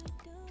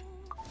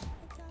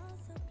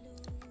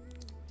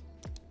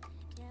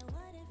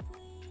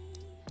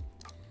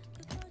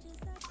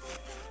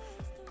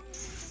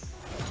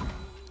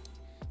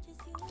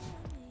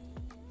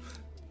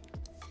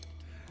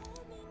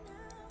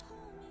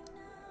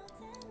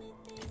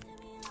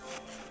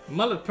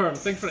 Mullet Perm,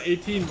 thanks for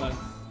 18 months.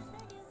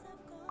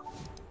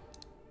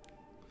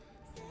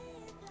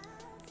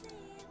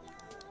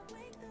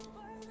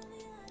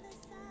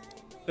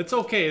 It's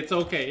okay, it's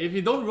okay. If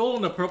you don't roll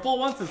on the purple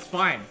ones, it's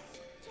fine.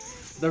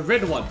 The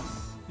red ones,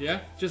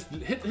 yeah? Just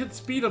hit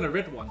speed on the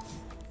red ones.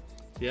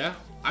 Yeah?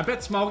 I bet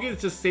Smaugy is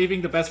just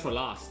saving the best for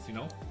last, you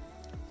know?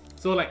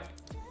 So like,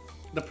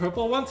 the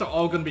purple ones are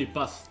all gonna be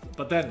bust.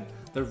 But then,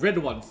 the red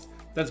ones,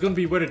 that's gonna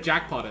be where the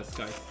jackpot is,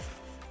 guys.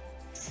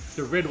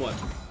 The red ones.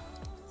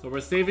 So we're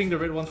saving the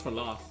red ones for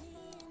last.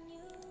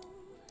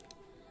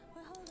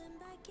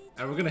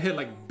 And we're gonna hit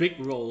like big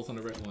rolls on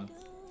the red ones.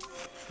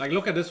 Like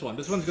look at this one.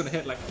 This one's gonna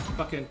hit like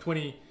fucking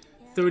 20,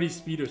 30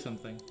 speed or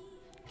something.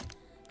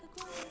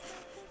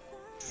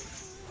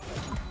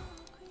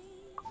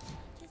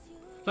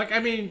 Like I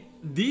mean,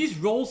 these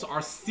rolls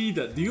are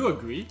seeded. Do you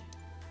agree?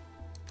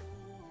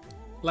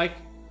 Like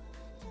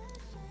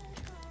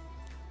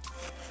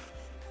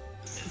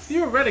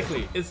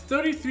theoretically, it's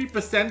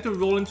 33% to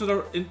roll into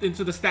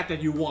the stat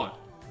that you want,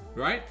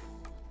 right?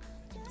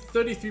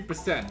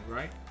 33%,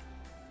 right?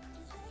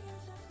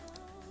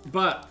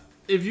 But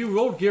if you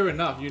roll gear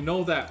enough, you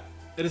know that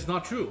it is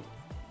not true.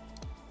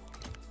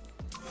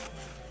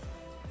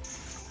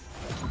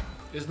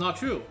 It's not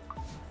true.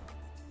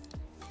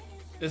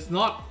 It's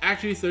not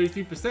actually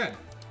 33%.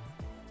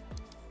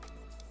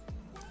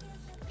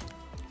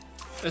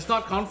 It's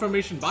not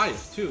confirmation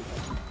bias too.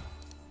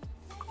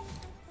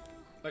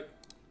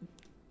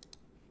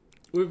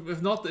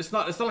 It's not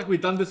like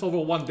we've done this over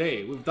one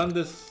day. We've done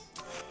this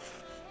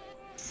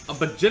a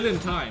bajillion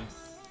times,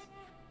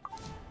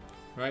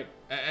 right?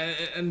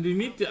 And you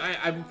need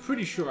to. I'm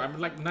pretty sure. I'm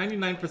like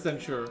 99%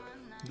 sure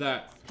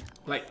that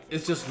like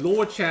it's just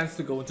lower chance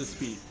to go into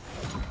speed.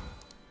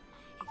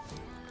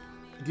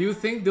 Do you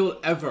think they'll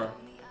ever?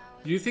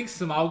 Do you think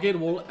Smilegate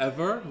will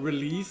ever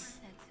release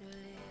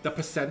the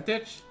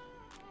percentage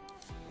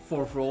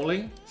for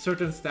rolling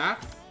certain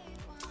stats?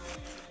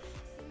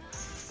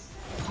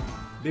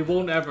 They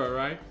won't ever,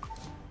 right?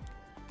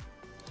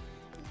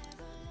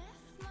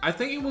 I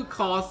think it will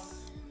cause,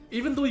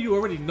 even though you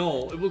already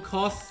know, it will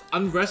cause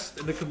unrest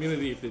in the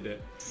community if they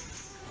did.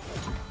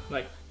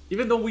 Like,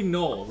 even though we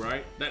know,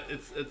 right, that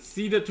it's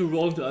seeded to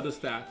roll into other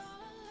stats.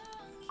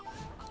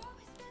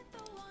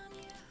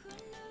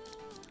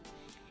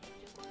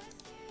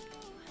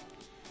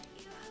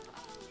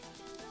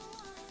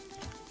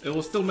 It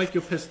will still make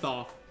you pissed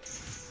off.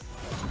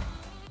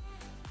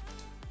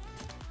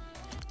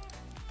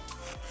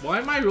 Why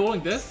am I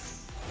rolling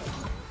this?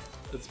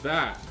 It's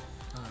bad.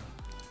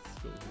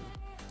 Let's go here.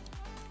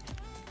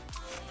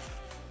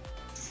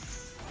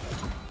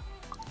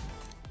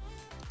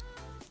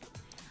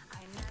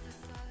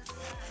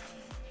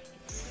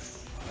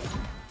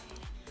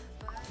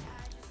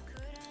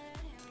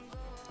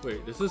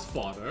 Wait, this is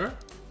fodder.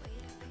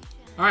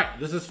 Alright,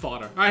 this is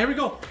fodder. Alright, here we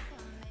go.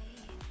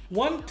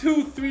 1,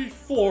 2, 3,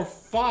 4,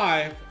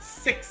 5,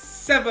 6,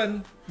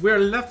 7. We're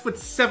left with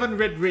 7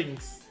 red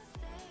rings.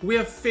 We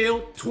have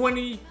failed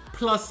 20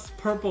 plus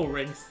purple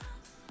rings.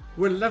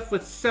 We're left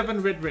with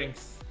 7 red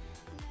rings.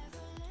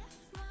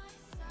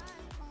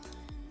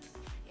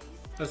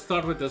 Let's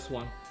start with this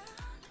one.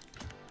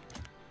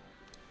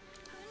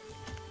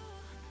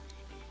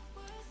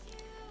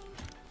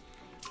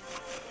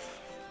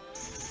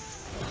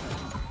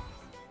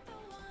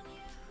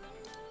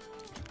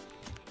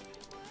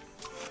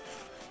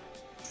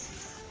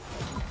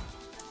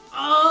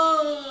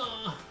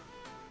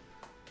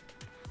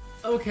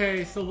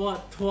 Okay, so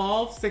what?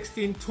 12,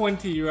 16,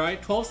 20,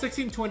 right? 12,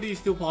 16, 20 is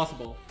still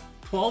possible.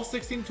 12,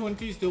 16,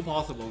 20 is still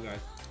possible, guys.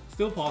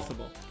 Still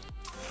possible.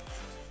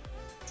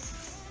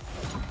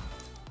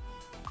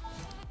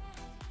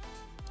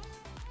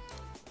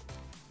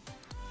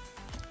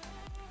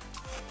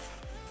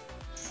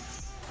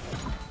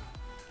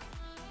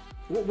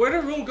 Where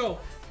did the rule go?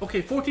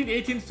 Okay, 14,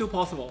 18 is still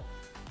possible.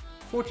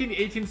 14,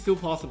 18 is still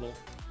possible.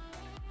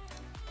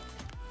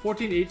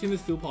 14, 18 is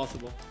still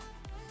possible.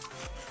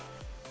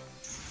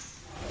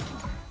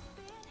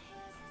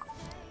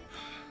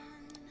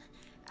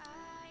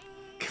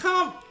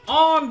 Come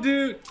on,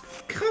 dude!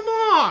 Come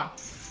on!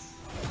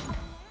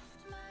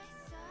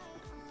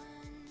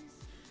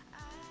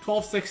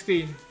 12,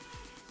 16.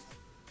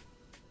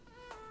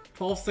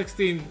 12,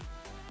 16.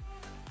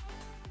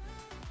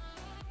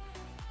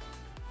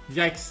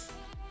 Yikes.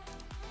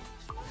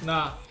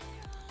 Nah.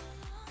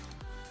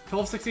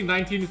 12, 16,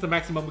 19 is the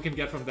maximum we can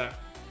get from that.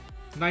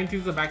 19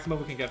 is the maximum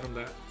we can get from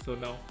that. So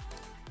no.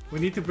 We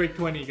need to break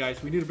 20,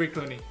 guys. We need to break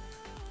 20.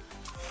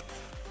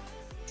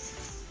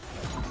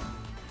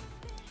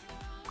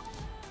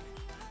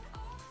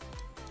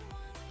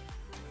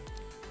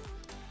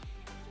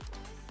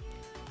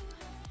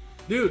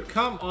 Dude,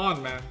 come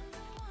on, man.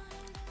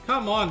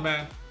 Come on,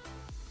 man.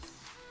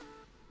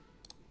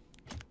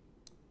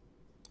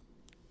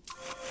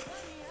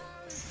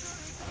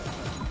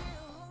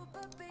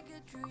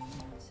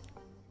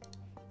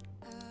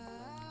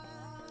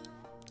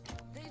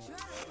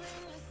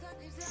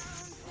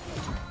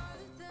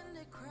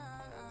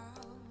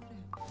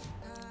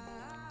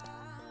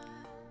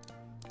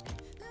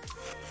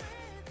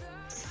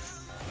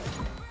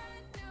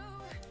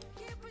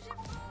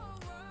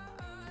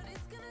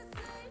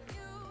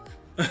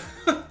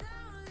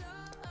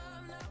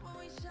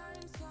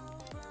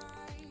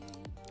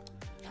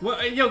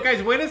 Well, yo,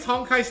 guys, when is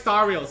Honkai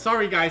Star Rail?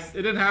 Sorry, guys,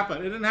 it didn't happen.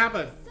 It didn't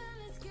happen.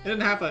 It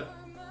didn't happen.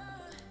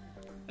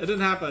 It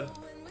didn't happen.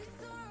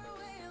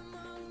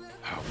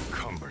 How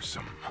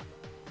cumbersome.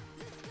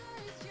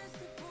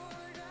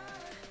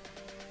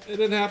 It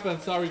didn't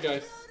happen. Sorry,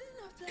 guys.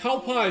 Cow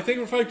Pie, thank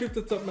you for 5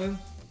 gifted up, man.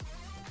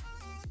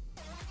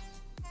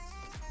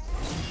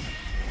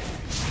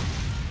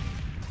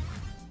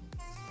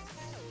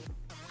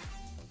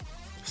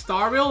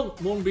 Star Rail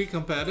won't be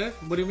competitive?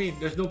 What do you mean?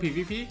 There's no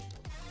PvP?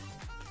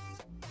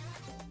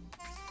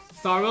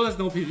 Star Rail has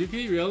no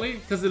PvP, really?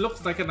 Because it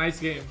looks like a nice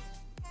game.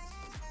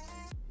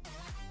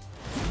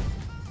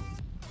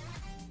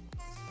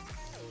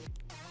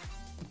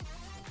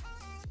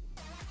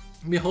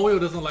 MiHoYo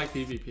doesn't like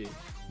PvP. Do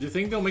you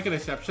think they'll make an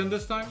exception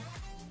this time?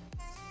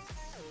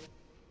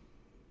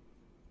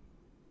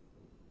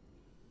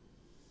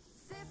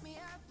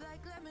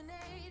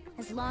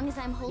 As long as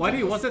I'm holding.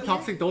 YD, what's the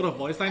Toxic Dota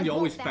voice line you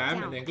always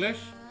spam in English?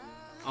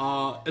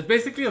 It's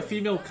basically a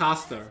female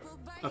caster.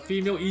 A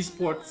female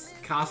esports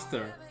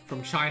caster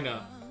from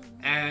China.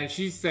 And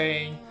she's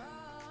saying,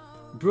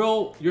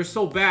 bro, you're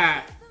so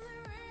bad.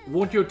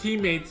 Won't your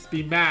teammates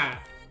be mad?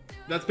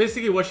 That's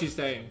basically what she's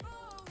saying.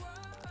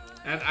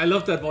 And I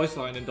love that voice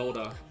line in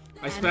Dota.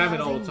 I spam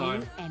it all the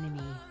time.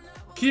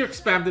 Kirk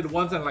spammed it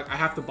once and like, I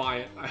have to buy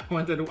it.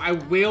 I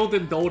wailed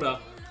in Dota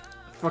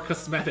for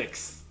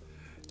cosmetics.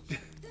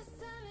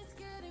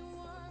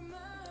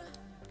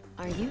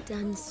 Are you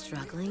done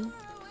struggling?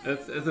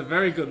 It's a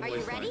very good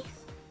voice line. Are you ready?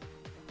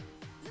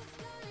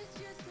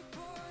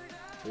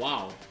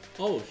 Wow.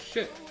 Oh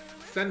shit,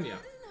 Senya.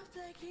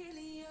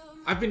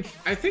 I think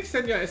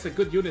Senya is a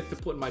good unit to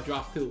put in my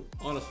draft too,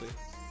 honestly.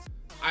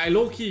 I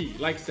low-key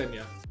like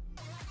Senya.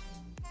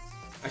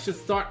 I should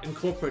start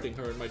incorporating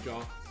her in my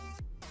draft.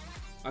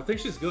 I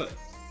think she's good.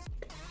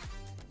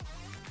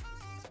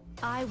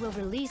 I will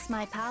release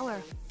my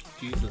power.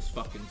 Jesus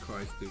fucking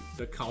Christ, dude.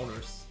 The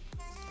counters.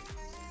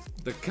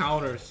 The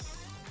counters.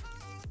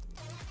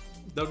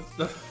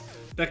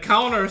 The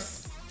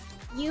counters.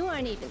 You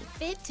aren't even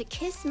fit to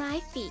kiss my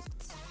feet.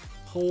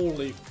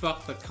 Holy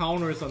fuck, the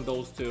counters on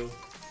those two.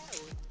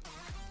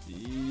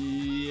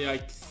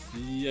 Yikes,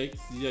 yikes,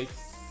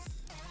 yikes.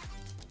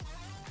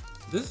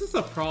 This is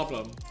a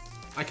problem.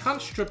 I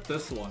can't strip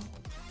this one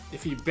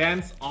if he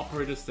bans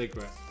Operator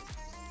Secret.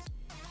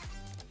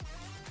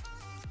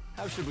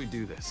 How should we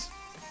do this?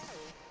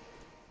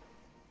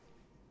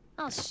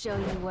 I'll show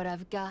you what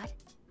I've got.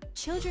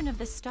 Children of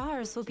the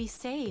stars will be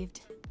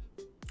saved.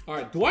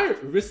 Alright, do I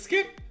risk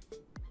it?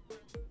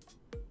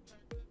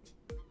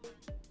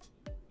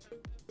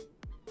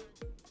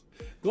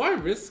 Do I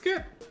risk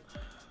it?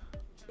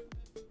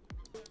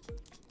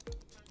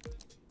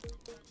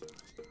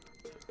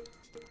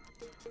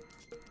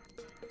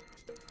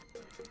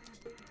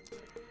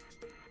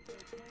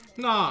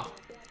 Nah.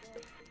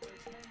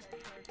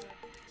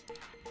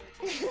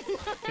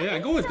 Okay, I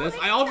go with this.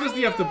 I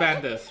obviously have to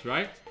ban this,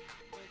 right?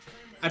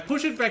 I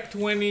push it back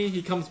 20,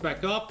 he comes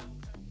back up.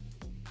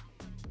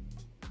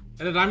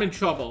 And then I'm in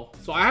trouble.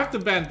 So I have to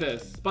ban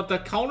this. But the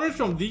counters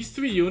from these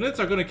 3 units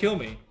are gonna kill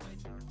me.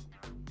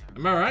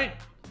 Am I right?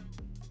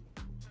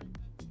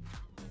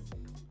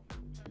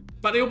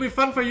 But it'll be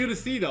fun for you to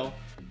see though.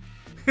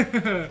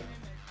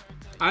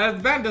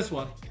 Let's ban this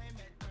one.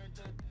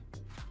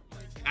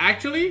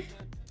 Actually,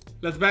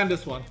 let's ban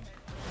this one.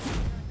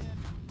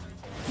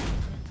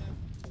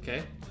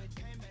 Okay.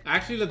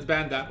 Actually, let's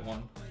ban that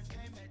one.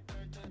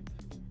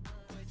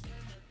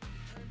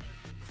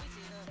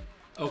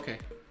 Okay.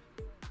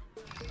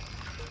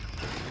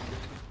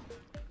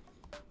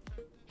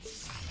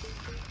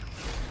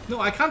 No,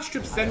 I can't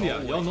strip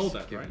Senya. Y'all know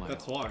that, right?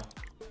 That's why.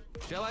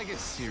 Shall I get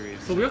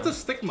serious? So we have to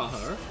stigma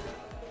her.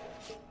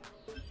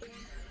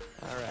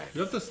 Alright. We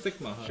have to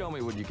stigma her. Show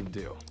me what you can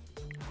do.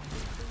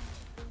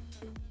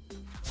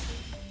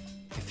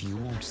 If you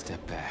won't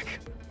step back,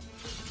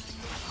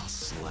 I'll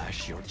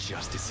slash your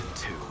justice in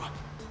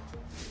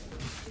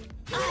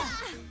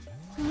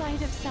 2.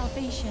 Light of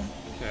salvation.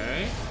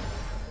 Okay.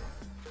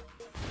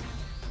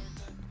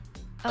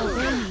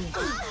 Obey me.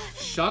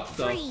 Shut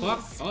the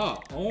fuck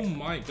up. Oh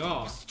my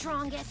god.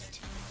 Strongest.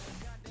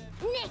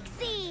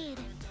 Nixie.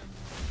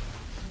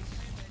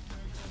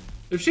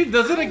 If she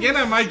does it again,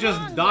 I might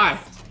just die.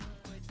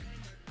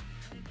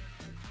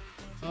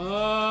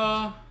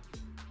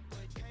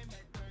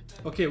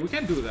 Okay, we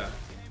can't do that.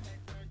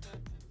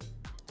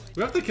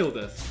 We have to kill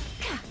this.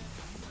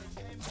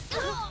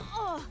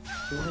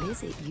 What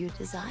is it you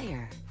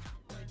desire?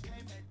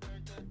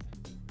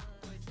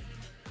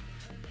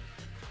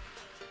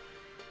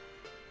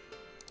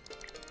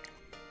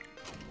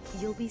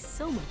 You'll be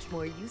so much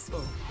more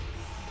useful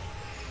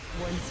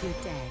once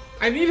you're dead.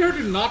 I need her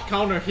to not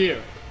counter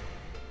here.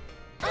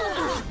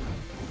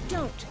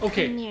 Don't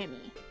Okay. come near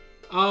me.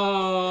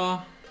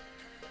 I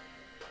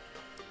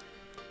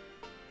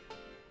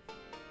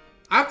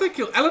have to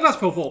kill. Elena's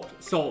provoked,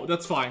 so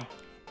that's fine.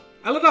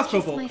 Elena's Kiss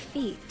provoked. my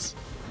feet.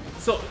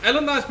 So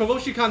Elena is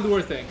provoked, she can't do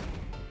her thing.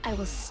 I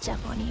will step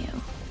on you.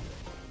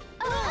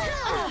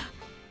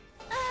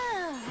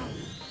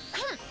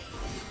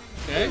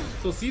 Okay,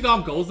 so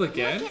C-Dom goes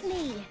again. Look at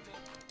me.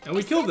 And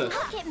we kill this.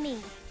 Look at me.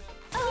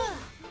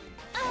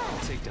 I'll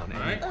take down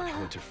Alright. anyone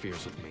who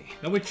interferes with me.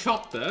 Then we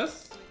chop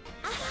this.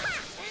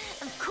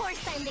 Of course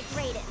I'm the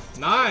greatest.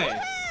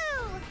 Nice.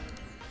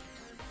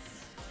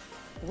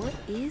 Woo! What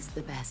is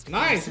the best?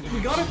 Nice, course of we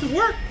got it action? to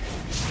work.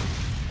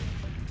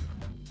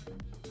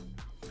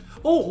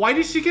 Oh, why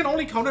did she can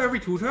only counter every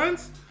 2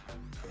 turns?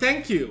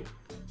 Thank you.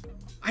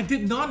 I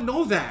did not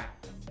know that.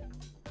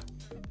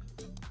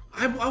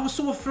 I was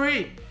so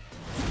afraid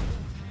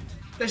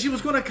that she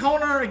was gonna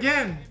counter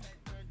again.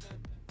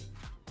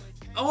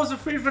 I was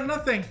afraid for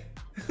nothing.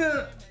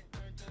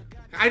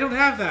 I don't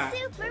have that.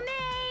 Super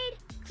maid.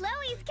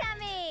 Chloe's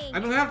coming. I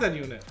don't have that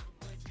unit.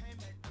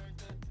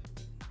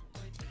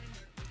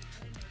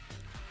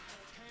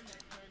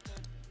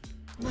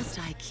 Must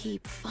I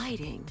keep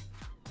fighting?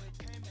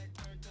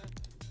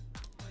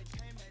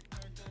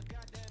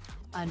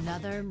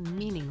 Another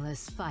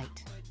meaningless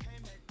fight.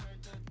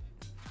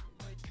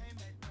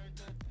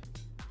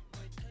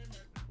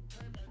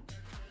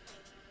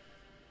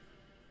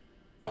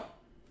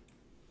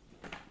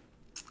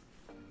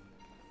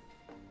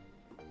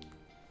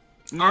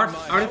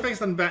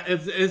 Artifacts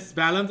is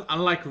balanced,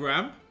 unlike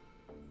Ram.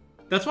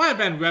 That's why I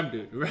banned Ram,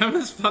 dude. Ram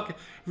is fucking.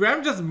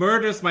 Ram just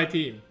murders my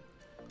team.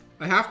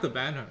 I have to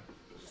ban her.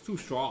 She's too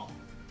strong.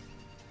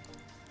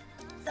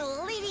 The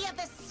lady of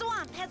the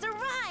swamp has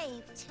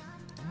arrived.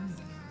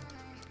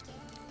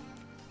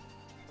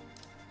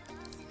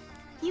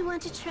 You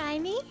want to try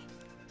me?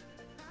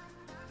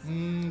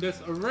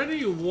 There's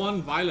already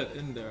 1 violet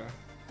in there.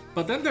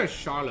 But then there's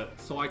Charlotte,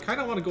 so I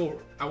kind of want to go.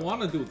 I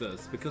want to do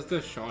this because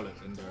there's Charlotte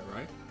in there,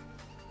 right?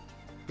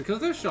 Because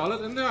there's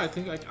Charlotte in there, I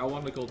think I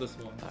want to go this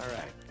one. All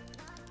right,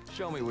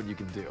 show me what you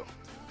can do.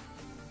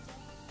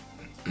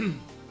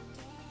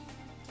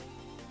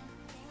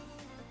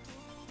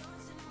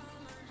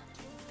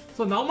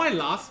 So now my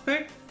last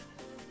pick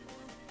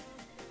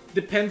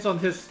depends on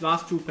his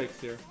last two picks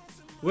here.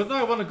 Whether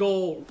I want to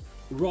go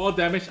raw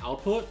damage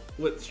output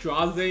with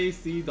Straze,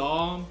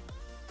 C-Dom,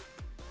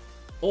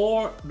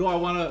 or do I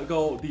want to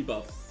go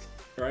debuffs,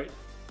 right?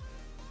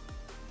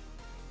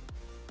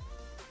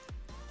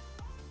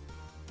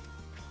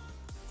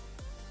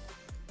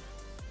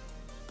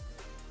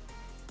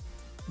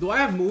 Do I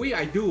have Mui?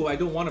 I do. I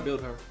don't want to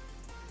build her.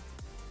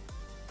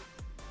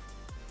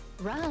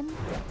 Run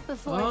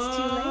before it's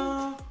too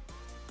late.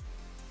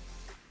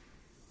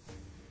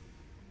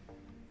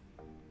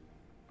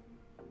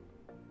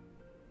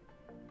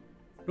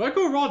 Do I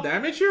go raw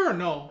damage here or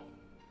no?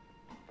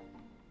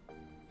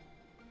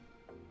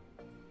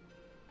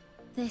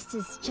 This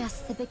is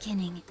just the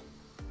beginning.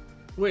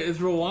 Wait, it's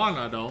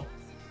Rowana though.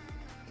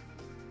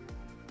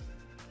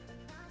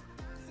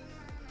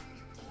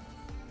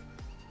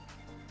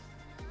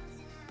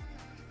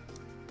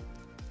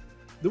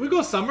 Do we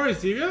go Summer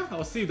Ezeria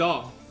or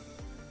C-Dom?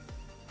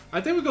 I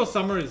think we go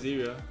Summer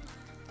Ezeria.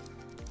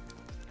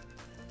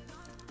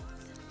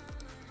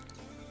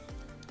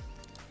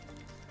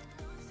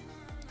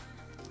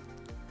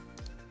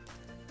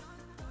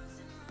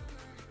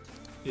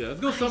 Yeah, let's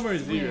go Summer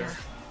Ezeria.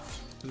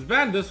 Let's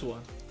ban this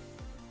one.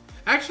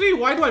 Actually,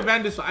 why do I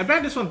ban this one? I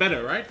ban this one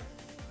better, right?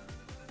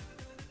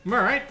 Am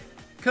I right?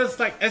 Because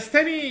like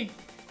Esteni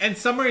and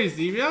Summer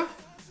Ezeria,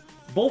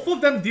 both of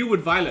them deal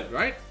with Violet,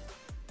 right?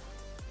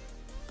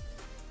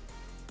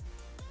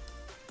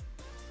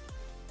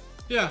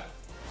 Yeah.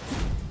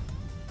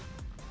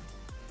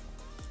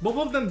 Both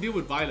of them deal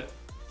with Violet.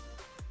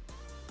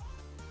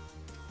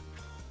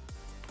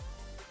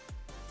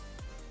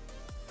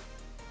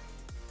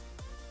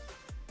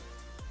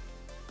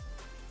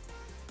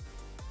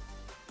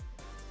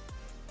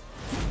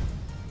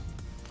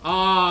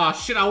 Ah,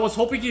 shit, I was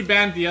hoping he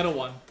banned the other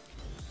one.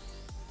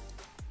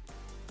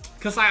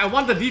 Because I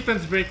want the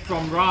defense break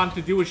from Ron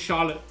to deal with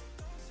Charlotte.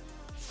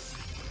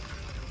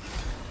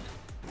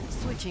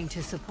 Switching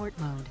to support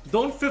mode.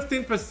 Don't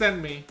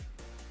 15% me.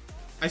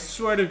 I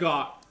swear to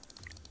God.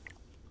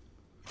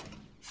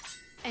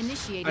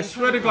 Initiating I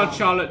swear to God,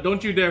 Charlotte,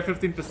 don't you dare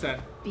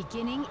 15%.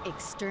 Beginning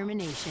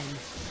extermination.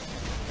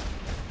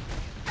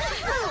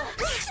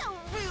 So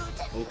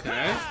rude.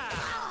 Okay.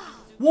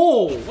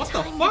 Whoa, what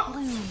the fuck?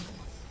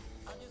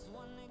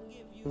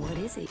 What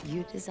is it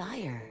you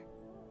desire?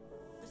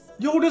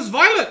 Yo, this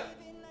Violet!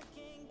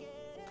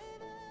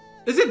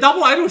 Is it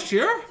double idol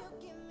shear?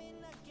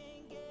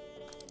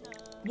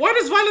 Why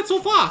does Violet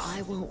so fast?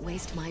 I won't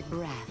waste my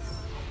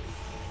breath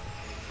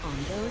on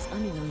those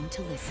unwilling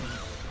to listen.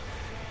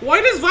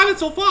 Why does Violet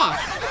so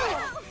fast?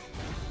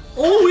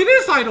 Oh, it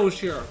is idol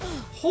shear.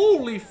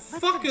 Holy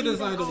fuck, it is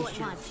idol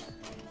shear.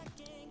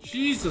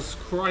 Jesus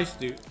Christ,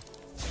 dude.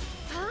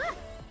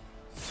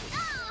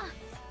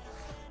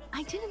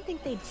 I didn't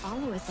think they'd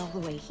follow us all the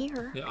way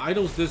here. Yeah,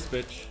 idol's this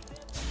bitch.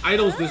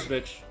 Idol's this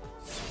bitch.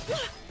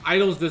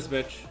 Idol's this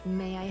bitch.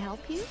 May I help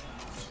you?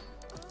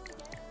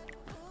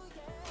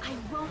 I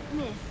won't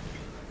miss.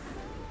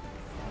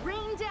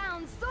 Rain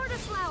down, sword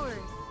of flowers.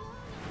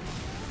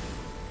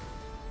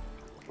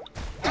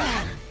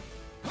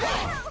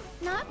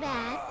 Not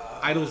bad.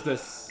 Idol's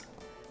this.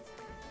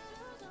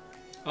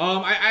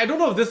 I don't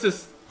know if this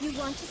is. You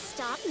want to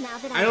stop now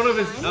that I don't know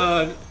if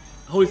it's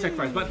Holy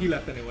Sacrifice, but he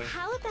left anyway.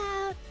 How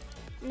about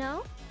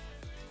no?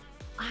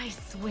 I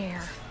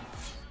swear.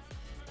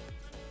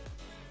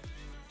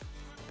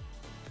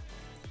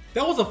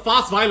 That was a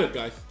fast Violet,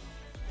 guys.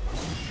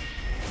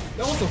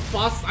 That was a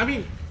fast. I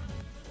mean,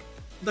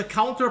 the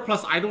counter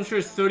plus idol share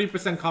is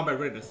 30% combat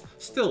readiness.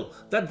 Still,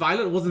 that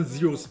Violet wasn't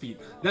 0 speed.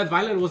 That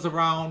Violet was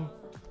around,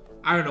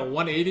 I don't know,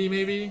 180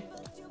 maybe.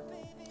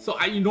 So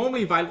I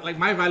normally Violet, like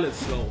my Violet's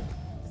slow.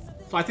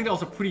 So I think that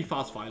was a pretty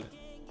fast Violet.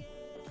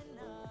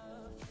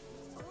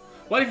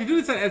 Well, if you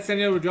do this at San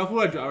Diego Draft, who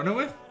would I run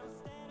with?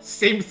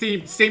 Same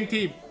theme, same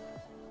team.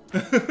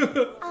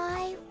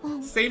 I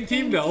won't. Same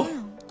team though.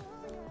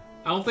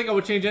 I don't think I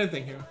would change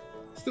anything here.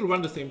 Still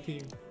run the same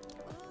team.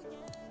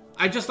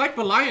 I just like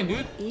Belian,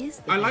 dude.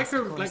 I like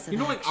her, like, you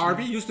know, like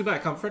Arby used to be my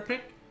comfort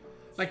pick?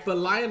 Like,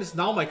 Belian is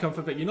now my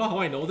comfort pick. You know how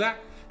I know that?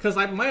 Because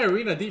my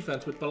arena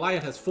defense with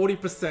Belian has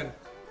 40%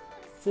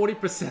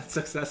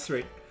 success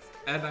rate.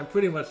 And I'm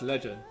pretty much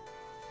legend.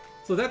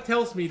 So that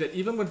tells me that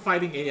even when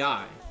fighting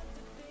AI,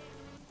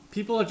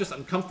 people are just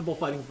uncomfortable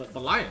fighting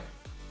Belian.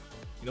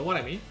 You know what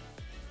I mean?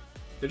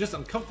 They're just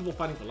uncomfortable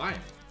fighting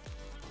Belian.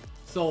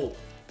 So,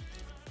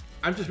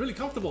 I'm just really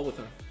comfortable with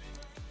her.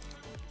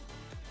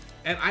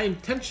 And I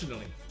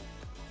intentionally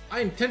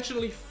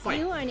fight.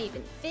 You aren't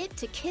even fit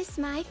to kiss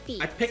my feet.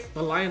 I pick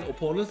Belian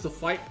opponents to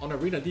fight on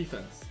arena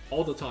defense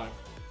all the time.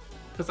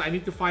 Because I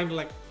need to find,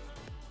 like,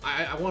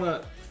 I want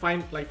to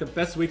find, like, the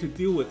best way to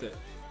deal with it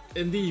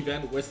in the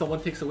event where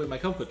someone takes away my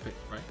comfort pick,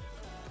 right?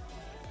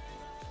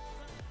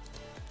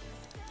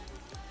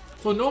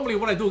 So normally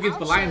what I do against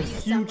the lion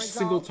is huge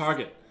single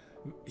target.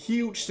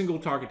 Huge single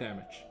target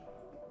damage.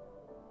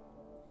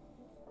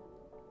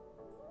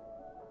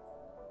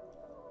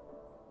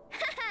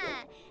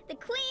 Haha! The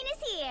queen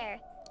is here!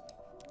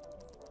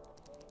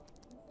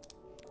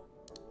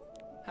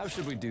 How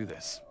should we do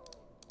this?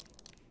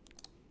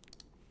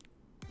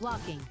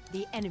 Blocking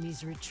the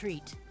enemy's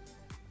retreat.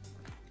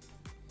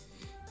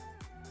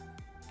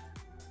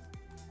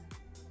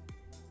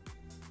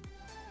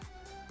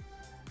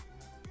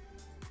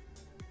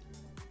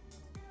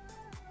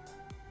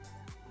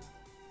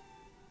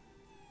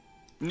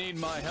 Need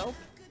my help?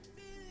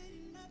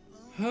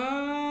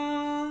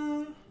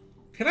 Can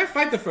I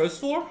fight the first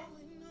four?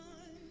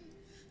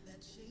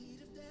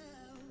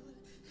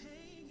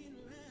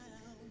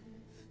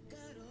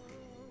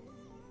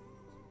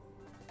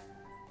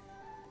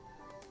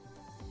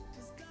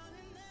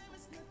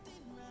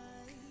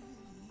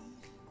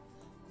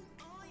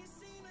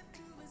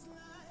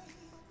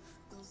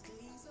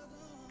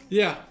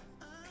 Yeah.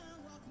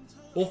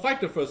 We'll fight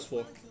the first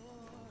four.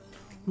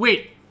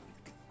 Wait.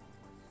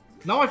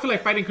 Now I feel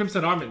like fighting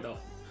Crimson Armin though.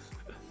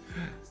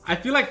 I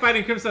feel like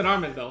fighting Crimson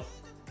Armin though.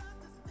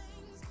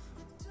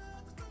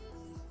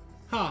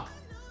 Huh.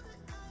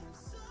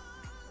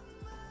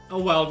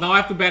 Oh well, now I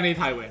have to ban 8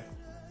 Highway.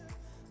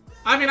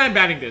 I mean, I'm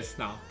banning this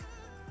now.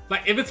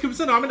 Like, if it's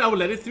Crimson Armin, I will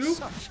let it through.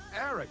 Such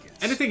arrogance.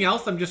 Anything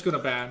else, I'm just gonna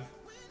ban.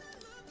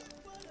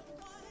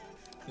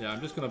 Yeah,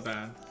 I'm just gonna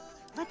ban.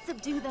 Let's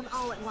subdue them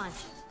all at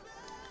once.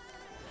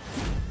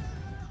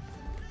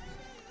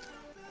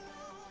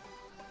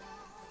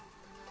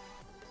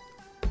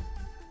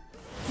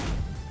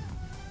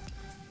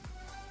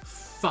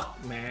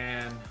 Fuck,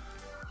 man.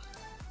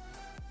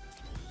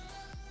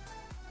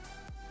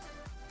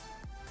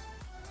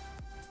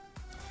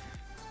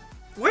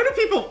 Why do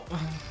people...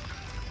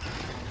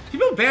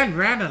 People ban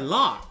Ran a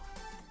lot.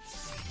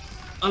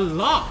 A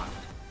lot.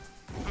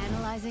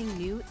 Analyzing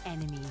new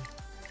enemy.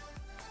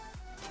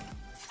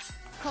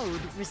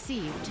 Code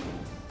received.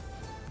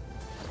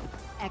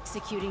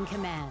 Executing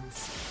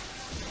commands.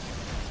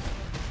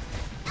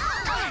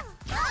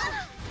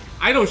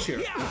 I don't share.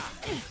 May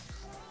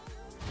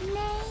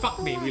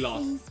Fuck me, we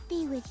lost. blessings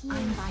be with you.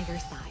 I'm by your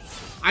side.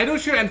 I don't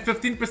share and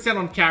 15%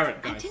 on Carrot,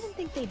 I guys. didn't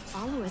think they'd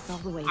follow us all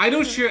the way. I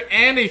don't through. share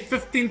and a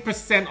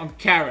 15% on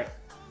Carrot.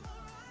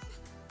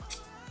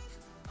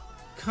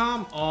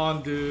 Come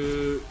on,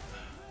 dude.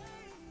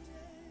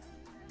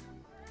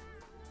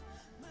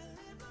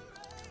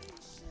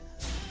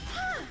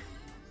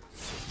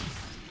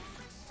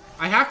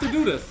 I have to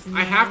do this.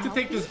 I have to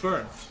take this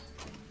burn.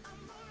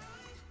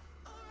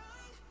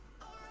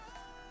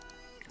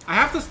 I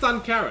have to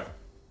stun Carrot.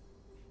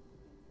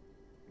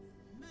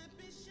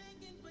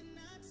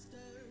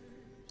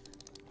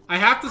 I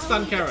have to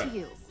stun Carrot. To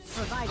you,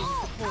 providing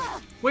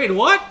support. Wait,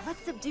 what?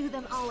 Let's subdue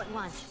them all at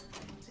once.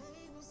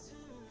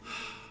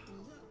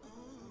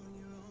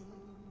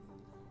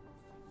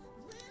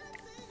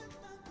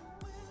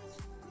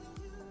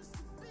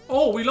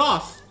 Oh, we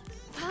lost.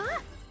 Huh?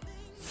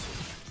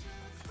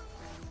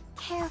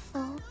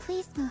 Careful,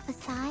 please move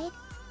aside.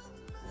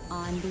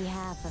 On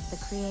behalf of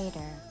the creator,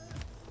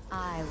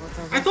 I will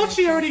deliver. I thought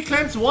she already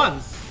cleansed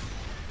once.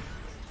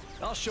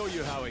 I'll show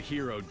you how a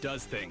hero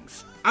does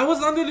things. I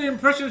was under the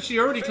impression she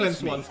already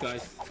cleansed once,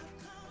 guys.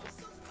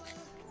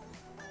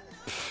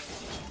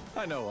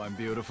 I know I'm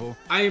beautiful.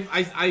 I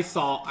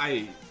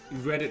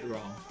read it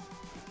wrong.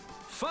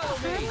 Follow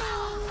me.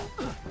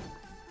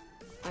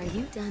 Are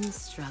you done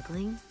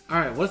struggling?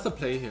 Alright, what's the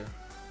play here?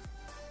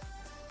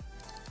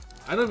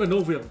 I don't even know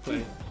if we have a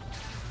play.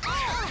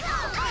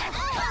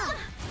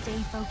 Stay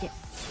focused.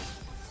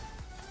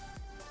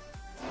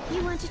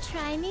 You want to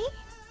try me?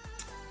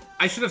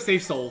 I should have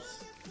saved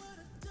souls.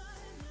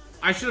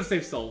 I should have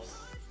saved souls.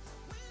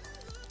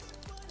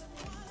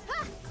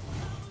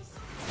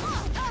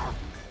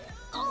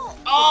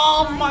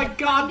 Oh my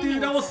god,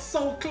 dude, that was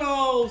so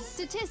close!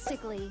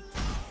 Statistically,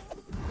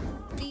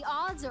 the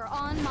odds are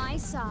on my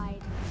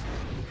side.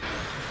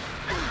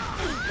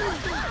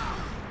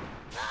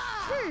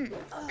 I'm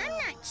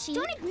not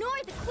cheating. Don't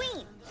ignore the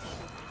queen.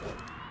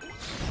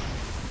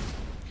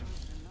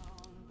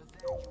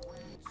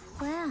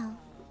 Well,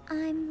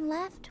 I'm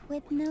left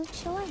with no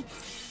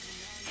choice.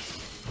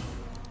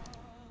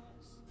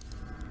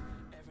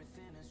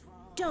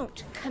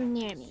 Don't come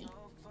near me.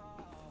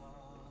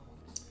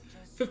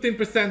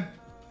 15%.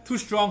 Too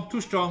strong,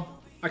 too strong.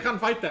 I can't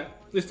fight that.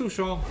 It's too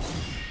strong.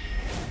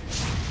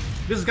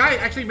 This guy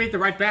actually made the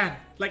right ban.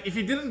 Like, if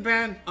he didn't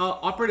ban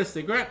Operator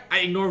Cigarette, I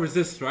ignore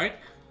Resist, right?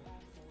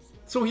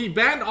 So he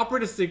banned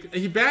Operator Cigarette,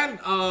 he banned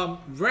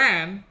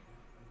Ran,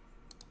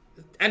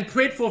 and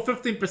prayed for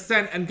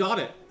 15% and got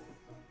it.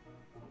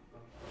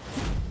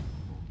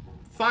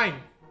 Fine.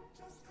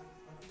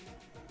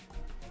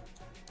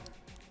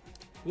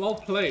 Well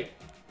played.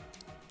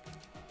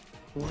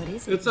 What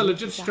is it? It's a you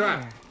legit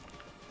desire? strat.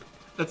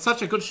 That's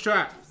such a good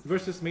strat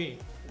versus me.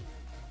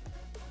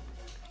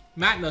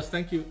 Madness,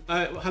 thank you.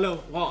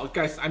 Hello. Wow,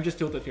 guys, I'm just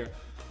tilted here.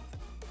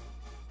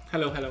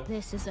 Hello, hello.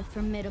 This is a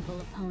formidable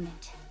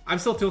opponent. I'm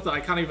still tilted.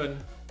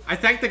 I I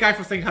thanked the guy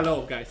for saying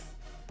hello, guys.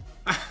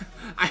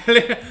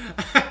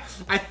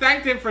 I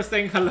thanked him for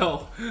saying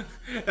hello.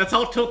 That's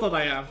how tilted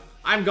I am.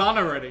 I'm gone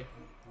already.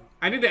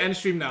 I need to end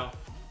stream now.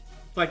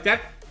 Like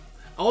that,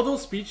 all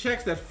those speed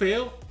checks that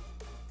fail.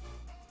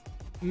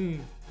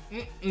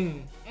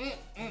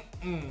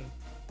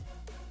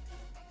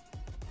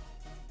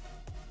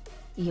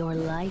 Your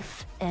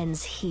life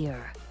ends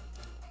here.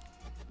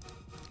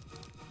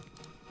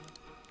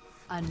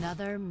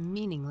 Another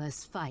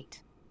meaningless fight.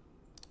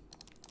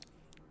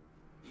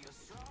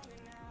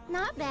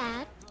 Not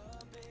bad.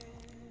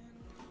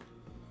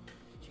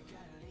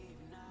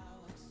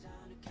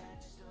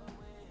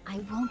 I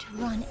won't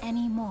run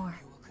anymore.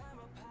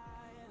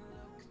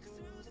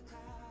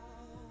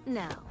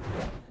 Now,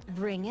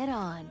 bring it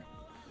on.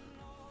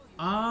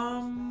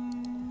 I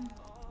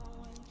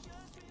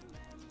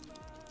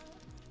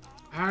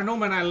don't know,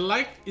 man. I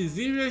like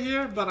Iziria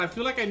here, but I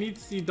feel like I need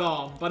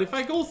C-Dom. But if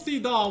I go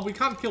C-Dom, we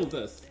can't kill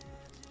this.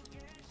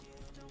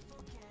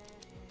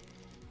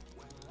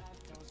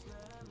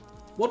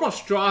 What about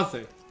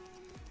Straze?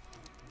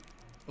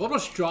 What about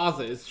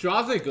Straze? Is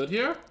Straze good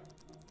here?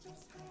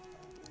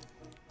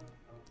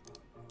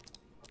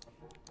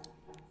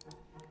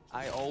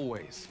 I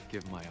always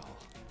give my all.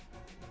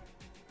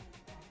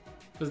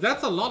 Because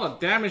that's a lot of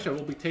damage that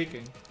we'll be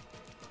taking.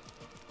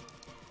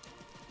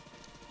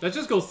 Let's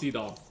just go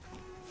C-Dom.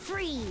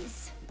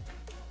 Freeze.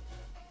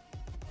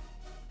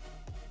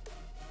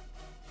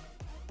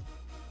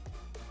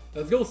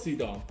 Let's go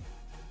C-Dom.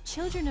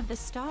 Children of the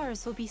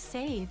stars will be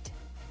saved.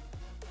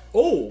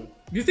 Oh!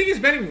 Do you think he's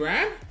banning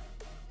Ran?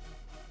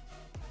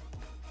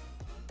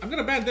 I'm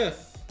gonna ban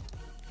this.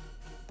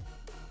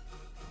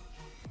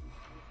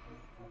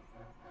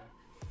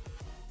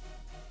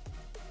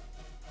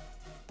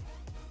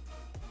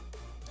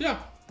 Yeah.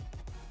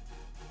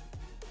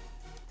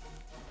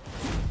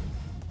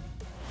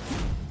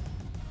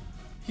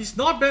 He's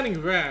not banning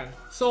Ran.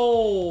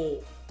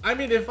 So, I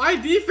mean, if I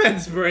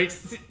defense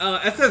breaks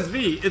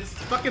SSV, it's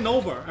fucking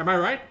over. Am I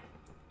right?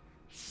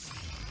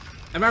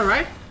 Am I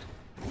right?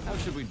 How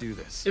should we do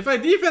this? If I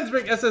defense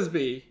break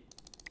SSB,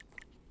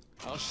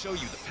 I'll show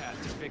you the path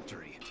to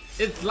victory.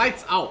 it's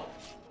lights out.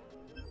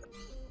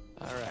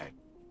 Alright.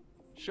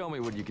 Show me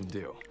what you can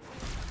do.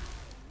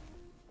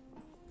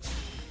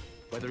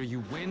 Whether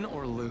you win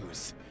or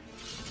lose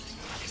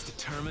is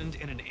determined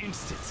in an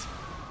instant.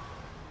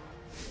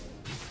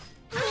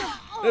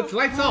 It's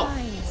lights out.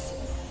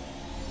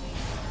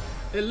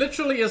 It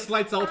literally is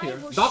lights out here.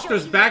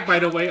 Doctor's back, by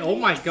the way. Oh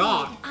my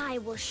god. I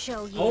will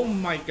show you. Oh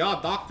my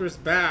god, Doctor's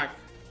back.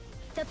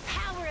 The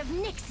power of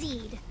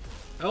Nixseed.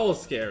 That was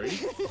scary.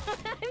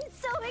 I'm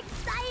so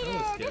excited.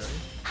 That was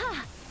scary.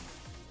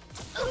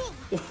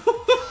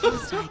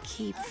 Must I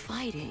keep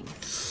fighting?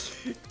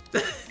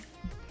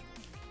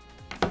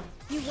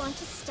 You want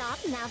to stop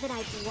now that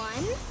I've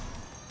won?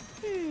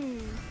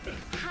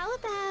 How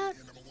about...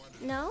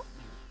 No?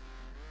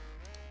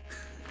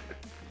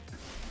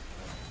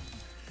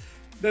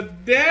 The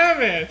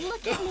damage!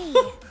 Look at me!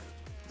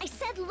 I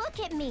said look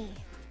at me!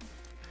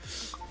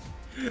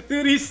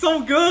 Dude, he's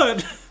so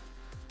good!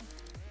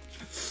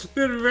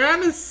 Dude,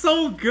 Ran is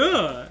so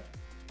good!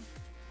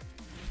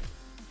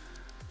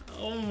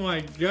 Oh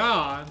my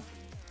god.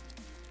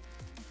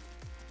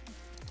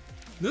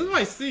 This is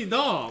my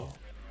C-Dom.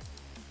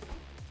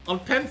 On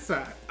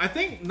Pensat. I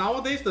think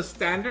nowadays the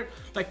standard,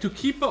 like to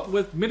keep up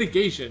with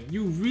mitigation,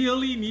 you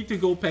really need to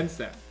go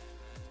Pensat.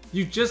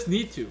 You just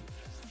need to.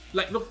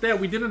 Like, look there,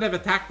 we didn't have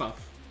attack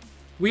buff.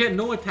 We had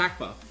no attack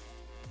buff.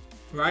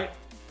 Right?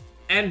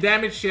 And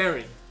damage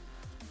sharing.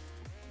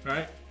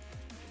 Right?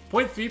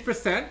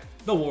 0.3%?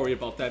 Don't worry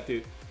about that,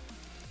 dude.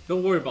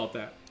 Don't worry about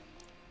that.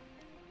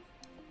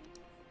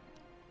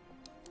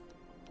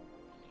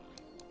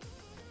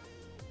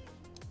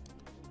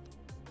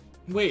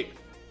 Wait.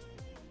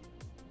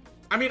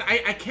 I mean,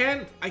 I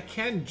can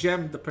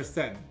gem the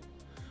percent.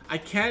 I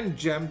can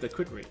gem the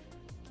crit rate.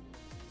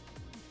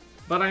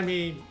 But I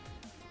mean,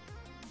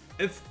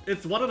 it's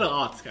what are the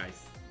odds,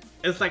 guys?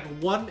 It's like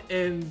 1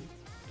 in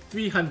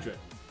 300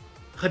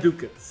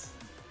 Hadoukens.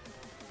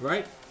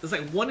 Right? It's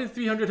like 1 in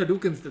 300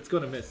 Hadoukens that's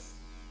gonna miss.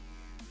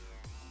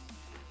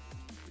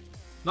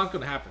 Not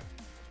gonna happen.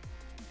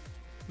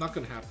 Not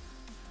gonna happen.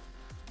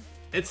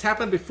 It's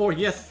happened before,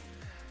 yes.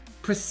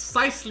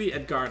 Precisely,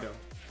 Edgardo.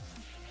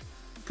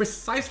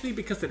 Precisely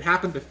because it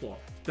happened before.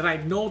 That I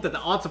know that the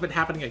odds of it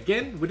happening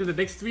again within the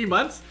next 3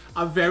 months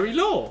are very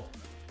low.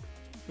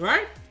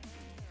 Right?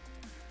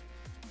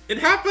 It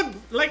happened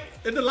like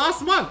in the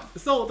last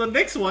month. So the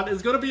next one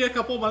is gonna be a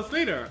couple months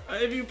later.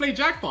 If you play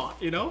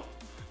jackpot, you know?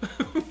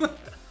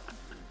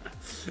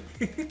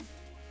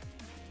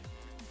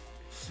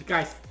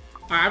 Guys,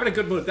 I'm in a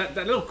good mood. That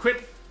little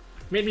crit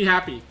made me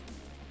happy.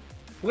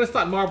 We're gonna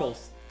start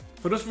marbles.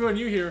 For those of you who are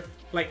new here,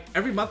 like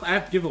every month I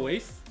have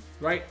giveaways,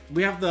 right?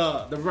 We have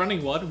the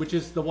running one, which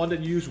is the one that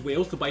you use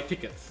whales to buy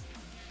tickets,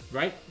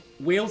 right?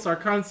 Whales are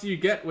currency you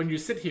get when you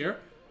sit here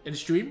and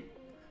stream.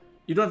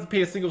 You don't have to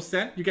pay a single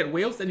cent. You get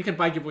whales and you can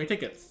buy giveaway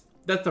tickets.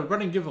 That's the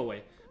running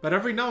giveaway. But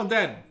every now and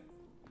then,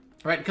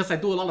 right? Because I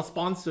do a lot of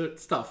sponsored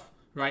stuff,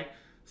 right?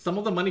 Some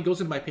of the money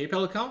goes into my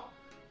PayPal account,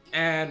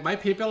 and my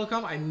PayPal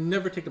account, I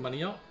never take the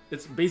money out.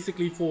 It's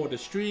basically for the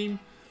stream,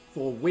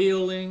 for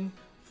whaling,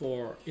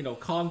 for, you know,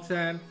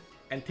 content,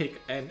 and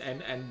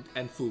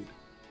food.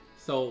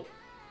 So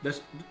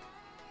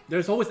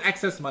there's always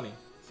excess money.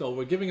 So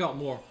we're giving out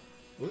more.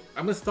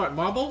 I'm gonna start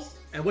marbles,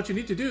 and what you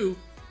need to do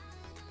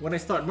when I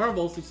start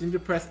marbles is you need to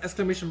press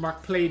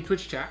 !play in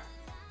Twitch chat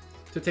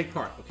to take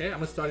part. Okay, I'm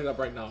gonna start it up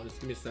right now. Just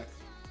give me a sec.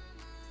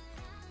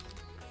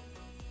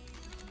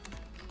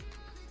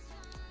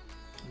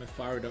 I'm gonna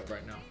fire it up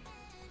right now.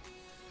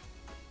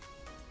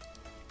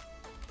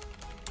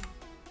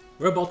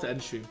 We're about to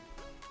end stream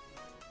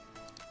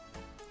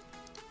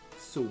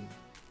soon.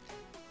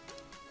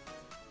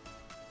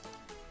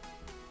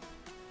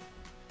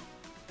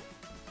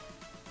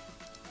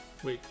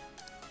 Wait.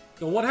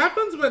 So what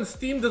happens when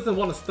Steam doesn't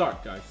want to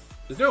start, guys?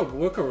 Is there a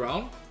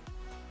workaround?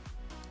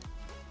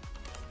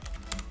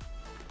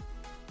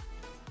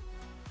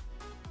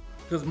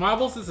 Because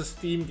Marbles is a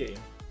Steam game.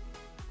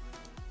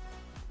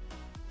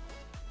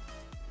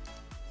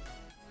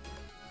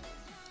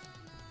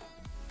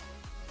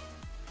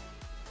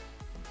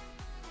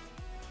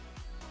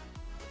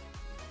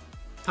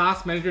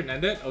 Task manager and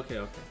end it? Okay,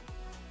 okay.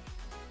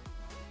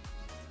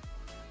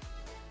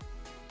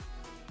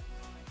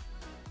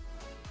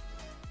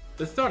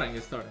 It's starting,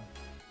 it's starting.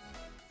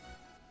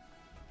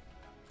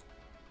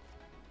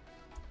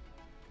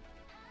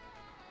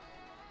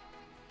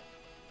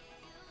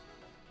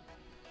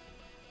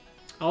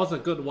 That was a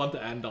good one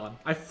to end on.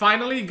 I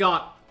finally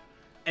got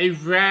a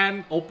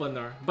Ran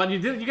opener, but you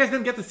guys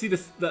didn't get to see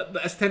this, the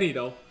Esteni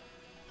though.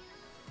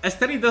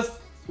 Esteni does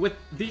with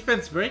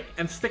defense break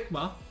and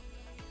stigma,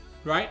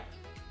 right?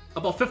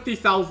 About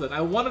 50,000.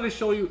 I wanted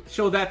to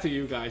show that to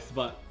you guys,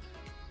 but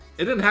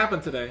it didn't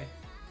happen today.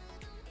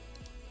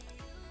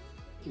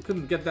 We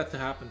couldn't get that to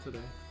happen today.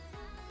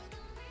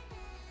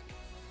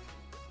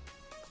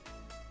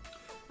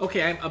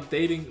 Okay, I'm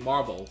updating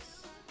marbles.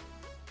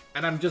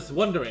 And I'm just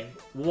wondering,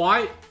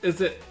 why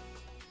is it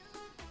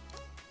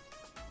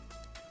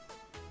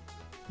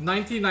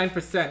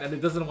 99% and it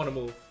doesn't want to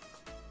move?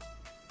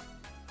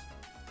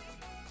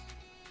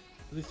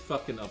 These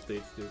fucking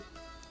updates, dude.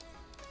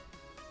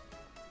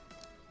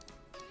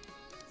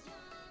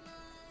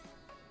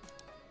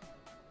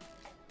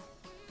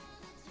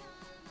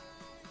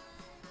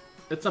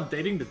 It's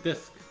updating the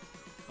disk.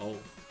 Oh.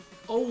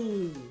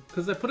 Oh,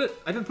 because I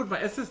didn't put my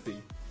SSD.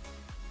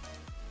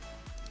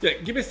 Yeah,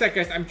 give me a sec,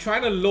 guys. I'm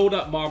trying to load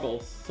up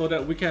marbles so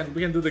that we can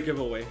do the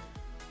giveaway.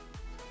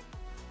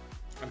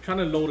 I'm trying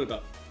to load it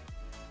up.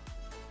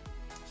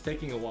 It's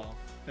taking a while.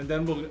 And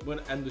then we'll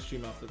end the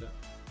stream after that.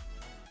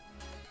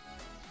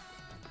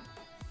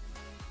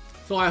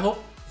 So I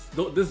hope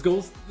this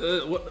goes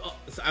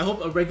I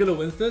hope a regular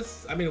wins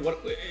this. I mean,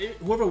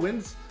 whoever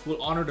wins will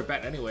honor the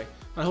bet anyway.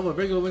 I hope a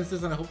regular wins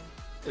this, and I hope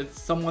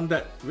it's someone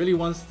that really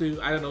wants to,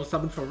 I don't know,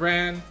 summon for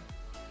Ran,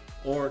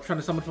 or trying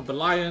to summon for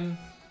Belian,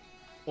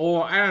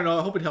 or I don't know.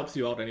 I hope it helps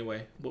you out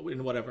anyway,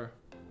 in whatever.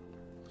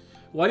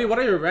 What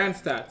are your Ran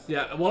stats?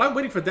 Yeah, well, I'm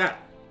waiting for that.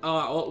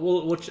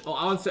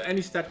 I'll answer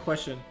any stat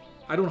question.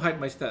 I don't hide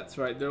my stats,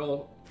 right?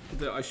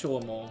 I show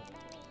them all.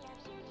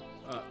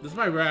 This is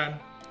my Ran.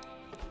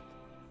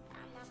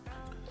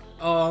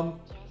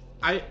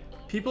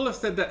 People have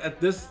said that at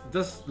this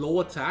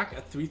low attack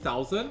at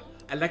 3000,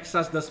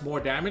 Alexa's does more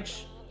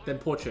damage than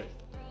Portrait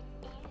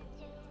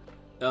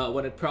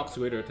when it procs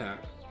greater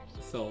attack.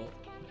 So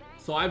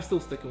I'm still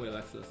sticking with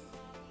Alexis.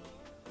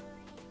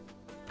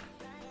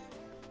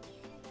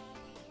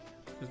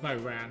 Here's my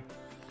Ran.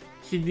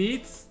 He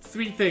needs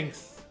 3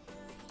 things.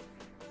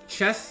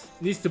 Chest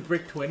needs to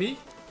break 20,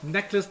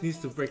 necklace needs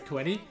to break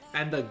 20,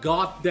 and the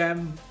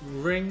goddamn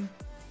ring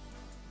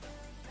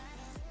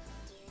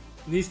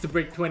needs to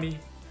break 20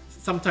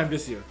 sometime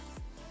this year.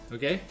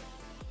 Okay?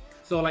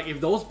 So like if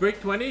those break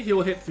 20, he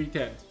will hit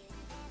 310.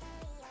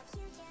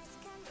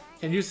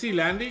 Can you see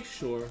Landy?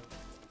 Sure.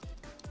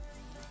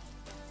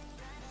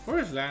 Where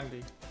is Landy?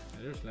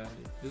 Yeah, there's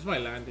Landy. This is my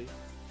Landy.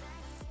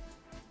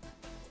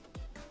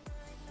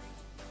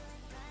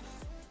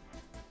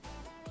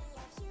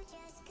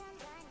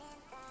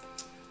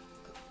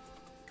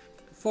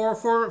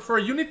 For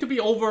a unit to be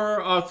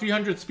over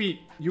 300 speed,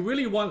 you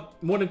really want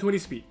more than 20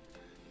 speed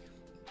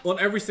on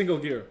every single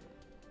gear.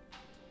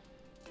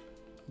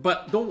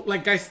 But don't,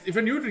 like, guys, if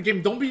you're new to the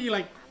game, don't be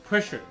like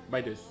pressured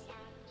by this.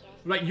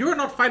 Like, you're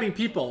not fighting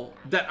people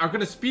that are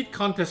gonna speed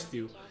contest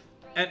you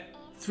at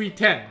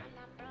 310,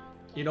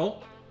 you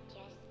know?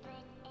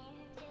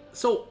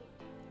 So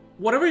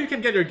whatever you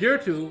can get your gear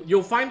to,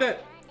 you'll find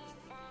that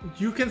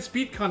you can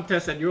speed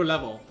contest at your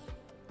level,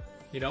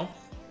 you know?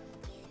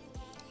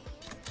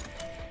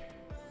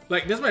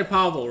 Like, this is my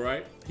Pavel,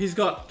 right? He's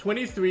got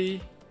 23,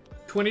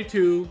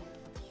 22,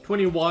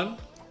 21,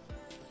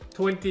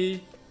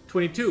 20,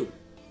 22.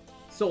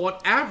 So on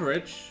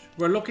average,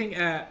 we're looking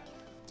at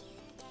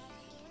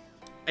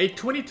a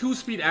 22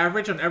 speed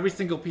average on every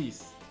single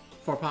piece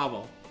for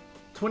Pavel.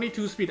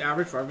 22 speed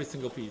average for every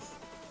single piece.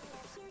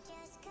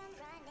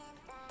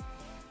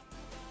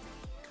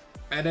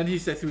 And then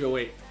he's at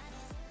 308.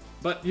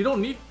 But you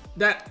don't need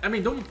that. I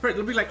mean, don't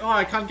be like, oh,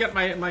 I can't get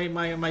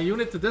my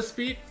unit to this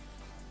speed,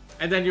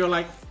 and then you're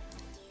like,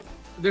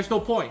 there's no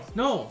point.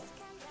 No,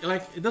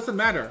 like it doesn't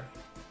matter.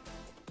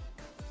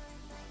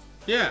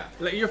 Yeah,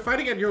 like you're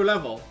fighting at your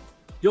level.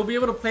 You'll be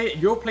able to play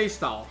your play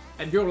style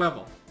at your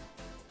level.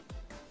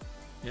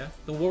 Yeah,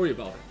 don't worry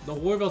about it.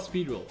 Don't worry about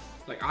speed rolls.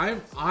 Like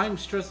I'm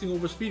stressing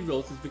over speed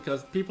rolls is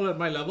because people at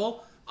my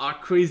level are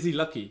crazy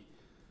lucky.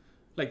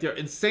 Like they're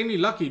insanely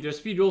lucky. Their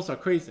speed rolls are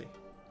crazy.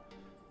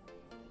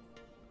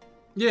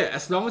 Yeah,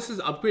 as long as it's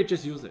upgrade,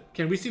 just use it.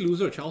 Can we see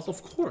loser Charles?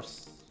 Of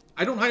course.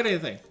 I don't hide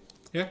anything.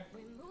 Yeah.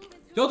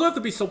 Y'all don't have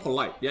to be so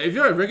polite. Yeah, if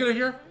you're a regular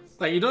here,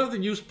 like you don't have to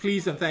use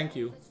please and thank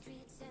you.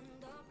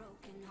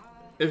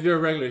 If you're a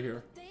regular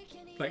here.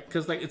 Like,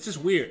 cause like it's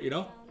just weird, you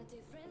know?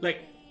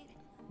 Like,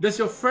 does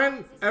your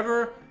friend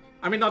ever,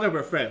 I mean not that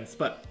we're friends,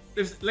 but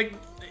if like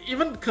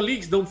even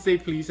colleagues don't say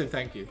please and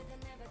thank you.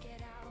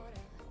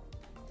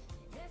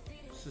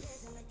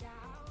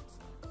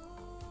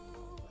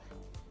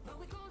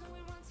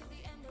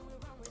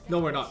 No,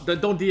 we're not.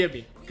 Don't DM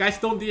me. Guys,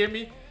 don't DM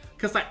me.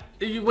 Cause like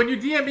when you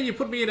DM me, you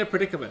put me in a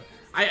predicament.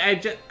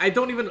 I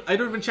don't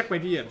even check my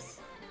DMs.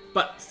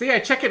 But say I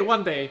check it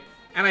one day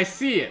and I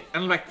see it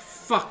and I'm like,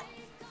 fuck.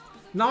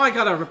 Now I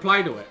gotta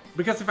reply to it.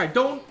 Because if I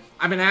don't,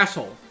 I'm an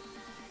asshole.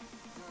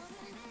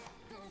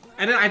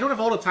 And then I don't have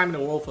all the time in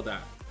the world for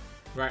that.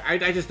 Right?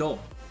 I just don't.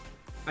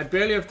 I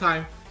barely have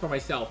time for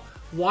myself.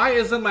 Why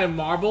isn't my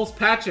marbles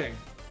patching?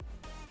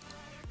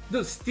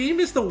 Dude,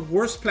 Steam is the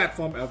worst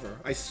platform ever.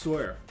 I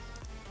swear.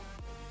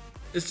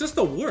 It's just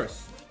the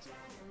worst.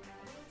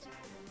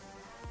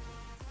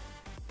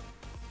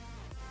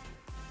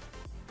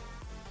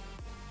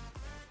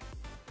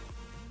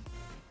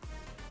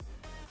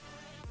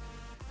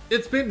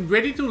 It's been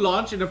ready to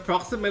launch in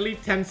approximately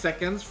 10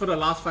 seconds for the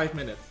last 5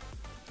 minutes.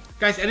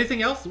 Guys,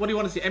 anything else? What do you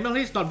want to see?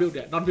 MLA is not built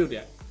yet. Not built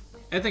yet.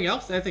 Anything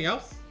else? Anything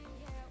else?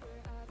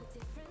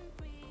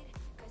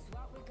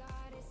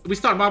 We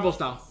start marbles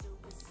now.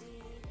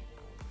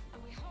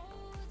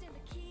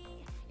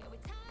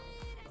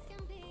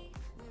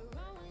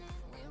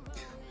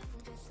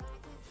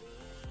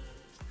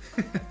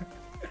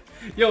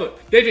 Yo,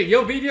 Daedric,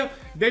 your video,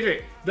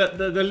 Daedric,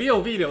 the Leo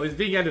video is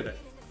being edited.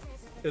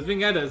 It's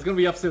being edited. It's gonna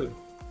be up soon.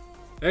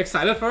 Are you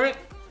excited for it?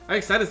 Are you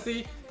excited to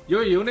see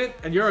your unit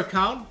and your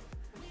account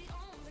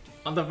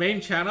on the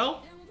main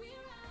channel?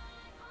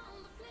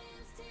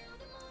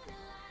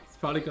 It's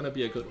probably gonna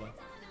be a good one.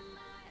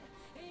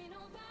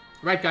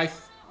 Right,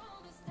 guys.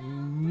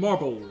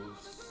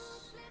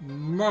 Marbles.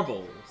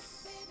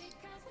 Marbles.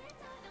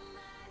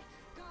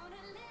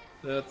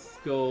 Let's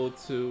go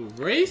to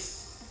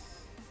race.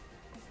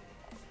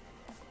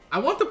 I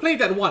want to play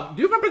that one.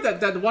 Do you remember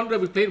that one that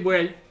we played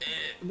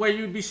where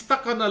you'd be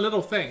stuck on a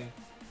little thing?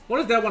 What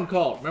is that one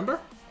called? Remember?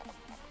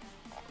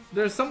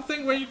 There's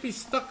something where you'd be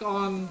stuck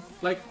on,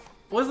 like,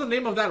 what is the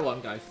name of that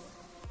one, guys?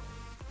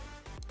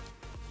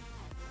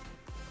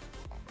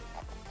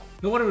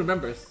 No one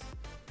remembers.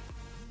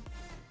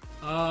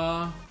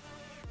 Was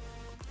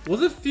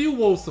it Few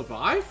Will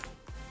Survive?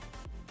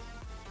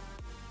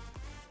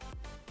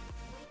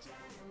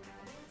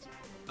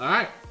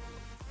 Alright.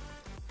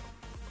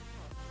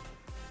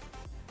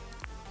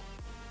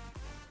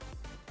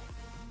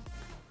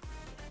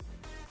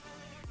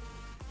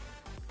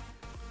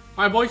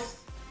 Alright, boys.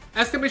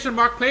 Exclamation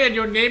mark play and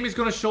your name is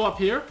gonna show up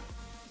here.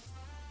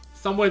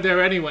 Somewhere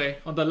there anyway,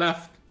 on the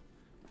left.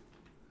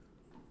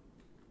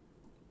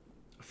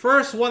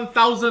 First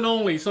 1,000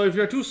 only, so if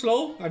you're too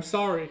slow, I'm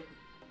sorry.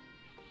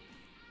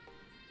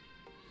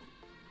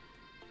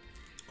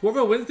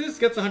 Whoever wins this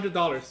gets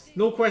 $100.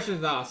 No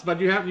questions asked, but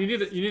you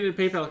need a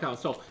PayPal account.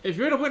 So if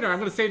you're the winner, I'm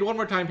gonna say it one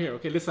more time here.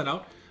 Okay, listen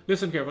out.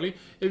 Listen carefully.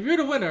 If you're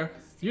the winner,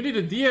 you need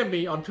to DM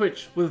me on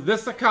Twitch with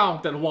this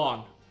account that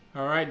won.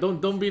 Alright,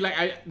 don't be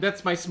like,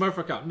 that's my Smurf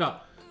account. No,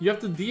 you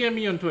have to DM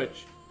me on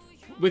Twitch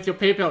with your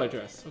PayPal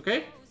address,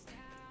 okay?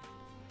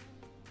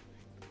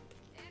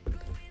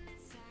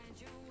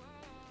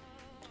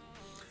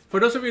 For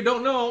those of you who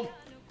don't know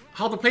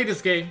how to play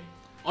this game,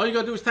 all you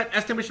gotta do is type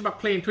exclamation mark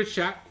play in Twitch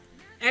chat,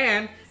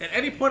 and at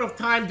any point of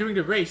time during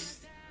the race,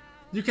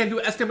 you can do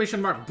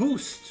exclamation mark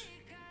boost,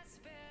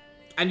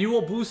 and you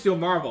will boost your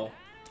marble.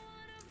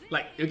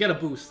 Like, you get a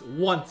boost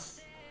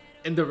once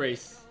in the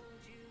race.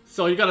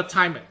 So you gotta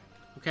time it,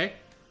 okay?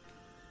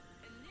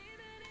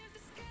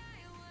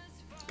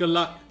 Good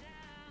luck.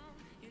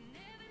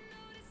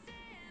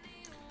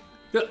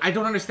 Dude, I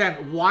don't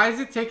understand. Why is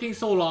it taking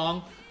so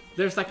long?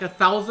 There's like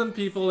 1,000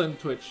 people in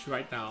Twitch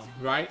right now,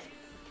 right?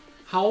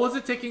 How is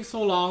it taking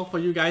so long for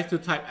you guys to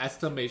type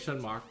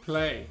exclamation mark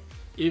play?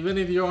 Even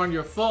if you're on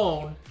your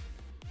phone,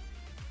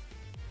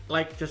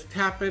 like, just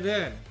tap it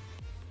in.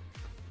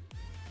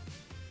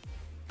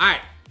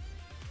 Alright.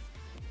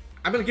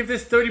 I'm gonna give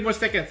this 30 more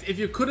seconds. If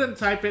you couldn't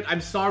type it, I'm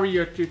sorry,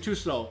 you're too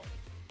slow.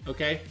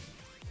 Okay?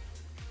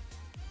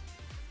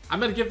 I'm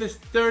gonna give this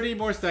 30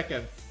 more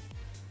seconds.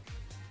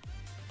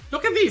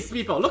 Look at these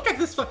people. Look at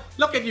this.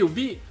 Look at you.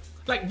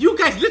 Like, you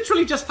guys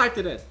literally just typed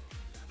it in.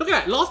 Look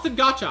at that. Lost in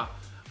Gacha.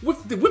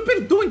 We've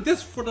been doing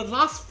this for the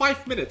last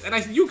 5 minutes,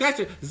 and you guys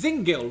are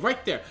Zingale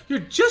right there. You're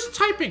just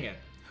typing it.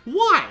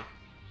 Why?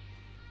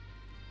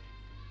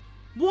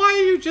 Why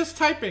are you just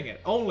typing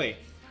it only?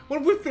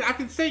 When I've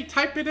been saying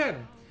type it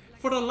in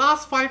for the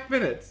last 5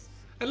 minutes.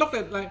 And look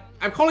at, like,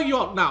 I'm calling you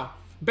out now.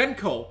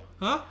 Benko,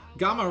 huh?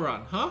 Gamma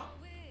Run, huh?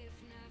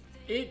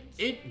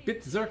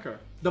 8-bit Zerker.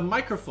 The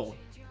microphone.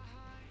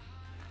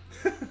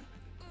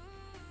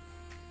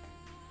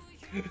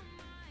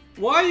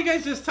 Why are you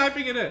guys just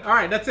typing it in?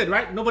 Alright, that's it,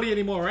 right? Nobody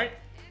anymore, right?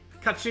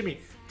 Cut shimmy.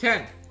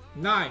 10,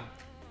 9,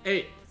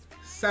 8,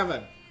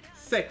 7,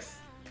 6,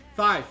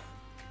 5,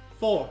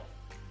 4,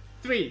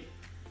 3,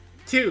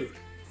 2,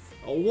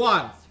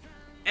 1.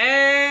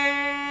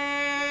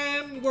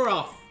 And we're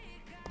off.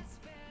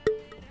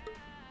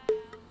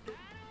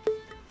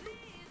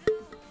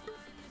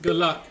 Good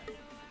luck.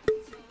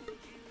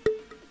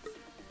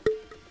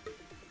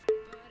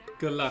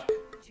 Good luck.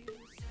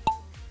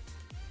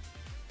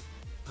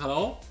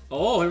 Hello?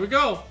 Oh, here we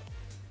go.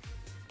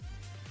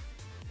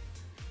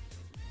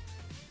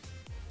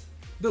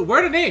 Dude, where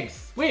are the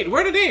names? Wait,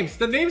 where are the names?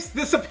 The names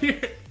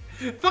disappeared.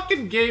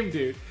 Fucking game,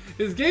 dude.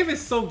 This game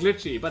is so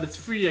glitchy, but it's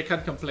free, I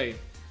can't complain.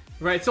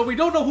 Right, so we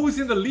don't know who's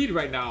in the lead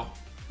right now.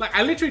 Like,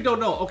 I literally don't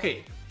know.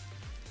 Okay.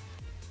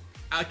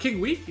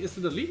 King Week is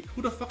in the lead?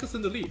 Who the fuck is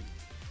in the lead?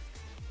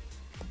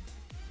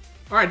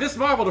 Alright, this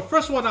marble, the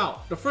first one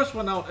out. The first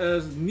one out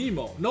is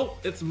Nemo. Nope,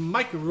 it's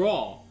Mike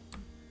Raw.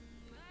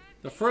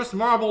 The first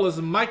marble is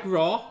Mike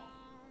Raw.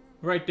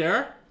 Right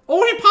there.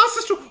 Oh, he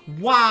passes through.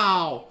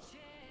 Wow.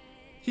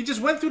 He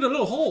just went through the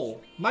little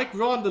hole. Mike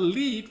Raw in the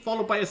lead,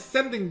 followed by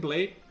Ascending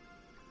Blade.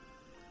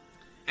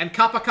 And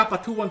Kappa Kappa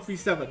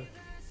 2137.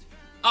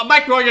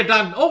 Mike Raw, you're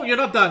done. Oh, you're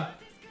not done.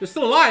 You're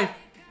still alive.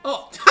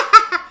 Oh.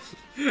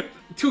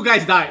 2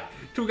 guys died.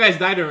 2 guys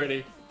died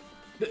already.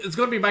 It's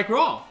gonna be Mike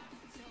Raw.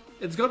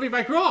 It's gonna be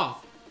Mike Raw.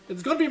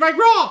 It's gonna be Mike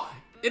Raw.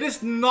 It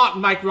is not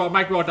Mike Raw.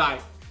 Mike Raw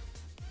died.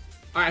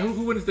 Alright,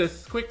 who wins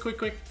this? Quick, quick,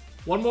 quick.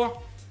 One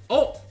more.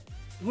 Oh!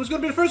 Who's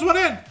gonna be the first one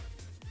in?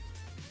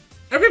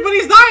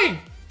 Everybody's dying!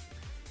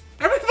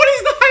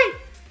 Everybody's dying!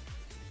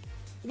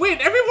 Wait,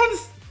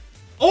 everyone's...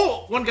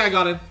 Oh! One guy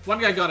got in. One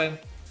guy got in.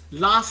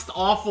 Last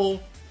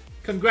Awful.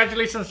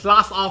 Congratulations,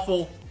 Last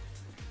Awful.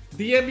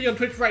 DM me on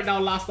Twitch right now,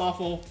 Last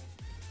Awful.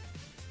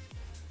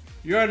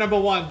 You're number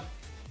 1.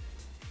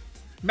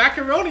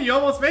 Macaroni, you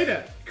almost made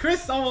it.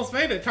 Chris almost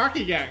made it.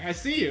 Tarky Gang, I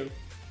see you.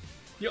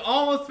 You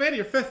almost made it.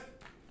 You're 5th.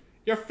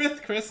 You're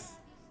 5th, Chris.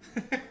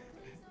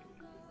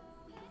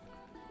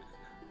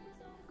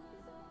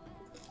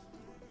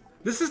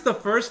 This is the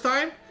first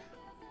time?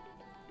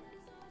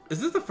 Is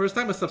this the first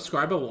time a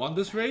subscriber won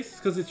this race?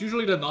 Because it's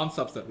usually the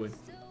non-subs that win.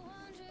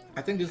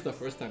 I think this is the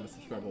first time a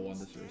subscriber won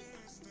this race.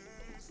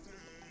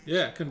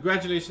 Yeah,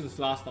 congratulations,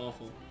 Last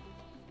Awful.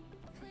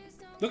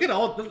 Look at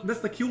all, that's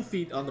the kill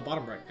feed on the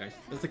bottom right, guys.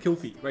 That's the kill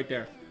feed right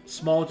there.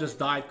 Small just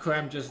died,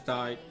 Cram just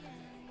died,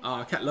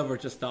 Cat Lover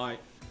just died.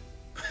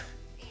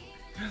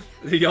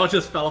 Y'all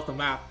just fell off the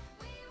map.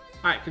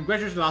 Alright,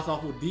 congratulations, Last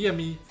Awful. DM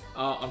me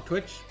on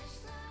Twitch.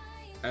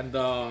 And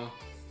I'll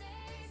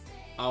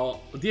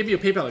DM you a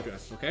PayPal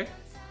address, okay?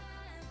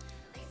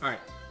 Alright.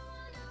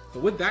 So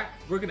with that,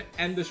 we're gonna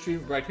end the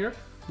stream right here.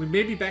 We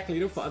may be back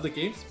later for other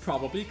games,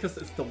 probably, because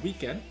it's the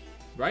weekend,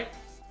 right?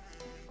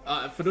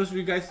 For those of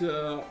you guys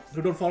who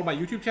don't follow my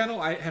YouTube channel,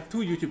 I have 2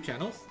 YouTube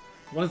channels.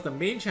 One is the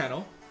main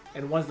channel,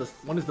 and one is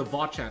the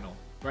VOD channel,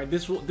 right?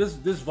 This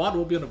VOD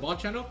will be on the VOD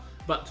channel,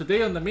 but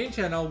today on the main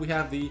channel we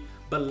have the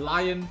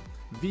Belian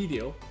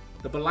video,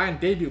 the Belian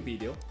debut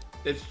video.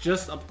 It's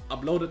just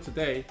uploaded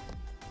today,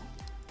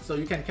 so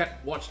you can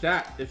watch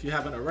that if you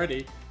haven't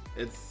already.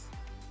 It's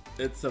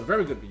a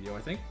very good video,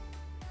 I think.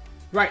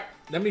 Right,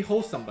 let me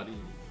host somebody.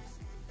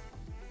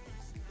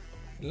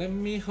 Let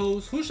me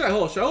host. Who should I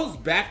host? Should I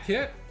host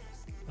Batkit?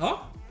 Huh?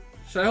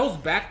 Should I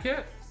host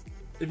Batkit?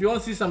 If you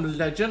want to see some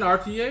legend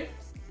RTA?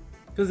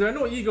 Because there are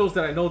no egos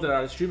that I know that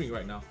are streaming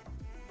right now.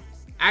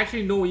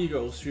 Actually, no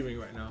egos streaming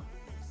right now.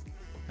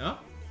 Huh?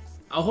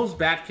 I'll host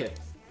Batkit.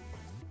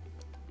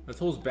 Let's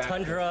host Batkit.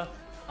 Tundra,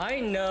 I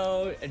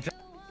know.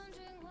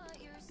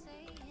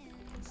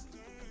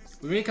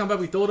 We may come back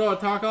with Dodo or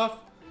Tarkov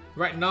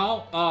right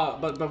now,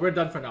 but we're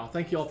done for now.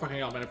 Thank you all for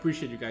hanging out, man. I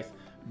appreciate you guys.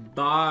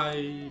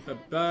 Bye.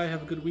 Bye-bye.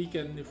 Have a good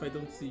weekend if I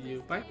don't see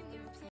you. Bye.